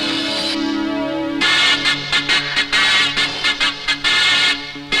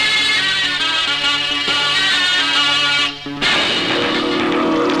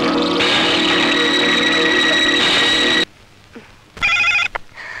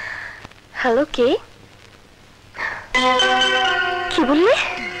 হ্যালো, কে? কি বললে?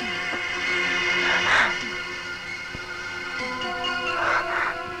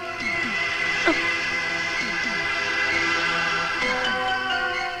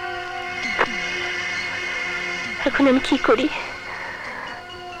 এখন আমি কি করি?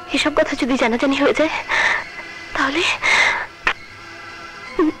 এসব কথা যদি জানাজানি হয়ে যায় তাহলে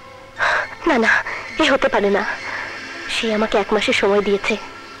না না, এ হতে পারে না। সে আমাকে 1 মাসের সময় দিয়েছে,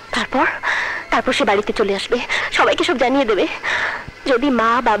 তারপর সে বাড়িতে চলে আসবে, সবাইকে সব জানিয়ে দেবে। যদি মা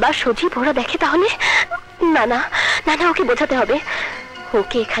বাবা সজীব ওরা দেখে তাহলে না না না না, ওকে বোঝাতে হবে,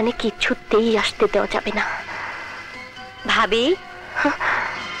 ওকে এখানে কিছুতেই আসতে দেওয়া যাবে না। ভাবি,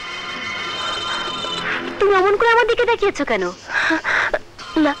 তুমি অমন করে আমার দিকে তাকিয়েছো কেন?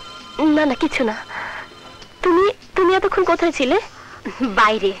 না না না কিছু না। তুমি এতক্ষণ কোথায় ছিলে?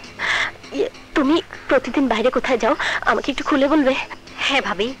 বাইরে। তুমি প্রতিদিন বাইরে কোথায় যাও আমাকে একটু খুলে বলবে? হ্যাঁ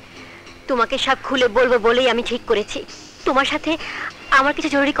ভাবি, তোমাকে সব খুলে বলবো বলেই আমি ঠিক করেছি। তোমার সাথে আমার কিছু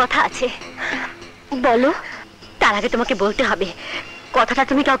জরুরি কথা আছে। বলো। তার আগে তোমাকে বলতে হবে, কথাটা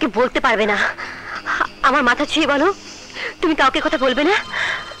তুমি কাউকে বলতে পারবে না। আমার মাথা ছুঁয়ে বলো, তুমি কাউকে কথা বলবে না।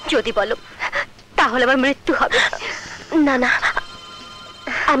 যদি বলো তাহলে আমার মৃত্যু হবে। না না,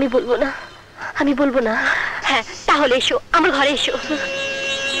 আমি বলবো না, আমি বলবো না। হ্যাঁ তাহলে এসো, আমার ঘরে এসো।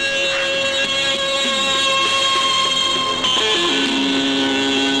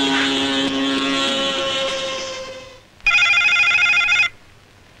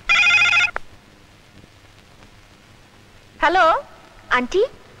 হ্যালো আন্টি,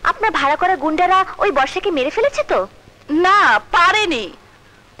 আপনার ভাড়া করা গুন্ডারা ওই বর্ষাকে মেরে ফেলেছে তো? না, পারেনি,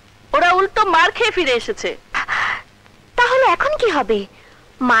 ওরা উল্টো মার খেয়ে ফিরে এসেছে। তাহলে এখন কি হবে?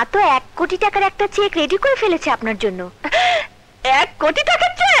 মা তো 1 কোটি টাকার একটা চেক রেডি করে ফেলেছে আপনার জন্য। 1 কোটি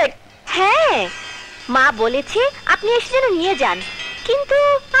টাকার চেক? হ্যাঁ, মা বলেছে আপনি এসে যেন নিয়ে যান, কিন্তু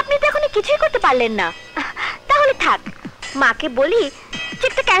আপনি তো এখনো কিছুই করতে পারলেন না। তাহলে থাক, মাকে বলি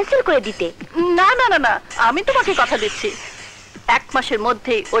চেকটা ক্যান্সেল করে দিতে। না না না না, আমি তোমাকে কথা দিচ্ছি, 1 মাসের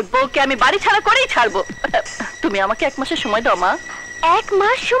মধ্যেই ওই বউকে আমি বাড়ি ছাড়া করেই ছাড়বো। তুমি আমাকে 1 মাসের সময় দাও মা। 1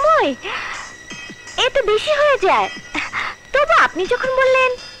 মাস সময়? এ তো বেশি হয়ে যায়। তবু আপনি যখন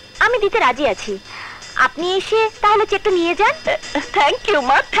বললেন আমি দিতে রাজি আছি, আপনি এসে তাহলে চেকটা নিয়ে যান। থ্যাংক ইউ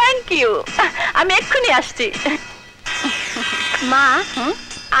মা, থ্যাংক ইউ। আমি এক্ষুনি আসছি। মা,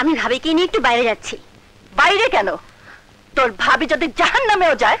 আমি ভাবিকে নিয়ে একটু বাইরে যাচ্ছি। বাইরে কেন? তোর ভাবি যদি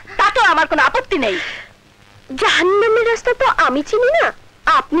জাহান্নামেও যায় তাতেও আমার কোনো আপত্তি নেই। জাহান্নামের রাস্তা তো আমি চিনি না,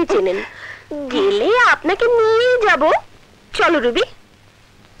 আপনি চেনেন। গেলে আপনাকে নিয়ে যাব। চলো রুবি।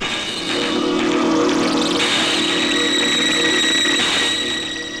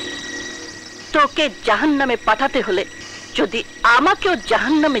 তোকে জাহান্নামে পাঠাতে হলে যদি আমাকেও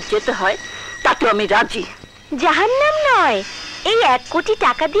জাহান্নামে যেতে হয় তাতে আমি রাজি। জাহান্নাম নয়, এই 1 কোটি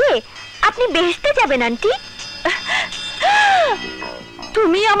টাকা দিয়ে আপনি বেহেশতে যাবেন আন্টি।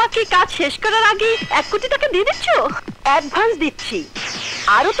 তুমি আমাকে কাজ শেষ করার আগে 1 কোটি টাকা দিয়ে দিচ্ছ? অ্যাডভান্স দিচ্ছি,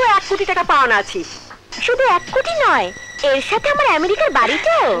 আরো তো 1 কোটি টাকা পাওনা আছে। শুধু 1 কোটি নয়, এর সাথে আমার আমেরিকার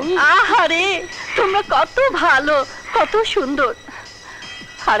বাড়িটাও। আহারে, তোমরা কত ভালো, কত সুন্দর।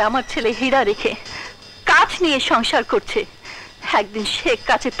 আর আমার ছেলে হীরা রেখে কাজ নিয়ে সংসার করছে, একদিন সে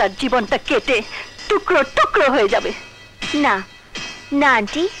কাছে তার জীবনটা কেটে টুকরো টুকরো হয়ে যাবে। না না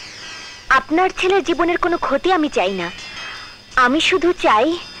আন্টি, আপনার ছেলের জীবনের কোনো ক্ষতি আমি চাই না। আমি শুধু চাই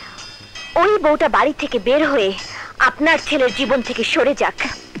ওই বউটা বাড়ি থেকে বের হয়ে আপনার ছেলের জীবন থেকে সরে যাক,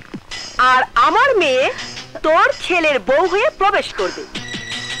 আর আমার মেয়ে তোর ছেলের বউ হয়ে প্রবেশ করবে।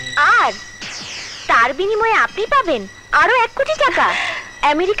 আর তার বিনিময়ে আপনি পাবেন আরো 1 কোটি টাকা,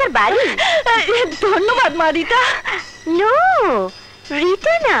 আমেরিকার বাড়ি। ধন্যবাদ মা রিতা। নো,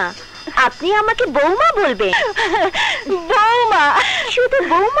 রিতা না, আপনি আমাকে বৌমা বলবেন। বৌমা? শুধু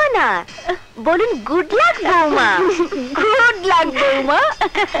বৌমা না, বলুন গুড লাক বৌমা। গুড লাক বৌমা।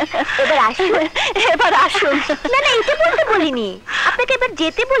 এবার আসুন। এবার আসুন। না না, এটা বলতে বলিনি, আপনাকে এবার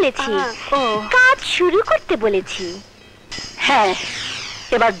যেতে বলেছি, কাজ শুরু করতে বলেছি। হ্যাঁ,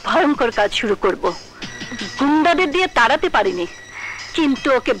 এবার ভয়ঙ্কর কাজ শুরু করব। গুন্ডাদের দিয়ে তাড়াতে পারিনি, কিন্তু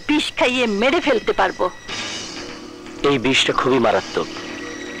ওকে বিষ খাইয়ে মেরে ফেলতে পারবো। এই বিষটা খুবই মারাত্মক।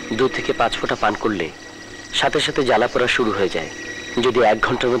 2 থেকে 5 ফোঁটা পান করলে সাথে সাথে জ্বালা পোড়া শুরু হয়ে যায়। যদি 1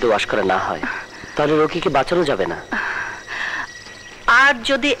 ঘন্টার মধ্যে ওয়াশ করা না হয় তাহলে রোগীকে বাঁচানো যাবে না। আর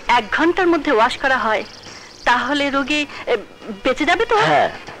যদি 1 ঘন্টার মধ্যে ওয়াশ করা হয় তাহলে রোগী বেঁচে যাবে তো? হ্যাঁ,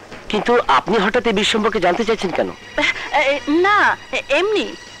 কিন্তু আপনি হঠাৎ এই বিষ সম্পর্কে জানতে চাইছেন কেন? না, এমনি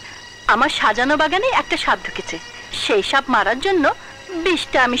আমার সাজানো বাগানে একটা সাপ ঢুকেছে, সেই সাপ মারার জন্য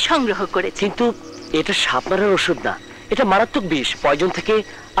বিষটা আমি সংগ্রহ করেছি। কিন্তু এটা সাপ মারার ওষুধ না, এটা মারাত্মক বিষ। পয়জন থেকে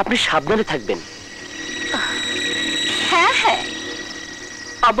আপনি সাবধানে থাকবেন। হ্যাঁ হ্যাঁ,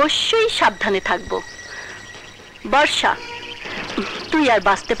 অবশ্যই সাবধানে থাকবো। বর্ষা, তুই আর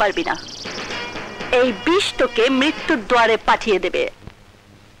বাঁচতে পারবি না। এই বিষ তোকে মৃত্যুর দ্বারে পাঠিয়ে দেবে।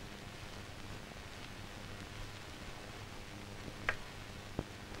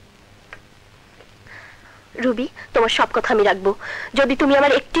 রুবি, তোমার সব কথা আমি রাখবো যদি তুমি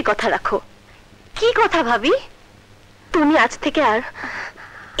আমার একটি কথা রাখো। কি কথা ভাবি? তুমি আজ থেকে আর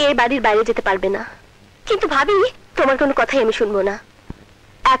এই বাড়ির বাইরে যেতে পারবে না। কিন্তু ভাবি, তোমার কোনো কথাই আমি শুনবো না।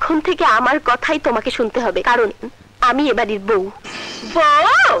 এখন থেকে আমার কথাই তোমাকে শুনতে হবে, কারণ আমি এ বাড়ির বউ।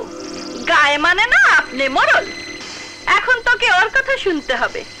 বউ? গায়ে মানে না আপনি মোড়ল। এখন তোকে ওর কথা শুনতে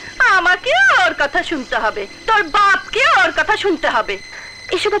হবে, আমাকে ওর কথা শুনতে হবে, তোর বাপকে ওর কথা শুনতে হবে।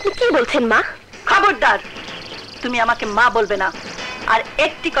 এসব আপনি কি বলছেন মা? খবরদার, তুমি আমাকে মা বলবে না। আর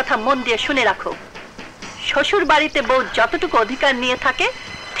একটি কথা মন দিয়ে শুনে রাখো, শ্বশুর বাড়িতে বউ যতটুকু অধিকার নিয়ে থাকে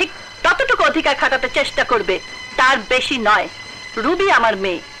ঠিক ততটুকু অধিকার খাটাতে চেষ্টা করবে, তার বেশি নয়। রুবি আমার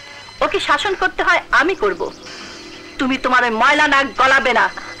মেয়ে, ওকে শাসন করতে হয় আমি করব। তুমি তোমার ওই ময়লা নাক গলাবে না।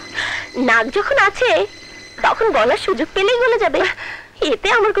 নাক যখন আছে তখন গলার সুযোগ পেলেই গলে যাবে, এতে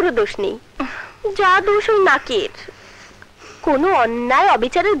আমার কোনো দোষ নেই। যা দোষ ওই নাকের। কোনো অন্যায়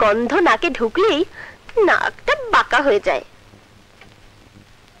অবিচারের গন্ধ নাকে ঢুকলেই নাকটা বাঁকা হয়ে যায়।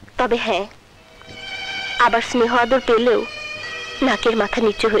 তবে হ্যাঁ, আবার স্নেহ আদর পেলেও নাকের মাথা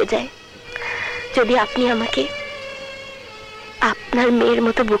নিচু হয়ে যায় যদি আপনি আমাকে আপনার মেয়ের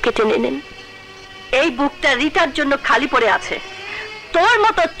মতো বুকে টেনে নেন। এই বুকটা রিতার জন্য খালি পড়ে আছে, তোর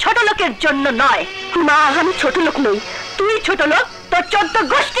মতো ছোট লোকের জন্য নয়। মা, আমি ছোট লোক নই। তুই ছোট লোক, তোর 14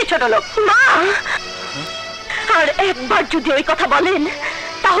 গোষ্ঠী ছোট লোক। মা, আর একবার যদি ওই কথা বলেন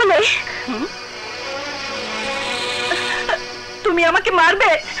তাহলে তুমি আমাকে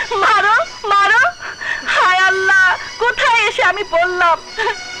মারবে? মারো মারো। হায় আল্লাহ, কোথায় এসে আমি পড়লাম?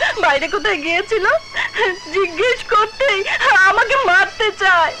 বাইরে কোথায় গিয়েছিল জিজ্ঞেস করতেই আমাকে মারতে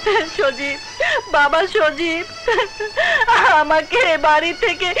চায়। সজীব, বাবা সজীব, আমাকে বাড়ি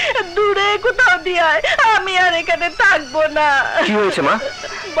থেকে দূরে কোথাও দিয়ে আয়, আমি আর এখানে থাকবো না। কি হয়েছে মা?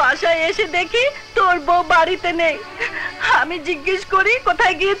 বাসায় এসে দেখি তোর বউ বাড়িতে নেই। আমি জিজ্ঞেস করি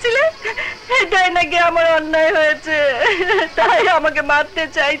কোথায় গিয়েছিলে, এটাই নাকি আমার অন্যায় হয়েছে, তাই আমাকে মারতে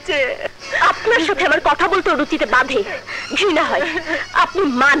চাইছে। আপনার সাথে আমার কথা বলতে রুচিতে বাঁধে, ঘৃণা হয়। আপনি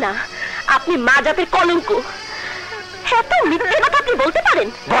মা না, আপনি মা জাতের কলঙ্ক। এত মিথ্যে কথা আপনি বলতে পারেন?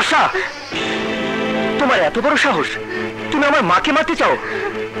 বর্ষা, তোমার এত বড় সাহস, তুমি আমার মাকে মারতে চাও,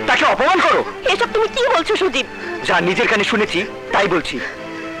 তাকে অপমান করো। এসব তুমি কি বলছো সুজিত? যা নিজের কানে শুনেছি তাই বলছি।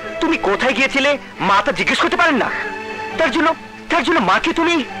 তুমি কোথায় গিয়েছিলে মা তা জিজ্ঞেস করতে পারেন না? তার জন্য মাকে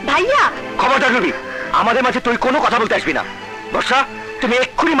তুমি... ভাইয়া, খবরদার নবী, আমাদের মাঝে তুই কোনো কথা বলতে আসবি না। বর্ষা, তুমি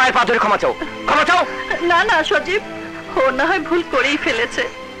এক্ষুনি মায়ের পা ধরে ক্ষমা চাও, ক্ষমা চাও। না না সজীব, ও না হয় ভুল করেই ফেলেছে,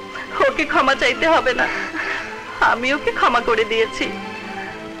 ওকে ক্ষমা চাইতে হবে না, আমি ওকে ক্ষমা করে দিয়েছি।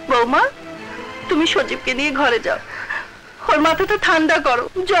 বৌমা, তুমি সজীবকে নিয়ে ঘরে যাও, ওর মাথাটা ঠান্ডা করো,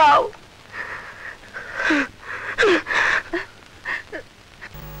 যাও।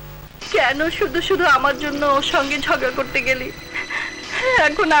 কেন শুধু শুধু আমার জন্য ওর সঙ্গে ঝগড়া করতে গেলি?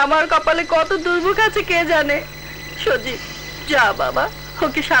 এখন আমার কপালে কত দুর্ভোগ আছে কে জানে। সজীব, যা বাবা,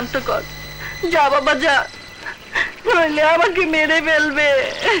 ওকে শান্ত কর, যা বাবা যা, নইলে আমাকে মেরে ফেলবে।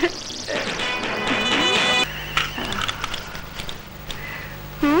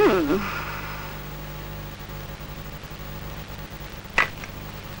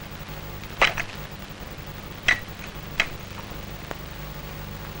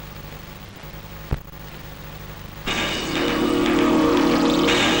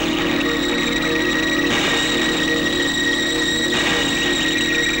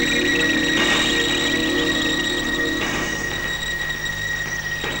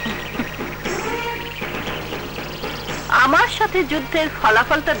 আমার সাথে যুদ্ধের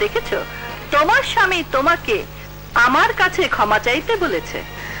ফলাফলটা দেখেছো? তোমার স্বামী তোমাকে আমার কাছে ক্ষমা চাইতে বলেছে।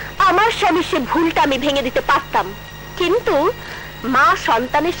 আমার স্বামী সে ভুলটা আমি ভেঙে দিতে পারতাম, কিন্তু মা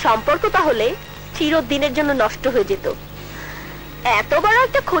সন্তানের সম্পর্ক তাহলে চিরদিনের জন্য নষ্ট হয়ে যেত। এত বড়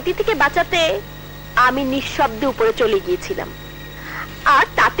একটা ক্ষতি থেকে বাঁচাতে আমি নিঃশব্দে উপরে চলে গিয়েছিলাম। আর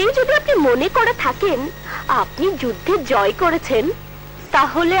তাতেই যদি আপনি মনে করে থাকেন আপনি যুদ্ধে জয় করেছেন,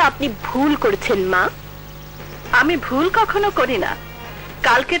 তাহলে আপনি ভুল করেছেন মা। আমি ভুল কখনো করি না।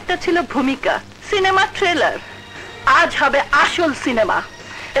 কালকেরটা ছিল ভূমিকা, সিনেমা ট্রেলার, আজ হবে আসল সিনেমা,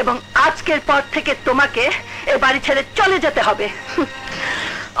 এবং আজকের পর থেকে তোমাকে এ বাড়ি ছেড়ে চলে যেতে হবে।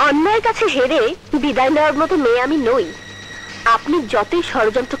 অন্যায়ের কাছে হেরে বিদায় নেওয়ার মতো মেয়ে আমি নই। আপনি যতই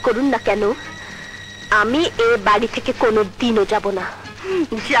ষড়যন্ত্র করুন না কেন, আমি এ বাড়ি থেকে কোনো দিনও যাব না।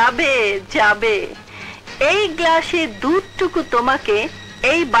 যাবে যাবে, এই গ্লাসে দুধটুকু তোমাকে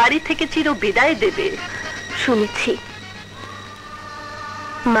এই বাড়ি থেকে চির বিদায় দেবে। শুনেছি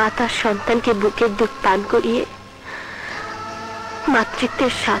মা তার সন্তানকে বুকের দুধ পান করিয়ে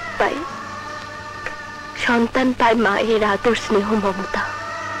মাতৃত্বের স্বাদ পায়, সন্তান পায় মায়ের আদর স্নেহ মমতা।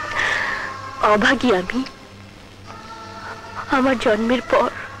 অভাগী আমি। আমার জন্মের পর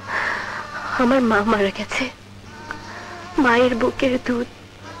আমার মা মারা গেছে। মায়ের বুকের দুধ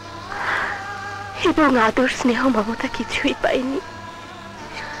এবং আদর স্নেহ মমতা কিছুই পাইনি।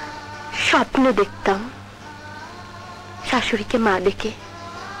 স্বপ্ন দেখতাম শাশুড়িকে মা ডেকে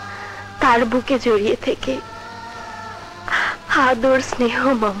তার বুকে জড়িয়ে থেকে আদর স্নেহ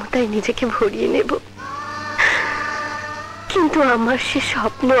মমতায় নিজেকে ভরিয়ে নেব, কিন্তু আমার সে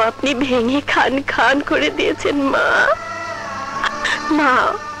স্বপ্ন আপনি ভেঙে খান খান করে দিয়েছেন মা। মা,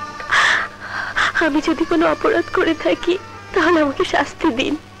 আমি যদি কোনো অপরাধ করে থাকি তাহলে আমাকে শাস্তি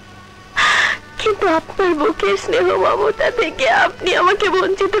দিন, কিন্তু আপনার বুকের স্নেহ মমতা থেকে আপনি আমাকে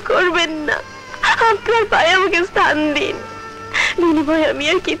বঞ্চিত করবেন না। আপনার পায়ে আমাকে স্থান দিন, বিনিময়ে আমি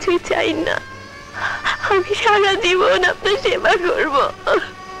আর কিছুই চাই না। আমি সারা জীবন আপনার সেবা করব।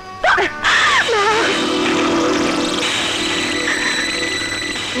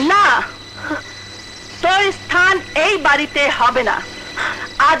 না, তোর স্থান এই বাড়িতে হবে না।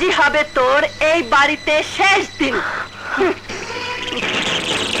 আজই হবে তোর এই বাড়িতে শেষ দিন।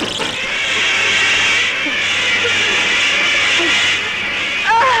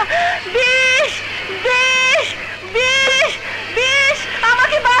 বিষ বিষ বিষ বিষ,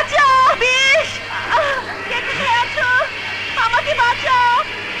 আমাকে বাঁচাও। বিষ, আমাকে বাঁচাও।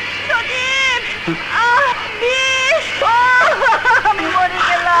 সজীব, বিষ, আমি মরে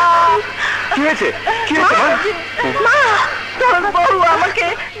গেলাম। কি হয়েছে? কি হয়েছে মা? তোর বউ আমাকে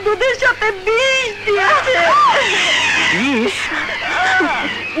দুধের সাথে বিষ দিয়েছে। বিষ?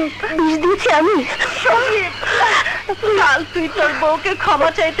 বিষ দিয়েছি আমি? কাল তুই তোর বউকে ক্ষমা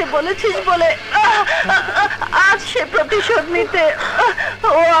চাইতে বলেছিস বলে আজ সে প্রতিশোধ নিতে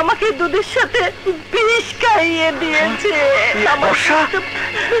ও আমাকে দুধের সাথে বিষ খাইয়ে দিয়েছে।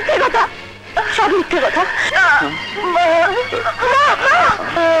 মিথ্যে কথা, সব মিথ্যে কথা।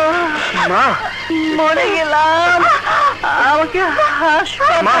 মা, মরে গেলাম, আমাকে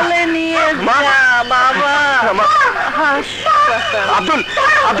হাসপাতালে নিয়ে যা বাবা। হাসপাতাল। আব্দুল,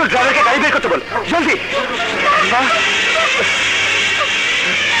 আব্দুল ড্রাইভারকে গাড়ি বের করতে বল, জলদি।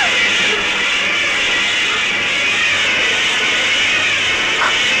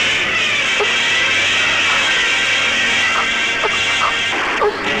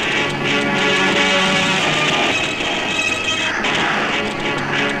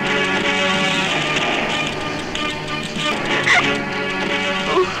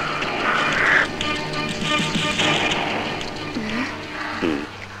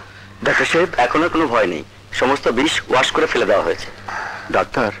 ডাক্তার সাহেব, এখনো কোনো ভয় নেই, সমস্ত বিষ ওয়াশ করে ফেলে দেওয়া হয়েছে।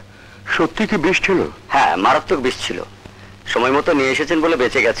 ডাক্তার, সত্যি কি বিষ ছিল? হ্যাঁ, মারাত্মক বিষ ছিল। সময় মতো নিয়ে এসেছেন বলে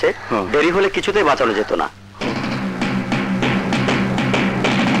বেঁচে গেছে, দেরি হলে কিছুতেই বাঁচানো যেত না।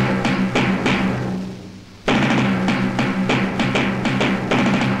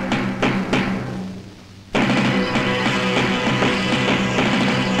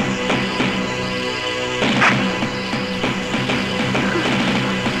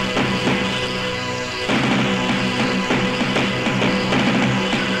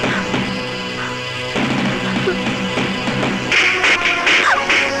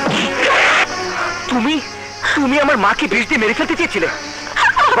 তুমি আমার মাকে বিষ দিয়ে মেরে ফেলতে চেয়েছিলে?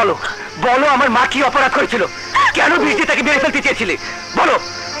 বলো, বলো আমার মা কি অপরাধ করেছিল? কেন বিষ দিয়ে তাকে মেরে ফেলতে চেয়েছিলে? বলো,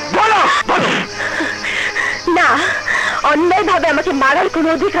 বলো, বলো। না, অন্যায় ভাবে আমাকে মারার কোনো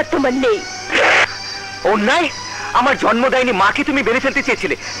অধিকার তোমার নেই। অন্যায়? আমার জন্ম দেয়নি মাকে তুমি মেরে ফেলতে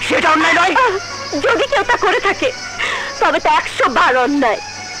চেয়েছিলে, সেটা অন্যায় নয়? যদি কেউ তা করে থাকে তবে তা 100 বার অন্যায়।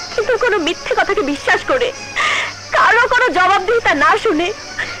 কিন্তু কোনো মিথ্যে কথাকে বিশ্বাস করে কারো কোনো জবাবদিহিতা না শুনে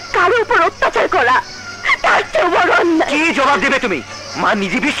কারো উপর অত্যাচার করা তার চেয়ে বড় অন্যায়। কি জবাব দেবে তুমি? মা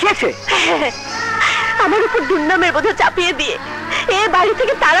নিজে বিষ খেয়েছে? আমার উপর দুর্নামের বোঝা চাপিয়ে দিয়ে এ বাড়ি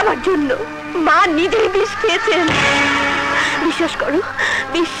থেকে তাড়াবার জন্য মা নিজেই বিষ খেয়েছেন। বিশ্বাস করো,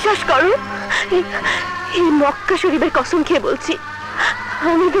 বিশ্বাস করো, এই মক্কা শরীফের কসম খেয়ে বলছি,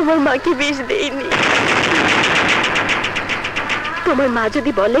 আমি তোমার মাকে বিষ দেইনি। তোমার মা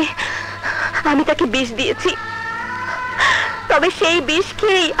যদি বলে আমি তাকে বিষ দিয়েছি, তবে সেই বিষ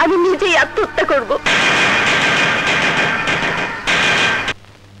খেয়েই আমি নিজেই আত্মহত্যা করব।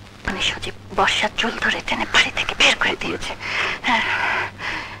 মানে সজীব বর্ষার চুল ধরে টেনে বাড়ি থেকে বের করে দিয়েছে।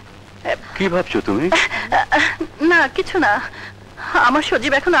 কি ভাবছো তুমি? না কিছু না। আমার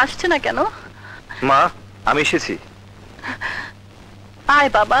সজীব এখন আসছে না কেন? মা, আমি এসেছি। আয়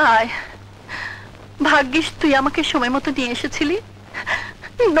বাবা আয়। ভাগ্যিস তুই আমাকে সময় মতো নিয়ে এসেছিলি,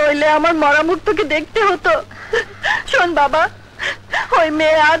 নইলে আমার মরা মুখ তোকে দেখতে হতো। শোন বাবা, ওই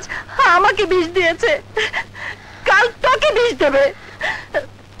মেয়ে আজ আমাকে বিষ দিয়েছে, কাল তোকে বিষ দেবে।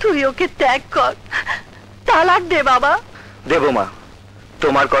 তুই ওকে ত্যাগ কর, তালাক দে বাবা। দেব মা,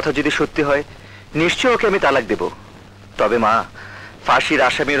 তোমার কথা যদি সত্যি হয় নিশ্চয় ওকে আমি তালাক দেব। তবে মা, ফাঁসির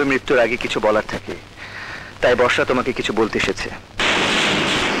আসামির মৃত্যুর আগে কিছু বলার থাকে, তাই বর্ষা তোমাকে কিছু বলতে এসেছে।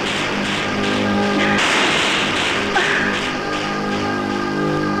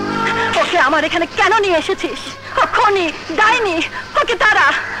 ওকে আমার এখানে কেন নিয়ে এসেছিস? ও খুনি, ডাইনি, ওকে তারা।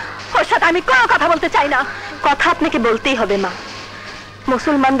 ওর সাথে আমি কোনো কথা বলতে চাই না। কথা আপনাকে বলতেই হবে মা।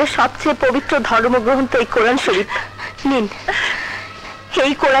 মুসলমানদের সবচেয়ে পবিত্র ধর্মগ্রন্থ এই কোরআন শরীফ। নিন,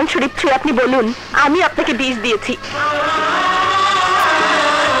 এই কোরআন শরীফ ছুঁয়ে আপনি বলুন আমি আপনাকে বিষ দিয়েছি।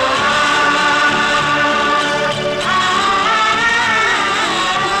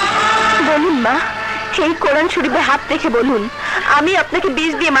 বলুন মা, এই কোরআন শরীফে হাত রেখে বলুন আমি আপনাকে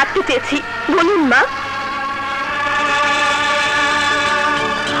বিষ দিয়ে মারতে চেয়েছি। বলুন মা।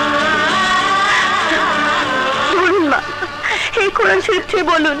 বলুন মা, এই কোরআন শরীফ ছুঁয়ে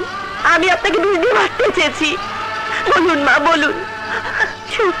বলুন আমি আপনাকে বিষ দিয়ে মারতে চেয়েছি। বলুন মা, বলুন,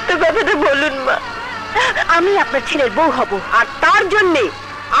 সত্য কথাটা বলুন মা। আমি আপনার ছেলের বউ হব, আর তার জন্যে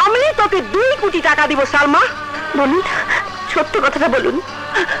আমি তোকে 2 কোটি টাকা দিব সালমা। বলুন, সত্য কথাটা বলুন।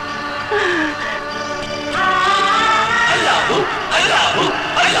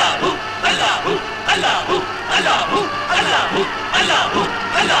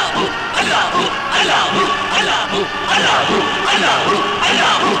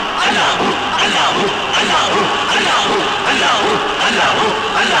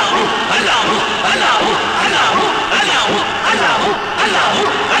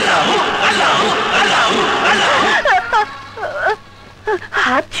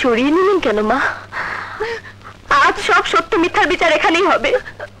 হাত সরিয়ে নিলেন কেন মা? আজ সব সত্য মিথ্যার বিচার এখানেই হবে।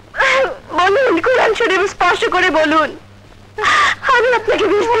 বলুন, কোরআন শরীফ স্পর্শ করে বলুন। আমি আপনাকে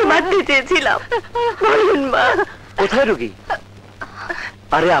বিষ দিয়ে মারতে চেয়েছিলাম। বলুন মা। কোথায় রুগী?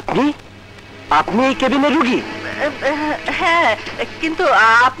 আরে আপনি আপনি এই কেবিনের রুগী? হ্যাঁ, কিন্তু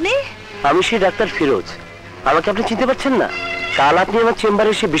আপনি? আমি সেই ডাক্তার ফিরোজ। আমাকে আপনি চিনতে পারছেন না? কাল আপনি আমার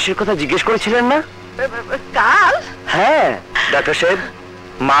চেম্বারে এসে বিষের কথা জিজ্ঞেস করেছিলেন না? কাল? হ্যাঁ। ডাক্তার সাহেব,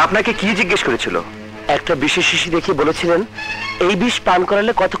 মা আপনাকে কি জিজ্ঞেস করেছিল? একটা বিষের শিশি দেখিয়ে বলেছিলেন এই বিষ পান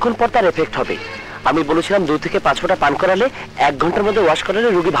করালে কতক্ষণ পর তার এফেক্ট হবে। আমি বলেছিলাম 2 থেকে 5 ফোঁটা পান করালে 1 ঘন্টার মধ্যে ওয়াশ করালে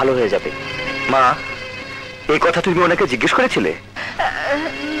রোগী ভালো হয়ে যাবে। মা, এই কথা তুমি ওনাকে জিজ্ঞেস করেছিলে?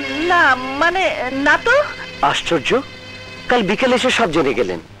 না মানে না তো। আশ্চর্য, কাল বিকেলে এসে সব জেনে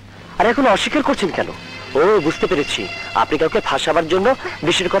গেলেন, আর এখন অস্বীকার করছেন কেন? ও বুঝতে পেরেছি, আপনি কাউকে ফাঁসাবার জন্য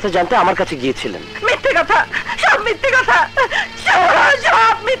বিষের কথা জানতে আমার কাছে গিয়েছিলেন। মিথ্যে কথা, সব মিথ্যে কথা,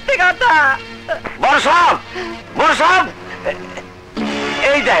 সব মিথ্যে কথা। বড় সাহেব,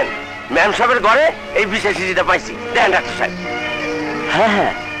 এই দেন ম্যাম সাহেবের ঘরে এই বিশেষ শিশিটা পাইছি। দেন ডাক্তার সাহেব।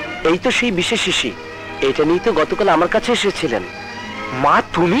 হ্যাঁ, এই তো সেই বিশেষ শিশি। এটা নিয়ে তো গতকাল আমার কাছে এসেছিলেন। মা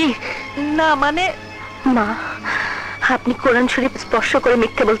তুমি? না মানে মা, আপনি কোরআন শরীফ স্পর্শ করে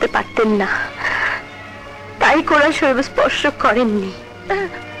মিথ্যে বলতে পারতেন না, তাই কোরআন শরীফ স্পর্শ করেননি।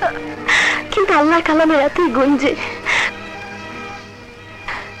 কিন্তু আল্লাহর কালামের এতই গুণ যে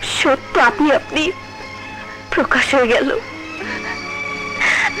সত্য আপনি আপনি প্রকাশ হয়ে গেল।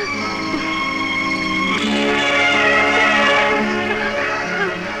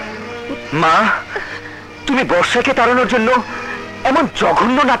 মা, তুমি বর্ষাকে তাড়ানোর জন্য এমন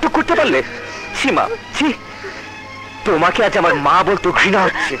জঘন্য নাটক করতে পারলে? সীমা, ছি, তোমাকে আজ আমার মা বলতে ঘৃণা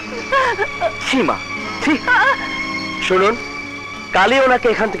হচ্ছে। সীমা, ছি। শুনুন, কালই ওনাকে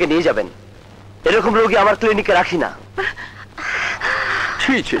এখান থেকে নিয়ে যাবেন। এরকম রোগী আমার ক্লিনিকে রাখি না।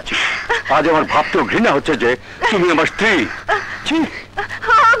 ছি ছি ছি, আজ আমার ভাবতেও ঘৃণা হচ্ছে যে তুমি আমার স্ত্রী। ছি।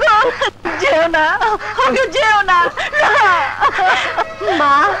 যেও না, যেও না।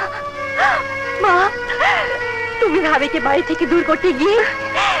 মা, মা, তুমি ভাবিকে বাড়ি থেকে দূর করতে গিয়ে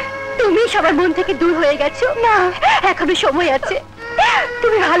তুমি সবার মন থেকে দূর হয়ে গেছো। না, এখনো সময় আছে।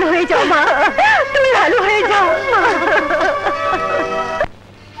 তুমি ভালো হয়ে যাও মা, তুমি ভালো হয়ে যাও।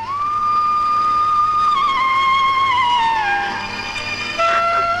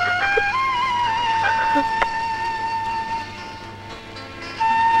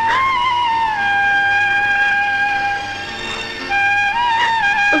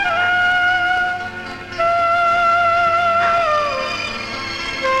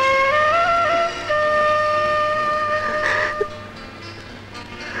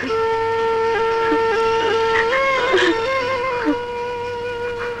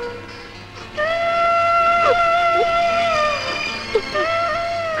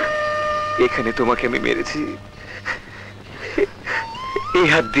 এখানে তোমাকে আমি মেরেছি, এই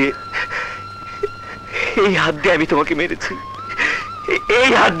হাত দিয়ে, এই হাত দিয়ে আমি তোমাকে মেরেছি, এই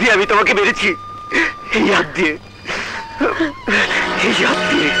হাত দিয়ে আমি তোমাকে মেরেছি, এই হাত দিয়ে, এই হাত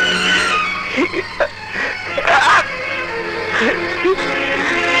দিয়ে।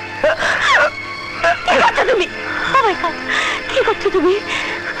 তুমি কি করছো তুমি?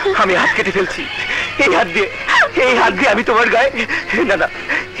 আমি হাত কেটে ফেলছি, এই হাত দিয়ে, এই হাত দিয়ে আমি তোমার গায়ে, না না,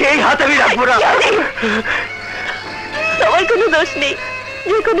 এই হাত আমি রাখবো না। তোমার কোনো দোষ নেই,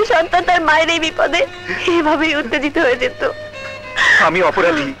 যে কোনো সন্তান তার মায়ের এই বিপদে এভাবেই উত্তেজিত হয়ে যেত। আমি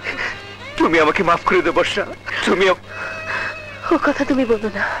অপরাধী, তুমি আমাকে মাফ করে দেবো বর্ষা। তুমি ও কথা তুমি বলো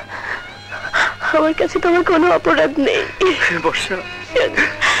না, আমার কাছে তোমার কোনো অপরাধ নেই। বর্ষা,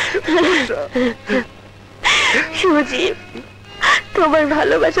 সুজি, তোমার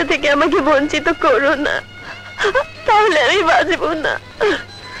ভালোবাসা থেকে আমাকে বঞ্চিত করো না, তাহলে আমি বাঁচবো না।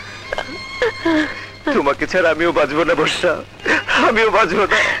 তোমাকে ছাড়া আমিও বাঁচবো না বর্ষা, আমিও বাঁচবো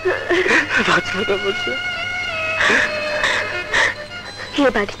না, বাঁচবো না বর্ষা। এ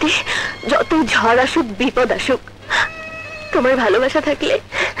বাড়িতে যত ঝড় আসুক, বিপদ আসুক, তোমার ভালোবাসা থাকলে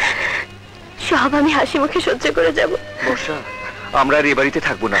সব আমি হাসি মুখে সহ্য করে যাব। বর্ষা, আমরা আর এ বাড়িতে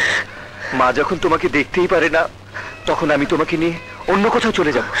থাকবো না। মা যখন তোমাকে দেখতেই পারে না, তখন আমি তোমাকে নিয়ে অন্য কোথাও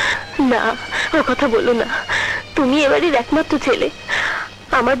চলে যাব। না, ও কথা বলো না। তুমি এ বাড়ির একমাত্র ছেলে,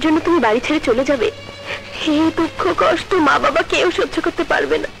 আমার জন্য তুমি বাড়ি ছেড়ে চলে যাবে, এই দুঃখ কষ্ট মা বাবা কেউ সহ্য করতে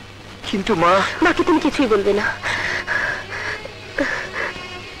পারবে না। কিন্তু মা, মাকে তুমি কিছুই বলবে না,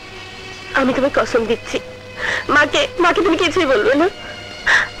 আমি তোমায় কসম দিচ্ছি। মাকে তুমি কিছুই বলবে না,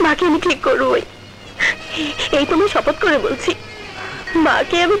 মাকে আমি ঠিক করবই, এই তুমি শপথ করে বলছি,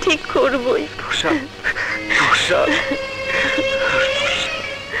 মাকে আমি ঠিক করবই।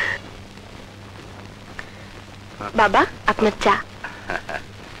 বাবা, আপনার চা।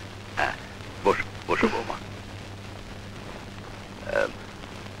 বসো বৌমা।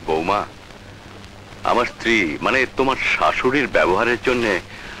 বৌমা, আমার স্ত্রী মানে তোমার শাশুড়ির ব্যবহারের জন্য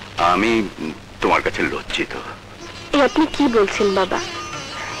আমি তোমার কাছে লজ্জিত। আপনি কি বলছেন বাবা?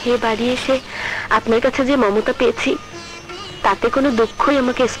 এ বাড়ি এসে আপনার কাছে যে মমতা পেয়েছি তাতে কোনো দুঃখই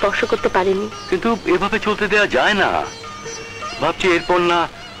আমাকে স্পর্শ করতে পারেনি। কিন্তু এভাবে চলতে দেওয়া যায় না। ভাবছি এরপর না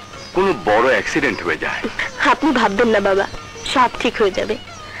কোনো বড় অ্যাক্সিডেন্ট হয়ে যায়। আপনি ভাববেন না বাবা, সব ঠিক হয়ে যাবে।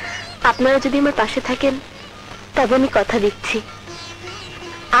 আপনারা যদি আমার পাশে থাকেন তবে আমি কথা দিচ্ছি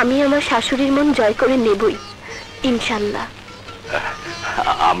আমি আমার শাশুড়ির মন জয় করে নেবই ইনশাল্লাহ।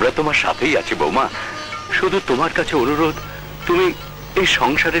 আমরা তোমার সাথেই আছি বৌমা। শুধু তোমার কাছে অনুরোধ, তুমি এই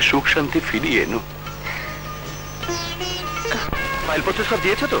সংসারের সুখ শান্তি ফিরিয়ে এনো। ফাইলপত্র সব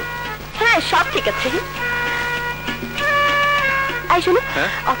দিয়েছো তো? হ্যাঁ, সব ঠিক আছে। এই শোনো,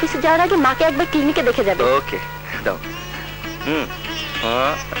 অফিসে যাওয়ার আগে মাকে একবার ক্লিনিকে দেখে যাবে। ওকে, দাও।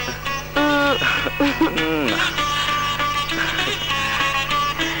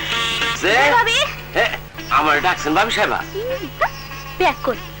 আমার ডাকছেন ভাবি সাহেবা? ব্যাক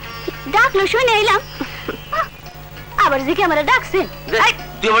কর, ডাকলো শুনে এলাম। আবার যে কি আমরা ডাকছেন?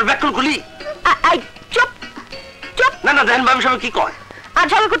 তুই আমার ব্যাক কল খুলি। চুপ চুপ। না না, দেখেন ভাবি সাহেব কি কয়। আর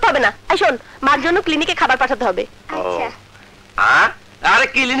ঝগড়া করতে হবে না। এই শোন, মার জন্য ক্লিনিকে খাবার পাঠাতে হবে। আরে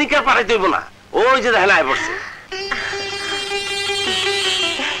ক্লিনিকে পাঠাইতে হইব না, ওই যে দেখেন আয় পড়ছে।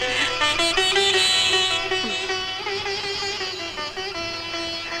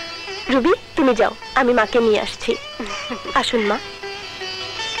 রুবি, তুমি যাও, আমি মাকে নিয়ে আসছি। আসুন মা।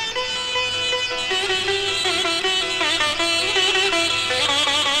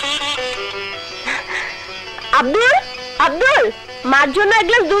 আব্দুল, আব্দুল, মার জন্য এক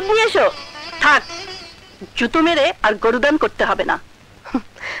গ্লাস দুধ নিয়ে এসো। থাক, জুতো মেরে আর গরুদান করতে হবে না।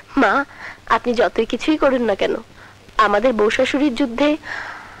 মা, আপনি যতই কিছুই করুন না কেন, আমাদের বউ শাশুড়ির যুদ্ধে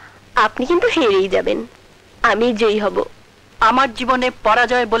আপনি কিন্তু হেরেই যাবেন। আমি জয়ী হব। আমার জীবনে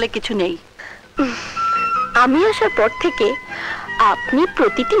পরাজয় বলে কিছু নেই। আমি আসার পর থেকে আপনি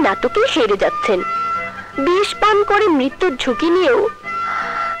প্রতিটি নাটকে হেরে যাচ্ছেন। বিষ পান করে মৃত্যুর ঝুঁকি নিয়েও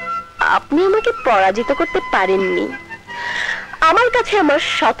আপনি আমাকে পরাজিত করতে পারেননি। আমার কাছে আমার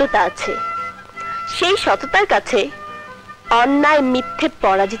সততা আছে, সেই সততার কাছে অন্যায় মিথ্যে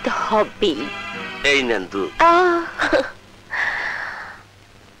পরাজিত হবেই। এই নেন তুই।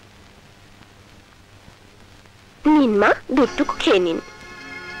 নিন মা, দুধটুকু খেয়ে নিন।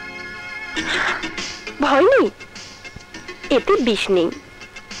 ভয় নেই, এতে বিষ নেই।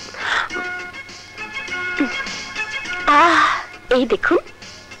 এই দেখুন।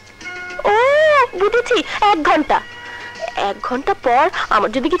 ও বুঝেছি, 1 ঘন্টা। 1 ঘন্টা পর আমার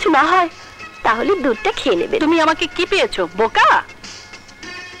যদি কিছু না হয় তাহলে দুধটা খেয়ে নেবে। তুমি আমাকে কি পেয়েছো, বোকা?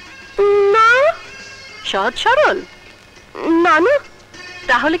 না, সহজ সরল। না না।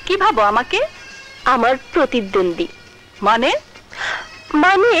 তাহলে কি ভাবো আমাকে? আমার প্রতিদ্বন্দ্বী। মানে?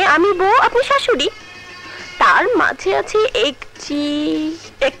 মানে আমি বউ, আপনি শাশুড়ি, তার মাঝে আছে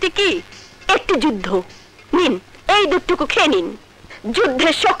একটি কি? একটি যুদ্ধ। নিন, এই দুধটুকু খেয়ে নিন।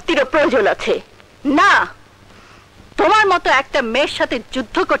 যুদ্ধের শক্তিরও প্রয়োজন আছে। না, তোমার মতো একটা মেয়ের সাথে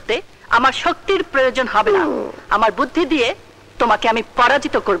যুদ্ধ করতে আমার শক্তির প্রয়োজন হবে না। আমার বুদ্ধি দিয়ে তোমাকে আমি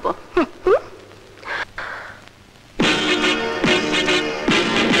পরাজিত করব।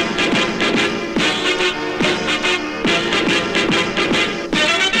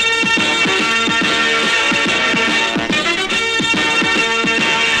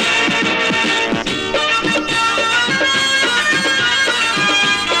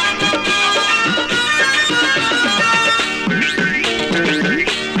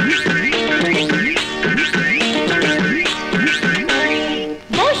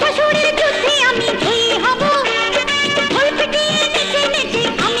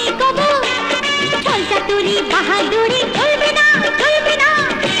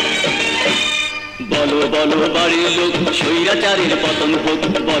 বলো বাড়ির লোক স্বৈরাচারের পতন হোক,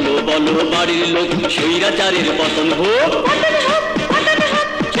 বলো বলো বাড়ির লোক স্বৈরাচারের পতন হোক, পতন হোক,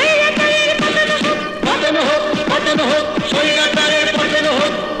 পতন হোক, স্বৈরাচারের পতন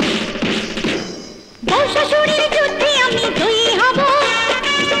হোক। বউ শাশুড়ির যুদ্ধে আমি জয়ী হব,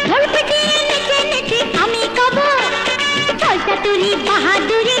 ঢোল পিটিয়ে নেচে নেচে আমি কব, জলচাতুরি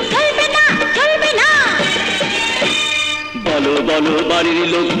বাহাদুরি চলবে না, চলবে না। বলো বলো বাড়ির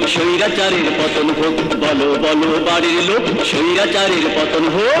লোক স্বৈরাচারের পতন হোক, বলো বলো বাড়ির লোক স্বৈরাচারের পতন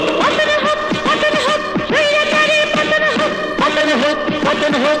হোক, পতন হোক, পতন হোক, স্বৈরাচারের পতন হোক, পতন হোক,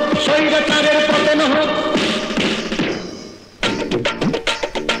 পতন হোক, স্বৈরাচারের পতন হোক।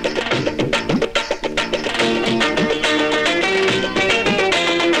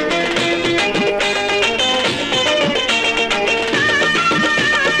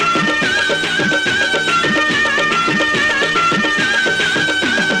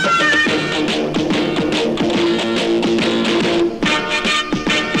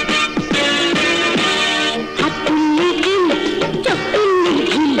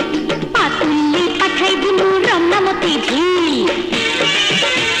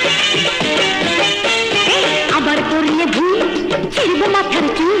 ছিড়ব মাথার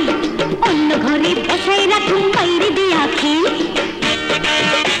চুল অন্য ঘরে বসাই রাখুন বাইরে দিয়ে আখি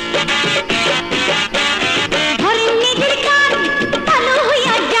ঘরের নিজের কান ভালো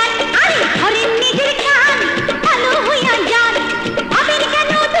হইয়া যান আরে ঘরের নিজের কান ভালো হইয়া যান আমের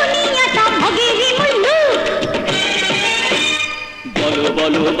কেন দুনিয়াটা ভগেরই মূল্য বলো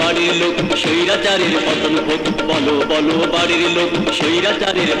বলো বাড়ির লোক স্বৈরাচারের পতন হোক বলো বলো বাড়ির লোক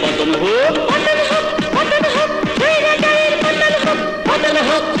স্বৈরাচারের পতন হোক পতন হোক পতন হোক স্বৈরাচারের পতন হোক পতন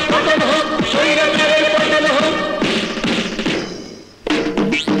হোক পতন হোক স্বৈরাচারের পতন হোক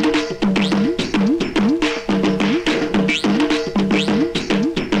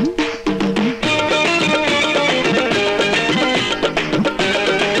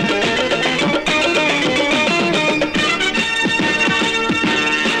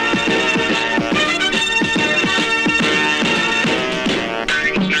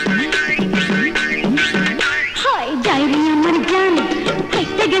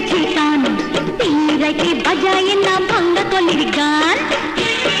বাজায় না ভাঙ্গা কলির গান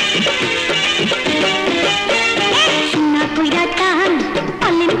শোনা কইরা টান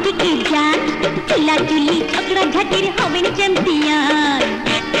পালেন থেকে যান চিল্লা চিল্লি ঝগড়া ঝাটির হবেন চ্যাম্পিয়ন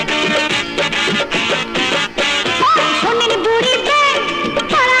শোনেন বুড়ি ব্যাগ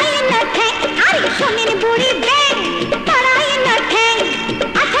পাড়ায় না ঠ্যাং আরে শোনেন বুড়ি ব্যাগ পাড়ায় না ঠ্যাং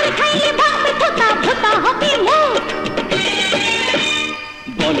আছাড় খাইয়ে ভাঙবে থোতা থোতা হবে মুখ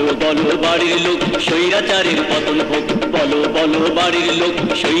বলো বলো বাড়ির লোক স্বৈরাচারের পতন হোক বলো বলো বাড়ির লোক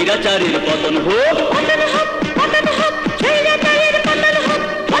স্বৈরাচারের পতন হোক পতন হোক পতন হোক স্বৈরাচারের পতন হোক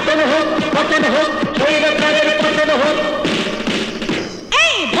পতন হোক পতন হোক স্বৈরাচারের পতন হোক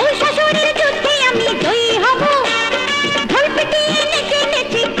এই বউ শাশুড়ির যুদ্ধে আমি জয়ী হব ঢোল পিটিয়ে নেচে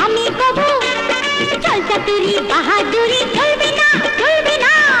নেচে আমি কব চল চাতুরি বাহাদুরি চলবে না চলবে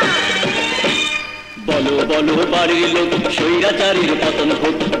না বলো বলো বাড়ির লোক স্বৈরাচারের পতন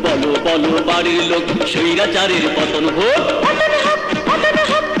হোক বলো বলো বাড়ির লোক স্বৈরাচারের পতন হোক পতন হোক পতন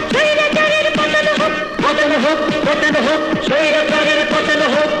হোক স্বৈরাচারের পতন হোক পতন হোক পতন হোক স্বৈরাচারের পতন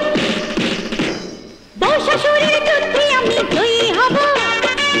হোক বউ শাশুড়ির যুদ্ধে আমি জয়ী হব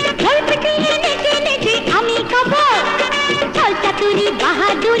ঢোল পিটিয়ে নেচে নেচে আমি কব চল চাতুরি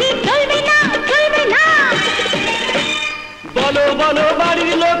বাহাদুরি চলবে না চলবে না বলো বলো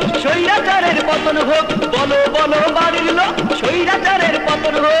বাড়ির লোক স্বৈরাচারের পতন হোক বলো বলো বাড়ির লোক স্বৈরাচারের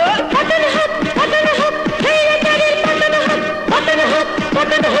পতন হোক পতন হোক পতন হোক স্বৈরাচারের পতন হোক পতন হোক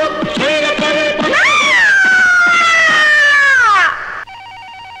পতন হোক স্বৈরাচারের পতন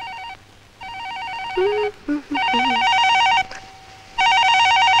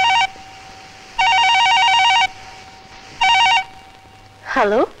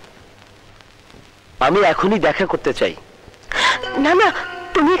হ্যালো আমি এখনই দেখা করতে চাই না না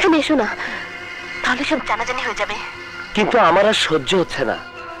তুমি এখানে এসো না তাহলে সব জানাজানি হয়ে যাবে কিন্তু আমার আর সহ্য হচ্ছে না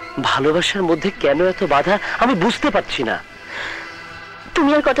ভালোবাসার মধ্যে কেন এত বাধা আমি বুঝতে পারছি না তুমি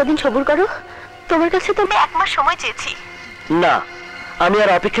আর কতদিন সবুর করো তোমার কাছে তো আমি 1 মাস সময় চেয়েছি না আমি আর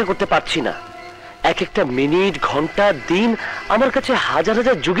অপেক্ষা করতে পারছি না এক একটা মিনিট ঘন্টা দিন আমার কাছে হাজার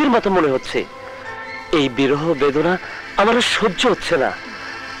হাজার যুগের মতো মনে হচ্ছে এই বিরহ বেদনা আমার আর সহ্য হচ্ছে না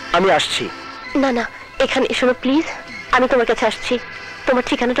আমি আসছি না না এখানে এসো না প্লিজ আমি তোমার কাছে আসছি তোমার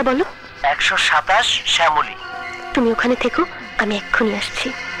ঠিকানাটা বলো 127 শ্যামলী তুমি ওখানে থেকো আমি এক্ষুনি আসছি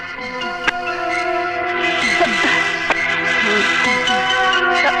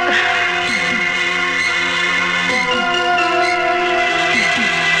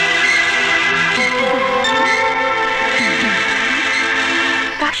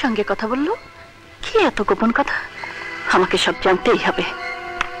কার সঙ্গে কথা বললো কি এত গোপন কথা আমাকে সব জানতেই হবে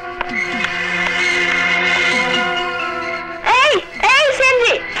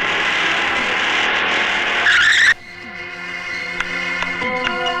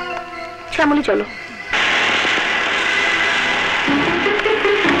শ্যামলী চলো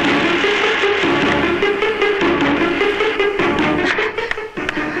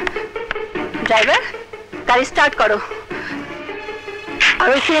ড্রাইভার গাড়ি স্টার্ট করো আর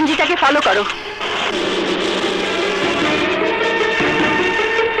ওই সিএনজিটাকে ফলো করো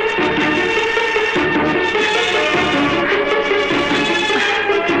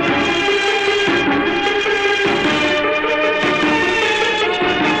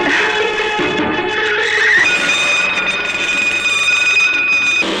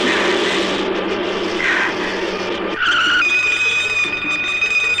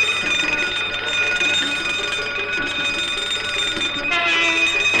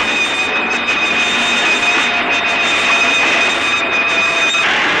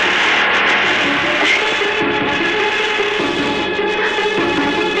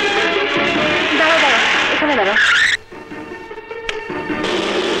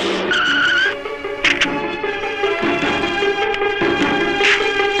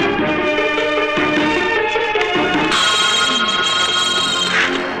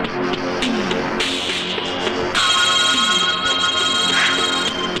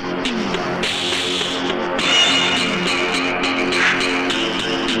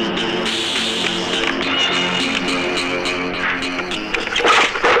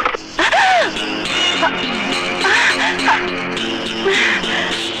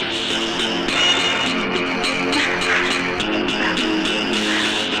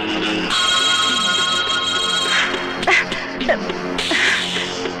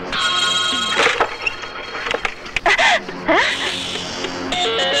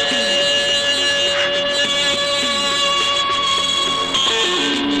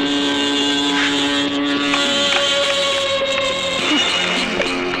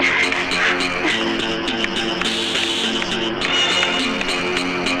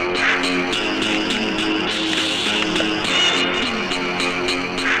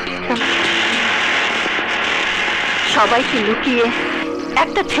সবাইকে লুকিয়ে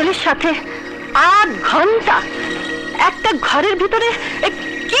একটা ছেলের সাথে 8 ঘন্টা একটা ঘরের ভিতরে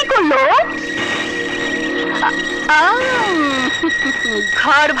কি করলো?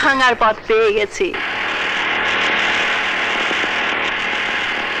 ঘর ভাঙার পথ পেয়ে গেছি।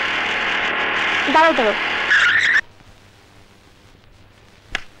 দাঁড়াও দাঁড়াও,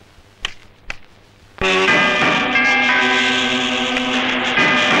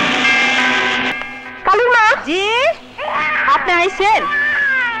 কালুর মা। জি, আপনি আইছেন?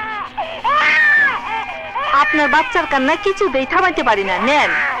 আপনার বাচ্চার কান্না কিছুতেই থামাইতে পারি না। নেন,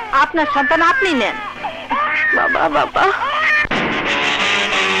 আপনার সন্তান আপনি নেন। বাবা বাবা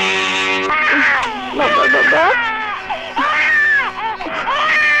বাবা বাবা,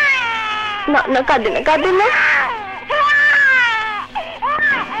 না না, কাঁদে না কাঁদে না।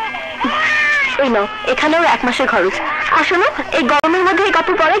 এই নাও, এখানেও 1 মাসের খরচ। আসো না, এই গরমের মধ্যে এই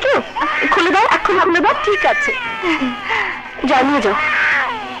কাপড় পরে কেউ? খুলে দাও, এখন খুলে দাও। ঠিক আছে, যাও নিয়ে যাও।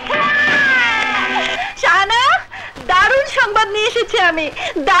 শানা, দারুণ সংবাদ নিয়ে এসেছি আমি,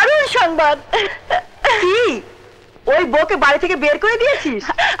 দারুণ সংবাদ। কি, ওই বউকে বাড়ি থেকে বের করে দিয়েছিস?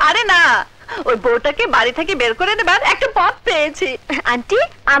 আরে না, ওই বউটাকে বাড়ি থেকে বের করে দেবার একটা পথ পেয়েছি। আন্টি,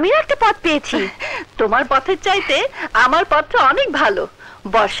 আমিও একটা পথ পেয়েছি। তোমার পথের চাইতে আমার পথটা অনেক ভালো।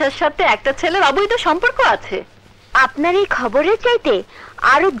 বর্ষার সাথে একটা ছেলের অবৈধ সম্পর্ক আছে। আপনার এই খবরের চাইতে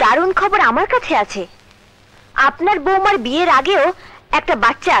আরো দারুণ খবর আমার কাছে আছে। আপনার বৌমার বিয়ের আগেও একটা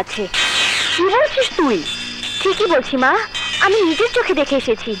বাচ্চা আছে। কি বলছিস তুই? ঠিকই বলছি মা, আমি নিজের চোখে দেখে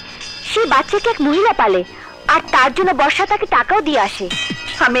এসেছি। সেই বাচ্চাকে এক মহিলা পালে, আর তার জন্য বর্ষা তাকে টাকাও দিয়ে আসে।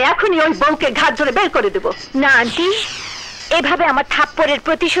 আমি এখনই ওই বউকে ঘাট ধরে বের করে দেব। না আন্টি, এভাবে আমার থাপ্পড়ের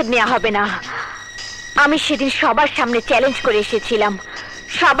প্রতিশোধ নেওয়া হবে না। আমি সেদিন সবার সামনে চ্যালেঞ্জ করে এসেছিলাম,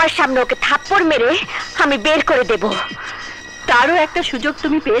 সবার সামনে ওকে থাপ্পড় মেরে আমি বের করে দেব। তারও একটা সুযোগ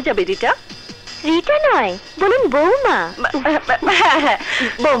তুমি পেয়ে যাবে রিটা। রিটা নয়, বলুন বৌমা। হ্যাঁ হ্যাঁ,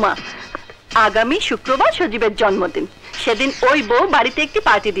 বৌমা। আগামী শুক্রবার সজীবের জন্মদিন। সেদিন ওই বউ বাড়িতে একটি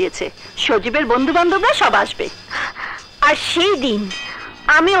পার্টি দিয়েছে, সজীবের বন্ধু বান্ধবরা সব আসবে। আর সেই দিন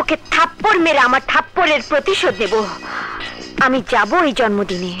আমি ওকে থাপ্পড় মেরে আমার থাপ্পড়ের প্রতিশোধ নেব। আমি যাব এই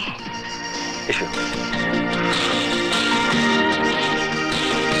জন্মদিনে। এসো।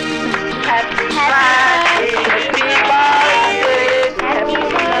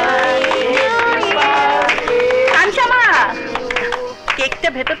 কেকটা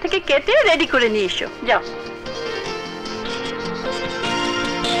ভেতর থেকে কেটে রেডি করে নিয়ে এসো, যাও।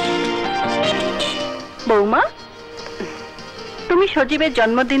 বৌমা, তুমি সজীবের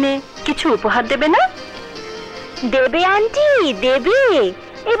জন্মদিনে কিছু উপহার দেবে না? দেবে আন্টি, দেবে।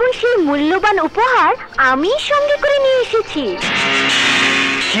 এবং সেই মূল্যবান উপহার আমি সঙ্গে করে নিয়ে এসেছি।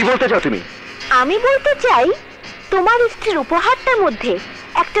 কি বলতে চাও তুমি? আমি বলতে চাই, তোমার স্ত্রীর উপহারটার মধ্যে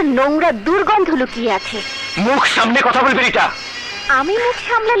একটা নোংরা দুর্গন্ধ লুকিয়ে আছে। মুখ সামনে কথা বলবে রিটা। আমি মুখ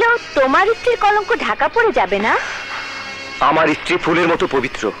সামলালেও তোমার স্ত্রীর কলঙ্ক ঢাকা পড়ে যাবে না? আমার স্ত্রী ফুলের মতো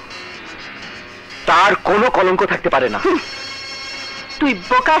পবিত্র, তার কোনো কলঙ্ক থাকতে পারে না। তুই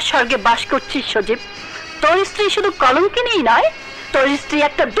বোকার স্বর্গে বাস করছিস সজীব। তোর স্ত্রী শুধু কলঙ্কিনীই নয়, তোর স্ত্রী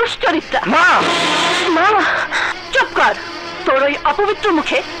একটা দুশ্চরিত্রা। মা, মা, চুপ কর। তোর ওই অপবিত্র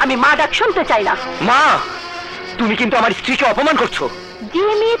মুখে আমি মা ডাক শুনতে চাই না। মা, তুমি কিন্তু আমার স্ত্রীকে অপমান করছো। যে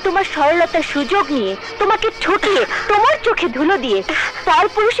মেয়ে তোমার সরলতার সুযোগ নিয়ে তোমাকে ঠকিয়ে তোমার চোখে ধুলো দিয়ে পর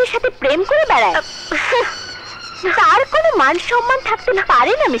পুরুষের সাথে প্রেম করে বেড়ায়, তার কোনো মান সম্মান থাকতে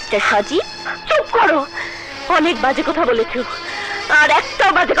পারে না মিস্টার সজীব। চুপ করো, অনেক বাজে কথা বলেছ, আর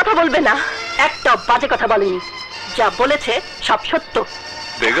একটাও বাজে কথা বলবে না। একটাও বাজে কথা বলেনি, যা বলেছে সব সত্য।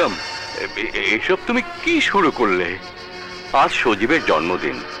 বেগম, এসব তুমি কি শুরু করলে? আজ সজীবের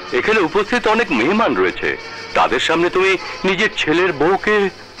জন্মদিন, এখানে উপস্থিত অনেক মেহমান রয়েছে, তাদের সামনে তুমি নিজের ছেলের বউকে।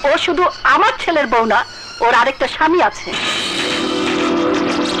 ও শুধু আমার ছেলের বউ না, ওর আরেকটা স্বামী আছে।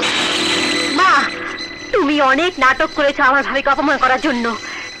 মা, তুমি অনেক নাটক করেছো আমার ভাবিকে অপমান করার জন্য।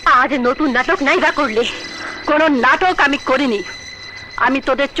 আজ নতুন নাটক নাই বা করলে? কোনো নাটক আমি করিনি। আমি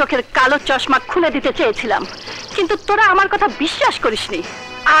তোদের চোখের কালো চশমা খুলে দিতে চেয়েছিলাম, কিন্তু তোরা আমার কথা বিশ্বাস করিসনি।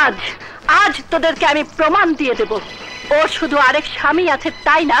 আজ আজ তোদেরকে আমি প্রমাণ দিয়ে দেব। ওর শুধু আরেক স্বামী আছে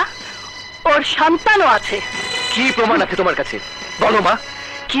তাই না, ওর সন্তানও আছে। কি প্রমাণ আছে তোমার কাছে? বলো মা,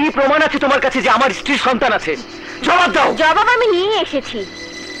 কি প্রমাণ আছে তোমার কাছে যে আমার স্ত্রীর সন্তান আছে? জবাব দাও। জবাব আমি নিয়ে এসেছি।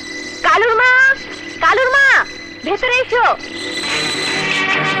 কালুর মা, কালুর মা, ভেতরে এসো।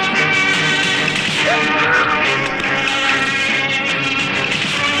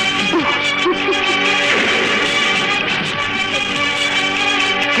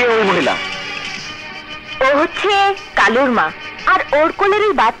 কে ওই মহিলা? ও হচ্ছে কালুর মা, আর ওর কোলের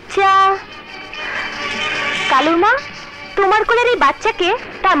এই বাচ্চা। কালুর মা, তোমার কোলের এই বাচ্চাকে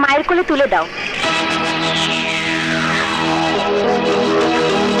তার মায়ের কোলে তুলে দাও।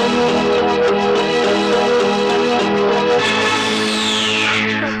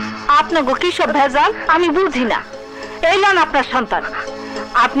 গো কি সব ভেজাল আমি বুঝি না। এই লন আপনার সন্তান,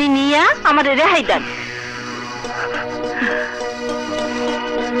 আপনি নিয়ে আমার রেহাই দেন।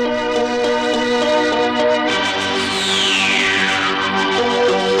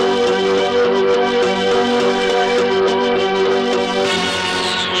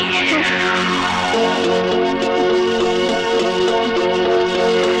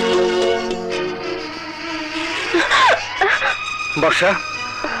 বর্ষা,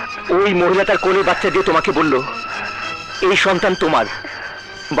 ওই মহিলা তার কোলে বাচ্চা দিয়ে তোমাকে বলল এই সন্তান তোমার।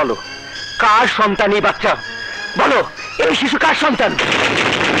 বলো কার সন্তান এই বাচ্চা? বলো এই শিশু কার সন্তান?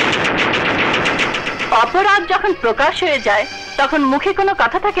 অপরাধ যখন প্রকাশ হয়ে যায় তখন মুখে কোনো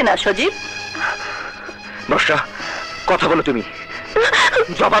কথা থাকে না সজীব। বর্ষা, কথা বলো, তুমি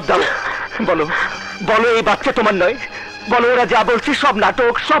জবাব দাও। বলো বলো এই বাচ্চা তোমার নয়। বলো ওরা যা বলছে সব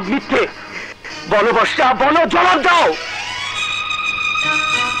নাটক, সব মিথ্যে। বলো বর্ষা, বলো, জবাব দাও।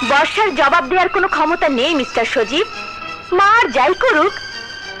 বর্ষার জবাব দেওয়ার কোনো ক্ষমতা নেই মিস্টার সজীব। মা আর যাই করুক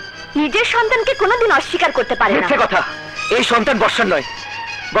নিজের সন্তানকে কোনোদিন অস্বীকার করতে পারে না। মিথ্যে কথা, এই সন্তান বর্ষার নয়।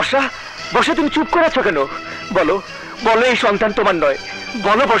 বর্ষা, বর্ষা তুমি চুপ করে আছো কেন? বলো বলো এই সন্তান তোমার নয়।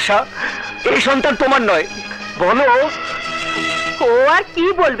 বলো বর্ষা, এই সন্তান তোমার নয়। বলো। ও আর কি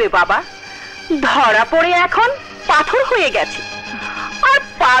বলবে বাবা, ধরা পড়ে এখন পাথর হয়ে গেছে, আর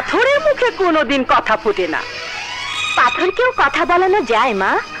পাথরের মুখে কোনোদিন কথা ফুটে না। পাথরকেও কথা বলানো যায়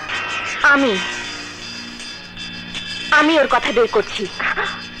মা। আমি ওর কথা বের করছি।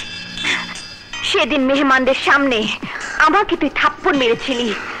 সেদিন মেহমানদের সামনে আমাকে তুই থাপ্পড় মেরেছিলি,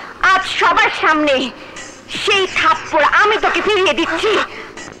 আজ সবার সামনে সেই থাপ্পড় আমি তোকে ফিরিয়ে দিচ্ছি।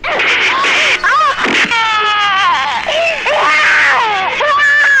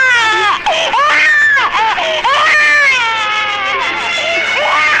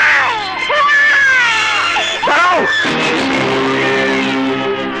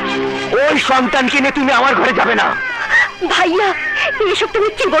 ওই সন্তানকে নিয়ে তুমি আমার ঘরে যাবে না। ভাইয়া এসব তুমি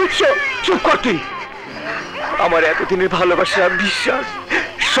কি বলছো? চুপ কর তুই। আমার এতদিনের ভালোবাসা, বিশ্বাস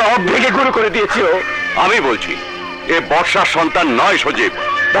সব ভেঙে গুঁড়ো করে দিয়েছে ও। আমি বলছি এ বর্ষার সন্তান নয় সজীব।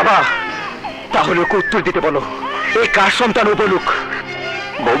 বাবা তাহলে ওকে উত্তর দিতে বলো, এই কার সন্তান ও বলুক।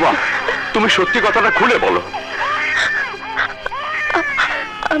 বৌমা তুমি সত্যি কথাটা খুলে বলো।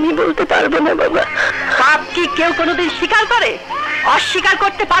 আমি বলতে পারবো না বাবা। পাপ কি কেউ কোনোদিন স্বীকার করে? অস্বীকার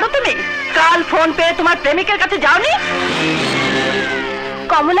করতে পারো তুমি? কাল ফোন পেয়ে তোমার প্রেমিকের কাছে যাওনি?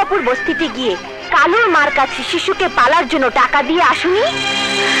 কমলাপুর বস্তিতে গিয়ে কালুর মার কাছে শিশুকে পালার জন্য টাকা দিয়ে আসুনি?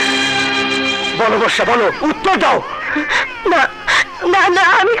 বলো বর্ষা, বলো, উত্তর দাও। না না না,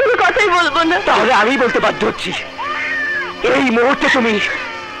 আমি কোনো কথাই বলবো না। তাহলে আমি বলতে বাধ্য হচ্ছি, এই মুহূর্তে তুমি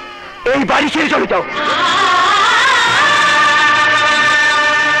এই বাড়ি ছেড়ে চলে যাও।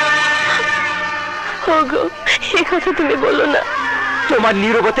 ওগো এ কথা তুমি বলো না। তোমার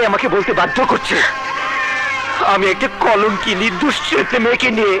নীরবতায় আমাকে বলতে বাধ্য করছে। আমি একটা কলঙ্কি নির্দোষ ছেলে মেয়েকে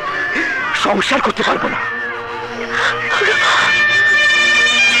নিয়ে সংসার করতে পারবো না।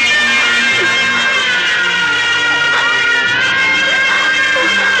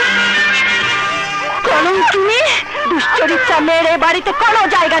 কলঙ্কি দুশ্চরিত্রা মেয়ের এ বাড়িতে কোনো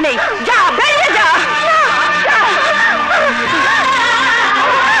জায়গা নেই। যা, বেরিয়ে যা।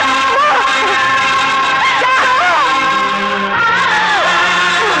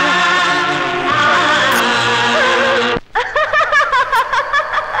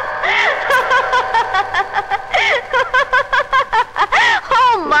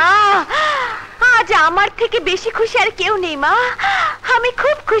 আমার থেকে বেশি খুশি আর কেউ নেই মা। আমি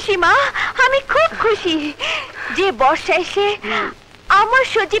খুব খুশি মা, আমি খুব খুশি যে বর্ষা এসে আমার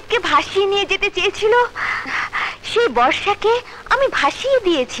সজীবকে ভাসিয়ে নিয়ে যেতে চেয়েছিল, সেই বর্ষাকে আমি ভাসিয়ে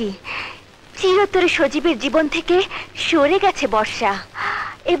দিয়েছি। চিরতরে সজীবের জীবন থেকে সরে গেছে বর্ষা।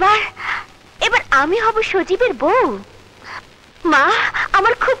 এবার আমি হব সজীবের বউ। মা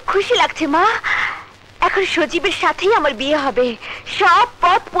আমার খুব খুশি লাগছে মা। এখন সজীবের সাথেই আমার বিয়ে হবে। সব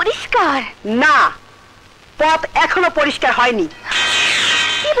পথ পরিষ্কার। না, পথ এখনো পরিষ্কার হয়নি।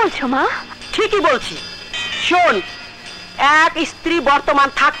 কি বলছো মা? ঠিকই বলছি। শোন, এক স্ত্রী বর্তমান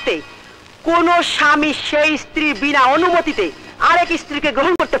থাকতে কোন স্বামী সেই স্ত্রীর বিনা অনুমতিতে আরেক স্ত্রীকে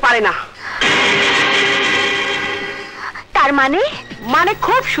গ্রহণ করতে পারে না। তার মানে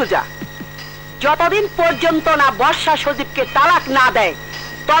খুব সোজা। যতদিন পর্যন্ত না বর্ষা সজীবকে তালাক না দেয়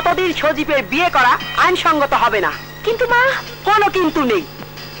ততদিন সজীবের বিয়ে করা আইনসঙ্গত হবে না। কিন্তু মা, কোনো কিন্তু নেই।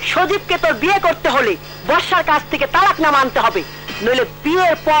 সজীবকে তোর বিয়ে করতে হলে বর্ষার কাছ থেকে তালাকনামা আনতে হবে, নইলে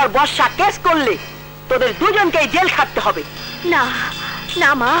বিয়ের পর বর্ষা কেস করলে তোদের দুজনকেই জেল খাটতে হবে। না না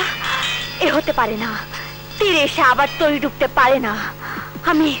মা, এ হতে পারে না। তীরে এসে আবার তরি ডুবতে পারে না।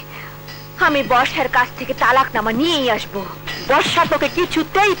 আমি বর্ষার কাছ থেকে তালাকনামা নিয়েই আসবো। বর্ষা তোকে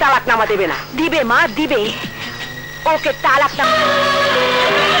কিছুতেই তালাকনামা দেবে না। দিবে মা, দিবে। ওকে তালাকনামা।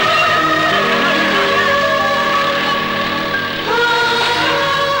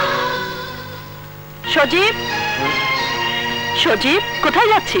 সজীব, সজীব কোথায়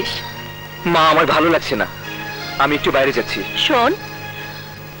যাচ্ছিস? মা আমার ভালো লাগছে না, আমি একটু বাইরে যাচ্ছি। শোন,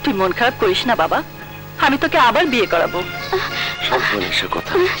 তুই মন খারাপ করিস না বাবা, আমি তোকে আবার বিয়ে করাবো।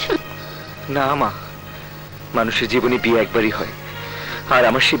 কথা না মা, মানুষের জীবনে বিয়ে একবারই হয়, আর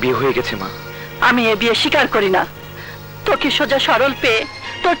আমার সে বিয়ে হয়ে গেছে মা। আমি এ বিয়ে স্বীকার করি না। তোকে সোজা সরল পেয়ে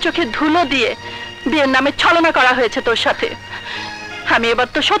তোর চোখে ধুলো দিয়ে বিয়ের নামে ছলনা করা হয়েছে তোর সাথে। আমি এবার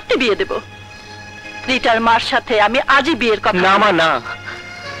তো সত্যি বিয়ে দেব। রিটার মার সাথে আমি আজই বিয়ের কথা। না মা না,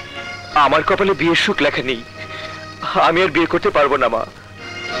 আমার কপালে বিয়ের সুখ লেখা নেই, আমি আর বিয়ে করতে পারবো না মা।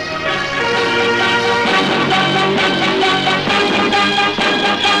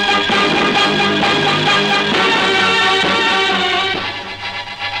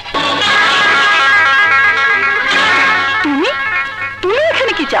 তুমি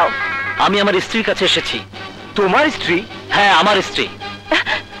এখানে কি চাও? আমি আমার স্ত্রীর কাছে এসেছি। তোমার স্ত্রী? হ্যাঁ, আমার স্ত্রী।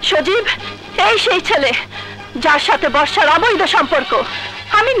 সজীব, এই সেই ছেলে যার সাথে বর্ষার অবৈধ সম্পর্ক।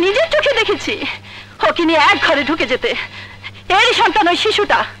 আমি নিজের চোখে দেখেছি ওকে নিয়ে এক ঘরে ঢুকে যেতে। এরই সন্তান ওই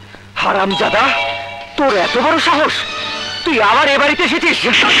শিশুটা। হারামজাদা, তোর এত বড় সাহস, তুই আবার এ বাড়িতে এসেছিস?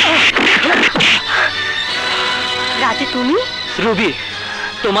 রাজে তুমি? রুবি,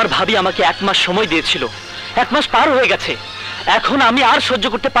 তোমার ভাবি আমাকে 1 মাস সময় দিয়েছিল, 1 মাস পার হয়ে গেছে। এখন আমি আর সহ্য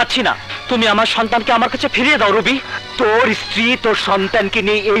করতে পারছি না। তুমি আমার সন্তানকে আমার কাছে ফিরিয়ে দাও রুবি। তোর স্ত্রী তোর সন্তানকে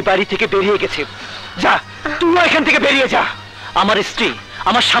নিয়ে এই বাড়ি থেকে বেরিয়ে গেছে, যা তুই এখান থেকে বেরিয়ে যা। আমার স্ত্রী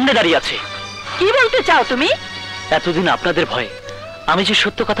আমার সামনে দাঁড়িয়ে আছে। কি বলতে চাও তুমি? এতদিন আপনাদের ভয়ে আমি যে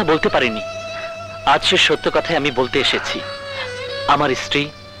সত্য কথা বলতে পারিনি, আজ সে সত্য কথাই আমি বলতে এসেছি। আমার স্ত্রী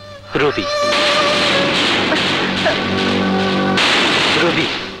রবি। রবি,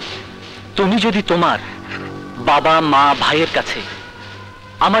 তুমি যদি তোমার বাবা মা ভাইয়ের কাছে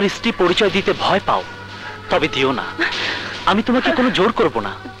আমার স্ত্রী পরিচয় দিতে ভয় পাও তবে দিও না। আমি তোমাকে কোনো জোর করব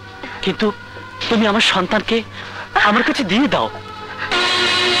না, কিন্তু তুমি আমার সন্তানকে আমার কাছে দিয়ে দাও।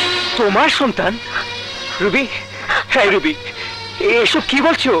 তোমার সন্তান? রুবি, হ্যাঁ রুবি, এসব কি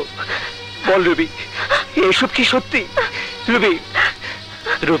বলছো? বল রুবি, এসব কি সত্যি? রুবি,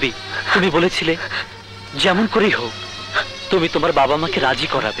 রুবি, তুমি বলেছিলে যেমন করেই হোক তুমি তোমার বাবা মাকে রাজি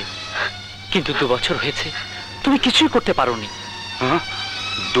করাবে, কিন্তু 2 বছর হয়েছে তুমি কিছুই করতে পারোনি।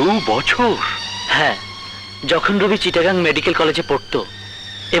 2 বছর? হ্যাঁ, যখন রবি চিটাগাং মেডিকেল কলেজে পড়তো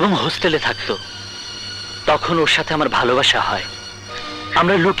এবং হোস্টেলে থাকতো তখন ওর সাথে আমার ভালোবাসা হয়।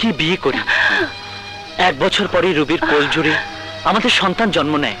 আমরা লুকিয়ে বিয়ে করি। 1 বছর পরেই রবির কোল জুড়ে আমাদের সন্তান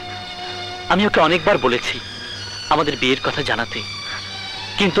জন্ম নেয়। আমি ওকে অনেকবার বলেছি আমাদের বিয়ের কথা জানাতে,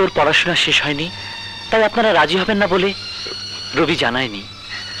 কিন্তু ওর পড়াশোনা শেষ হয়নি, তাই আপনারা রাজি হবেন না বলে রবি জানায়নি।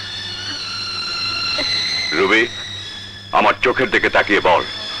 রবি, আমার চোখের দিকে তাকিয়ে বল,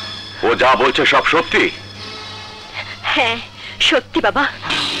 ও যা বলছে সব সত্যি? হ্যাঁ সত্যি বাবা।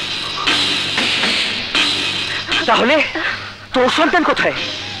 তাহলে তোর সন্তান কোথায়?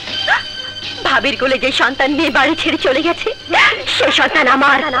 ভাবির কোলে যে সন্তান নিয়ে বাড়ি ছেড়ে চলে গেছে সেই সন্তান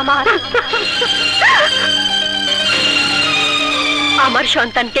আমার। আমার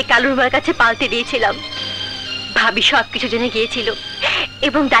সন্তানকে কালুর মার কাছে পালতে দিয়েছিলাম। ভাবি সবকিছু জেনে গিয়েছিল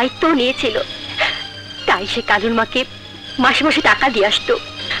এবং দায়িত্বও নিয়েছিল, তাই সে কালুর মাকে মাসে মাসে টাকা দিয়ে আসতো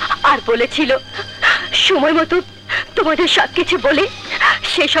আর বলেছিল সময় মতো তোমাদের সবকিছু বলে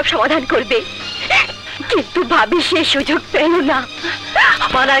সে সব সমাধান করবে। কিন্তু ভাবি সে সুযোগ পেল না।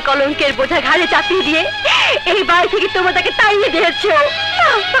 মানার কলঙ্কের বোঝা ঘাড়ে চাপিয়ে দিয়ে এই বাড়ি থেকে তোমরা তাকে তাড়িয়ে দিয়েছো।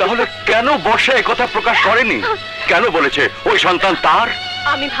 তাহলে কেন বর্ষা এ কথা প্রকাশ করেনি? কেন বলেছে ওই সন্তান তার?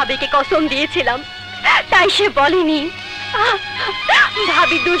 আমি ভাবিকে কসম দিয়েছিলাম, তাই সে বলেনি।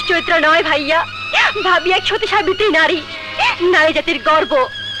 ভাবি দুশ্চরিত্র নয় ভাইয়া, ভাবি এক সতী সাবিত্রী নারী, নারী জাতির গর্ব।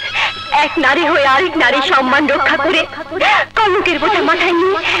 এক নারী হয়ে আরেক নারীর সম্মান রক্ষা করে কলঙ্কের বোঝা মাথায়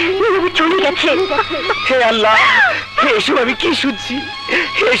নিয়ে চলে গেছে। হে আল্লাহ, এসব আমি কি শুনছি,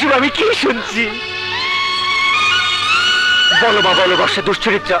 এসব আমি কি শুনছি? বলো মা, বলো বর্ষা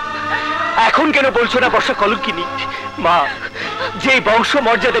দুশ্চরিত্রা। এখন কেন বলছো না বর্ষা কলঙ্কিনী? মা, যে বংশ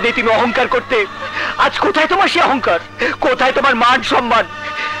মর্যাদা নিয়ে তুমি অহংকার করতে, আজ কোথায় তোমার সে অহংকার? কোথায় তোমার মান সম্মান?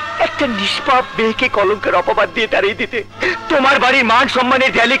 একটা নিষ্পাপ মেয়েকে কলঙ্কের অপবাদ দিয়ে তাড়িয়ে দিতে তোমার বাড়ির মান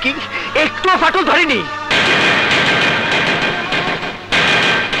সম্মানের দেয়ালে কি একটুও ফাটল ধরেনি?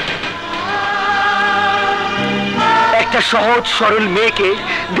 একটা সহজ সরল মেয়েকে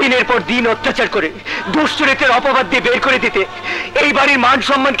দিনের পর দিন অত্যাচার করে দুশ্চরিত্রের অপবাদ দিয়ে বের করে দিতে এই বাড়ির মান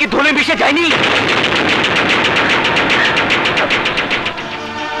সম্মান কি ধুলে মিশে যায়নি?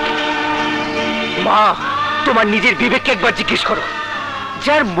 মা, তোমার নিজের বিবেককে একবার জিজ্ঞেস করো।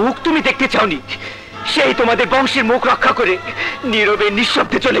 যার মুখ তুমি দেখতে চাওনি সেই তোমাদের বংশের মুখ রক্ষা করে নীরবে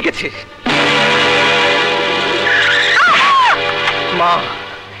নিঃশব্দে চলে গেছে। মা,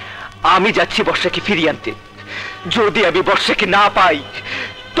 আমি যাচ্ছি বর্ষাকে ফিরিয়ে আনতে। যদি আমি বর্ষাকে না পাই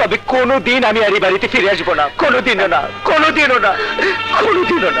তবে কোনোদিন আমি আর এই বাড়িতে ফিরে আসবো না, কোনোদিনও না, কোনোদিনও না,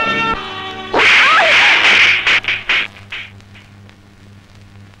 কোনোদিনও না।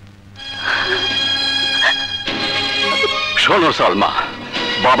 শোনো সালমা,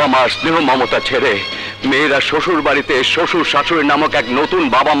 বাবা মার স্নেহ মমতা ছেড়ে মেয়েরা শ্বশুর বাড়িতে শ্বশুর শাশুড়ি নামক এক নতুন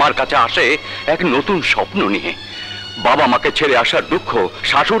বাবা মার কাছে আসে এক নতুন স্বপ্ন নিয়ে। বাবা মাকে ছেড়ে আসার দুঃখ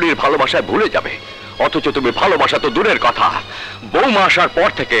শাশুড়ির ভালোবাসায় ভুলে যাবে, অথচ তুমি ভালোবাসা তো দূরের কথা, বৌমা আসার পর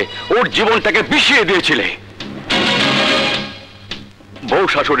থেকে ওর জীবনটাকে বিষিয়ে দিয়েছিলে। বউ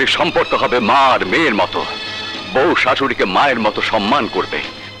শাশুড়ির সম্পর্ক হবে মা আর মেয়ের মতো। বউ শাশুড়িকে মায়ের মতো সম্মান করবে,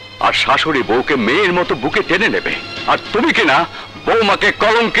 আর শাশুড়ি বউকে মেয়ের মতো বুকে টেনে নেবে। আর তুমি কিনা বৌমাকে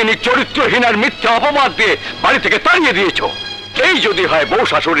কলঙ্কিনী চরিত্রহীন আর মিথ্যা অপবাদ দিয়ে বাড়ি থেকে তাড়িয়ে দিয়েছো। এই যদি হয় বউ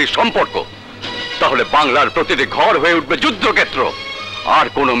শাশুড়ির সম্পর্ক, তাহলে বাংলার প্রতিটি ঘর হয়ে উঠবে যুদ্ধক্ষেত্র। আর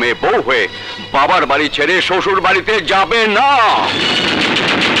কোনো মেয়ে বউ হয়ে বাবার বাড়ি ছেড়ে শ্বশুর বাড়িতে যাবে না।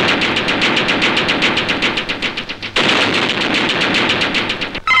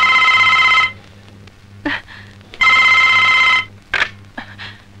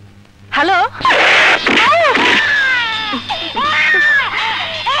 হ্যালো,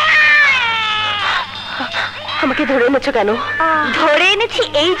 আমাকে ধরে এনেছো কেন? ধরে এনেছি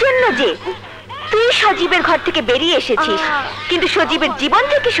এই জন্য যে তুই সজীবের ঘর থেকে বেরিয়ে এসেছিস, কিন্তু সজীবের জীবন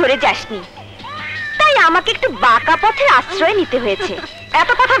থেকে সরে যাসনি, তাই আমাকে একটু বাঁকা পথের আশ্রয় নিতে হয়েছে। এত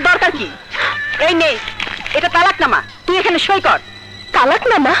কথার দরকার কি? এই নে, এটা তালাকনামা, তুই এখানে সই কর।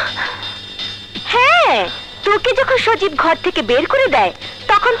 তালাকনামা? হ্যাঁ, তোকে যখন সজীব ঘর থেকে বের করে দেয়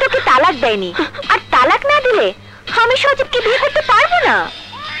তখন তোকে তালাক দেয়নি, আর তালাক না দিলে আমি সজীবকে বিয়ে করতে পারবো না।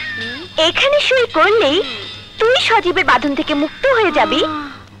 এখানে সই করলেই তুই সজীবের বাঁধন থেকে মুক্ত হয়ে যাবি,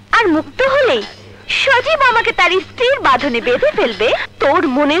 আর মুক্ত হলেই সজীব আমাকে তার স্ত্রীর বাঁধনে বেঁধে ফেলবে। তোর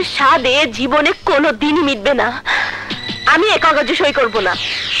মনের স্বাদে জীবনে কোনো দিনই মিটবে না। আমি এ কাগজে সই করব না।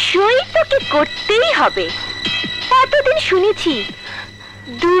 সই তোকে করতেই হবে। এতদিন শুনেছি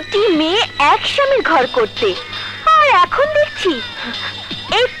দুটি মেয়ে এক স্বামীর ঘর করতে, আর এখন দেখছি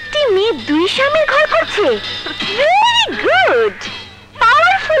একটি মেয়ে দুই স্বামীর ঘর করছে। ভেরি গুড,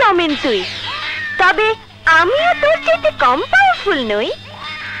 পাওয়ারফুল ওমেন তুই। তবে আমিও তোর চাইতে কম পাওয়ারফুল নই,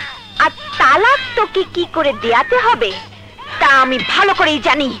 আর তালাক তোকে কি করে দেয়াতে হবে তা আমি ভালো করেই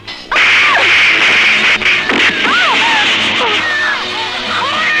জানি।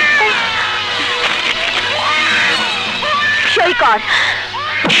 সই কর,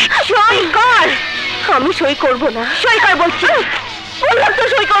 সই কর। আমি সই করব না। সই কর বলছি, বললাম তো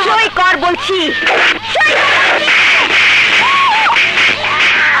সই কর। সই কর বলছি, সই কর।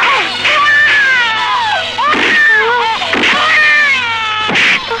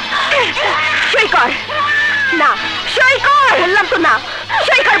 সই কর না, সই কর বললাম তো না।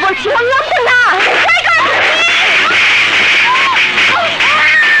 সই কর বলছি, বললাম তো না। সই কর।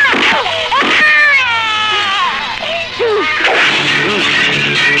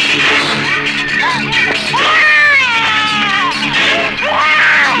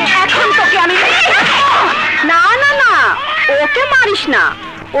 এখন তোকে আমি না না না, ওকে মারিস না।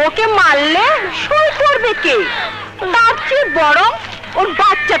 ওকে মারলে সই করবে কে? তার চেয়ে বরং ওর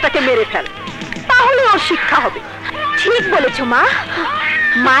বাচ্চাটাকে মেরে ফেল, তাহলে ওর শিক্ষা হবে। ঠিক বলেছো মা,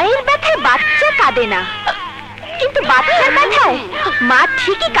 মায়ের ব্যথায় বাচ্চা কাঁদে না, কিন্তু বাচ্চার ব্যথায় মা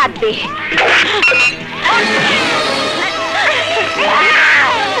ঠিকই কাঁদবে।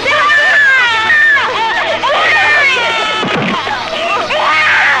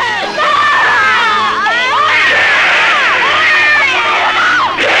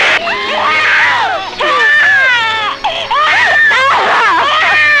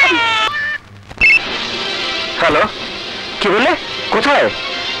 হ্যালো, কি বললে? কোথায়?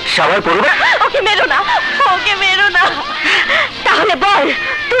 সবাই পড়বে? ওকে মেরো না, ওকে মেরো না। তাহলে বল,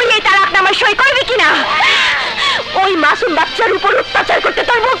 তুই এই তালাকনামায় সই করবি কিনা? ওই মাসুম বাচ্চার উপর অত্যাচার করতে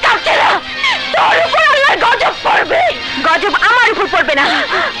তোর মুখ কাঁপছে না? তোর উপর আল্লাহর গজব পড়বে। গজব আমার উপর পড়বে না,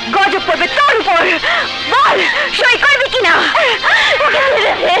 গজব পড়বে তোর উপর। বল, সই করবি কিনা? ওকে ছেড়ে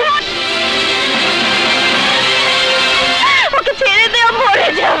দে, ওকে ছেড়ে দে, ও মরে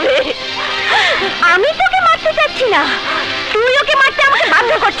যাবে। আমি তোকে মারতে চাচ্ছি না, তুই ওকে মারতে আমাকে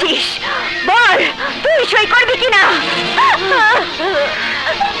বাধ্য করছিস। বল, তুই সই করবি কিনা?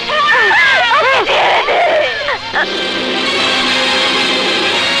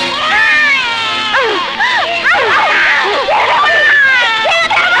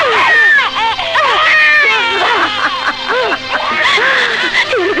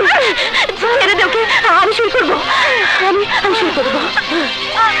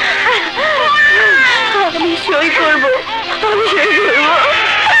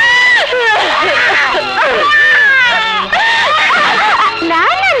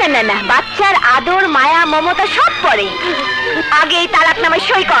 না, বাচ্চার আদর মায়া মমতা সব পরে। আগে এই তালাকনামায়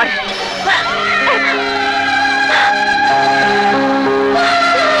সই কর।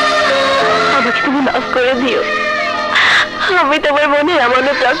 আমাকে তুমি মাফ করে দিও। আমি তোমার মনে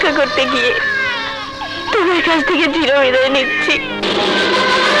আমানত রক্ষা করতে গিয়ে তোমার কাছ থেকে দৃঢ় বিদায় নিচ্ছি।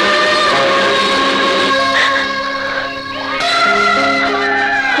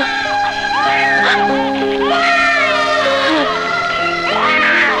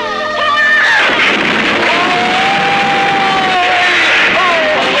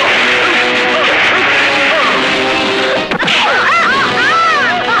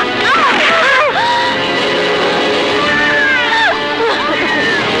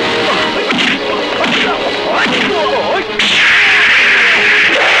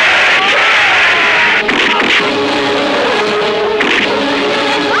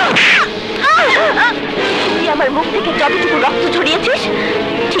 মুখ থেকে যতটুকু রক্ত ছড়িয়েছিস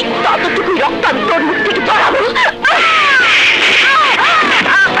ঠিক ততটুকু রক্ত আমি তোর মুখ থেকে ধরাবো।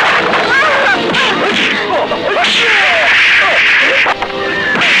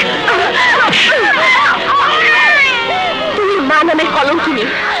 তুই মা নামের কলঙ্কিনী,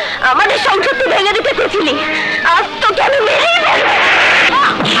 আমাদের সংসার তুই ভেঙে দিতে চেয়েছিলি, আজ তোকে আমি মেরেই ফেলবো।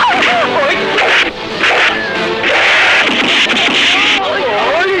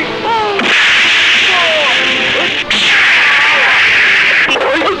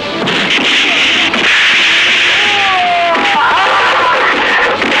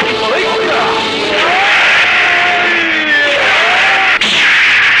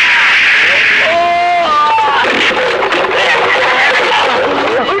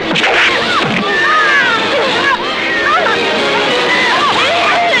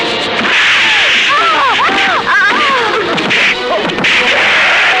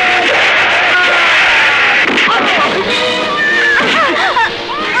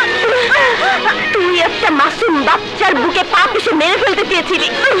 বাচ্চার বুকে পা পিষে মেরে ফেলতে চেয়েছিলি,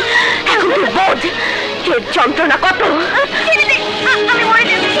 এখন তুই বোঝ এর যন্ত্রণা কত। আমি মরে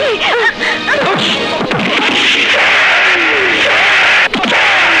যাচ্ছি।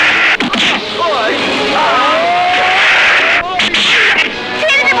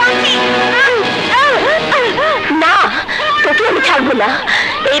 না, তোকে আমি ছাড়বো না।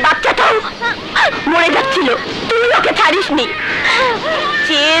 এই বাচ্চাটাও মরে যাচ্ছিল, তুই ওকে ছাড়িসনি।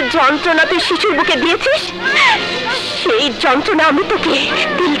 যে যন্ত্রণা তুই শিশুর বুকে দিয়েছিস সেই যন্ত্রণা আমি তোকে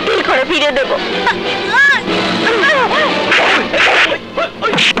তিল তিল করে ফিরে দেব।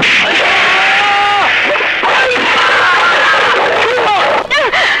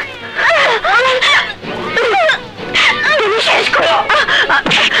 তুমি শেষ করো।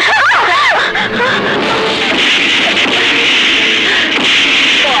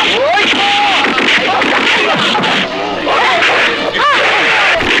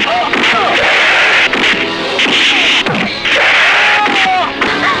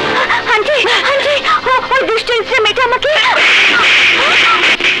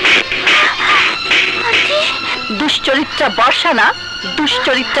 দুশ্চরিত্রা বর্ষা না,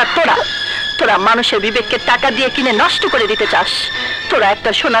 দুশ্চরিত্রা তোরা। তোরা মানুষের বিবেককে টাকা দিয়ে কিনে নষ্ট করে দিতে চাস। তোরা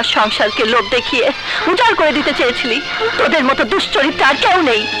একটা সোনার সংসারকে লোভ দেখিয়ে উজাড় করে দিতে চেয়েছিলি। তোদের মতো দুশ্চরিত্রা আর কেউ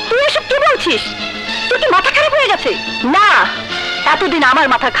নেই। তুই এসব কি বলছিস? তোর কি মাথা খারাপ হয়ে গেছে? না, এতদিন আমার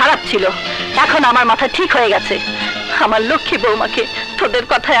মাথা খারাপ ছিল, এখন আমার মাথা ঠিক হয়ে গেছে। আমার লক্ষ্মী বৌমাকে তোদের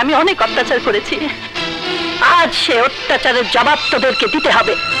কথায় আমি অনেক অত্যাচার করেছি। আজ সে অত্যাচারের জবাব তোদেরকে দিতে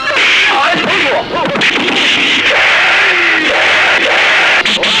হবে।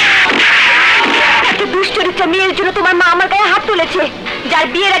 দুশ্চরিত্রা মেয়ের জন্য তোমার মা আমার গায়ে হাত তুলেছে, যার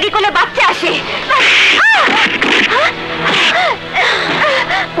বিয়ের আগে কোলে বাচ্চা আসে।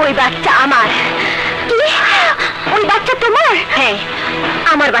 ওই বাচ্চা আমার। কি? ওই বাচ্চা তোমার? হ্যাঁ,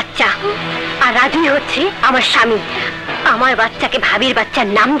 আমার বাচ্চা। আর রাজুই হচ্ছে আমার স্বামী। আমার বাচ্চাকে ভাবির বাচ্চার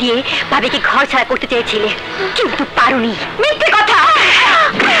নাম দিয়ে ভাবিকে ঘর ছাড়া করতে চেয়েছিলে, কিন্তু পারোনি। মিথ্যে কথা।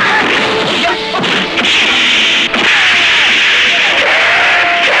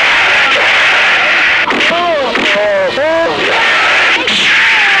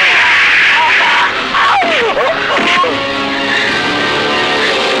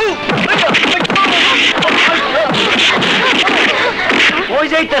 কই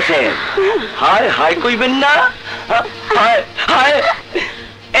যাইতেছে? হায় হায় কইবেন না। হায় হায়,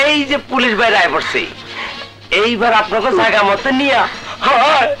 এই যে পুলিশ বাইরে আয় পড়ছে, এইবার আপনাকে জায়গা মতো নিয়া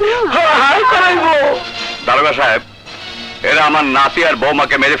হায় হায় করাইবো। দারোগা সাহেব, এরা আমার নাতি আর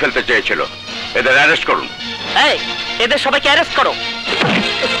বৌমাকে মেরে ফেলতে চেয়েছিল, এদের অ্যারেস্ট করুন। এই, এদের সবাইকে অ্যারেস্ট করো।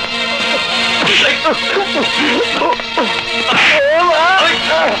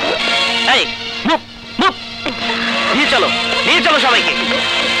 এই, মুভ মুভ, নিয়ে চলো সবাইকে।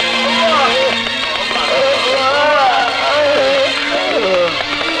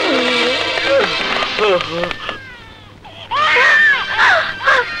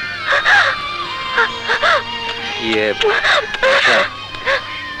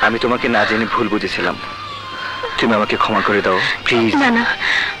 আমি তোমাকে না জেনে ভুল বুঝেছিলাম, তুমি আমাকে ক্ষমা করে দাও প্লিজ। না না,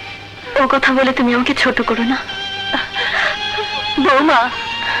 ও কথা বলে তুমি আমাকে ছোট করো না। বৌমা,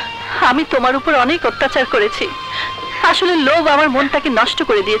 আমি তোমার উপর অনেক অত্যাচার করেছি, আসলে লোভ আমার মনটাকে নষ্ট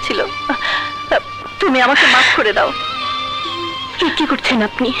করে দিয়েছিল, তুমি আমাকে মাফ করে দাও। কি করছেন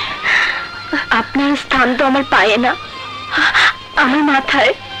আপনি? আপনার স্থান তো আমার পায়ে না, আমার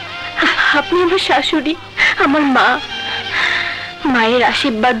মাথায়। আপনি আমার শাশুড়ি, আমার মা। মায়ের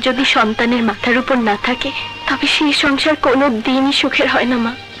আশীর্বাদ যদি সন্তানের মাথার উপর না থাকে তবে সেই সংসার কোনো দিনই সুখের হয় না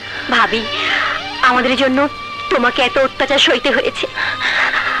মা। ভাবি, আমাদের জন্য তোমাকে এত অত্যাচার সইতে হয়েছে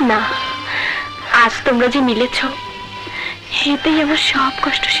না, আজ তোমরা যে মিলেছ এতেই আমার সব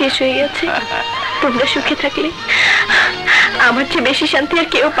কষ্ট শেষ হয়ে গেছে। তোমরা সুখে থাকলে আমার চেয়ে বেশি শান্তি আর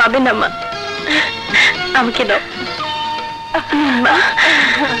কেউ পাবে না মা। আমাকে দাও মা।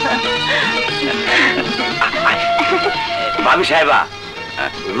 ভাবি সাহেবা,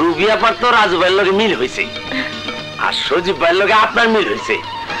 রুবি আপার তো রাজু ভাইয়ের লগে মিল হয়েছে, আর সজীব ভাইয়ের লগে আপনার মিল হয়েছে।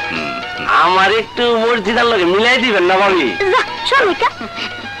 আমার একটু মসজিদার লগে মিলাই দিবেন না ভাবি?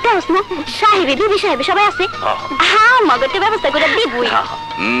 সাহেবে দিদি সাহেবে সবাই আছে, হ্যাঁ মগরটা ব্যবস্থা করে দিবই।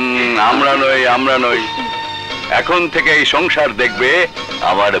 আমরা নই, এখন থেকে এই সংসার দেখবে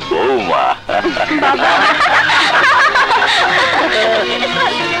আমার বৌমা।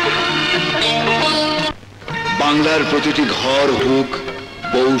 বাংলার প্রতিটি ঘর হোক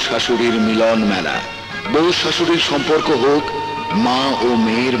বউ শাশুড়ির মিলন মেলা, বউ শাশুড়ির সম্পর্ক হোক মা ও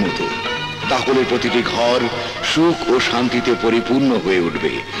মেয়ের মতো, তাহলে প্রতিটি ঘর সুখ ও শান্তিতে পরিপূর্ণ হয়ে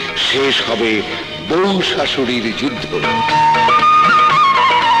উঠবে। শেষ হবে বউ শাশুড়ির যুদ্ধ।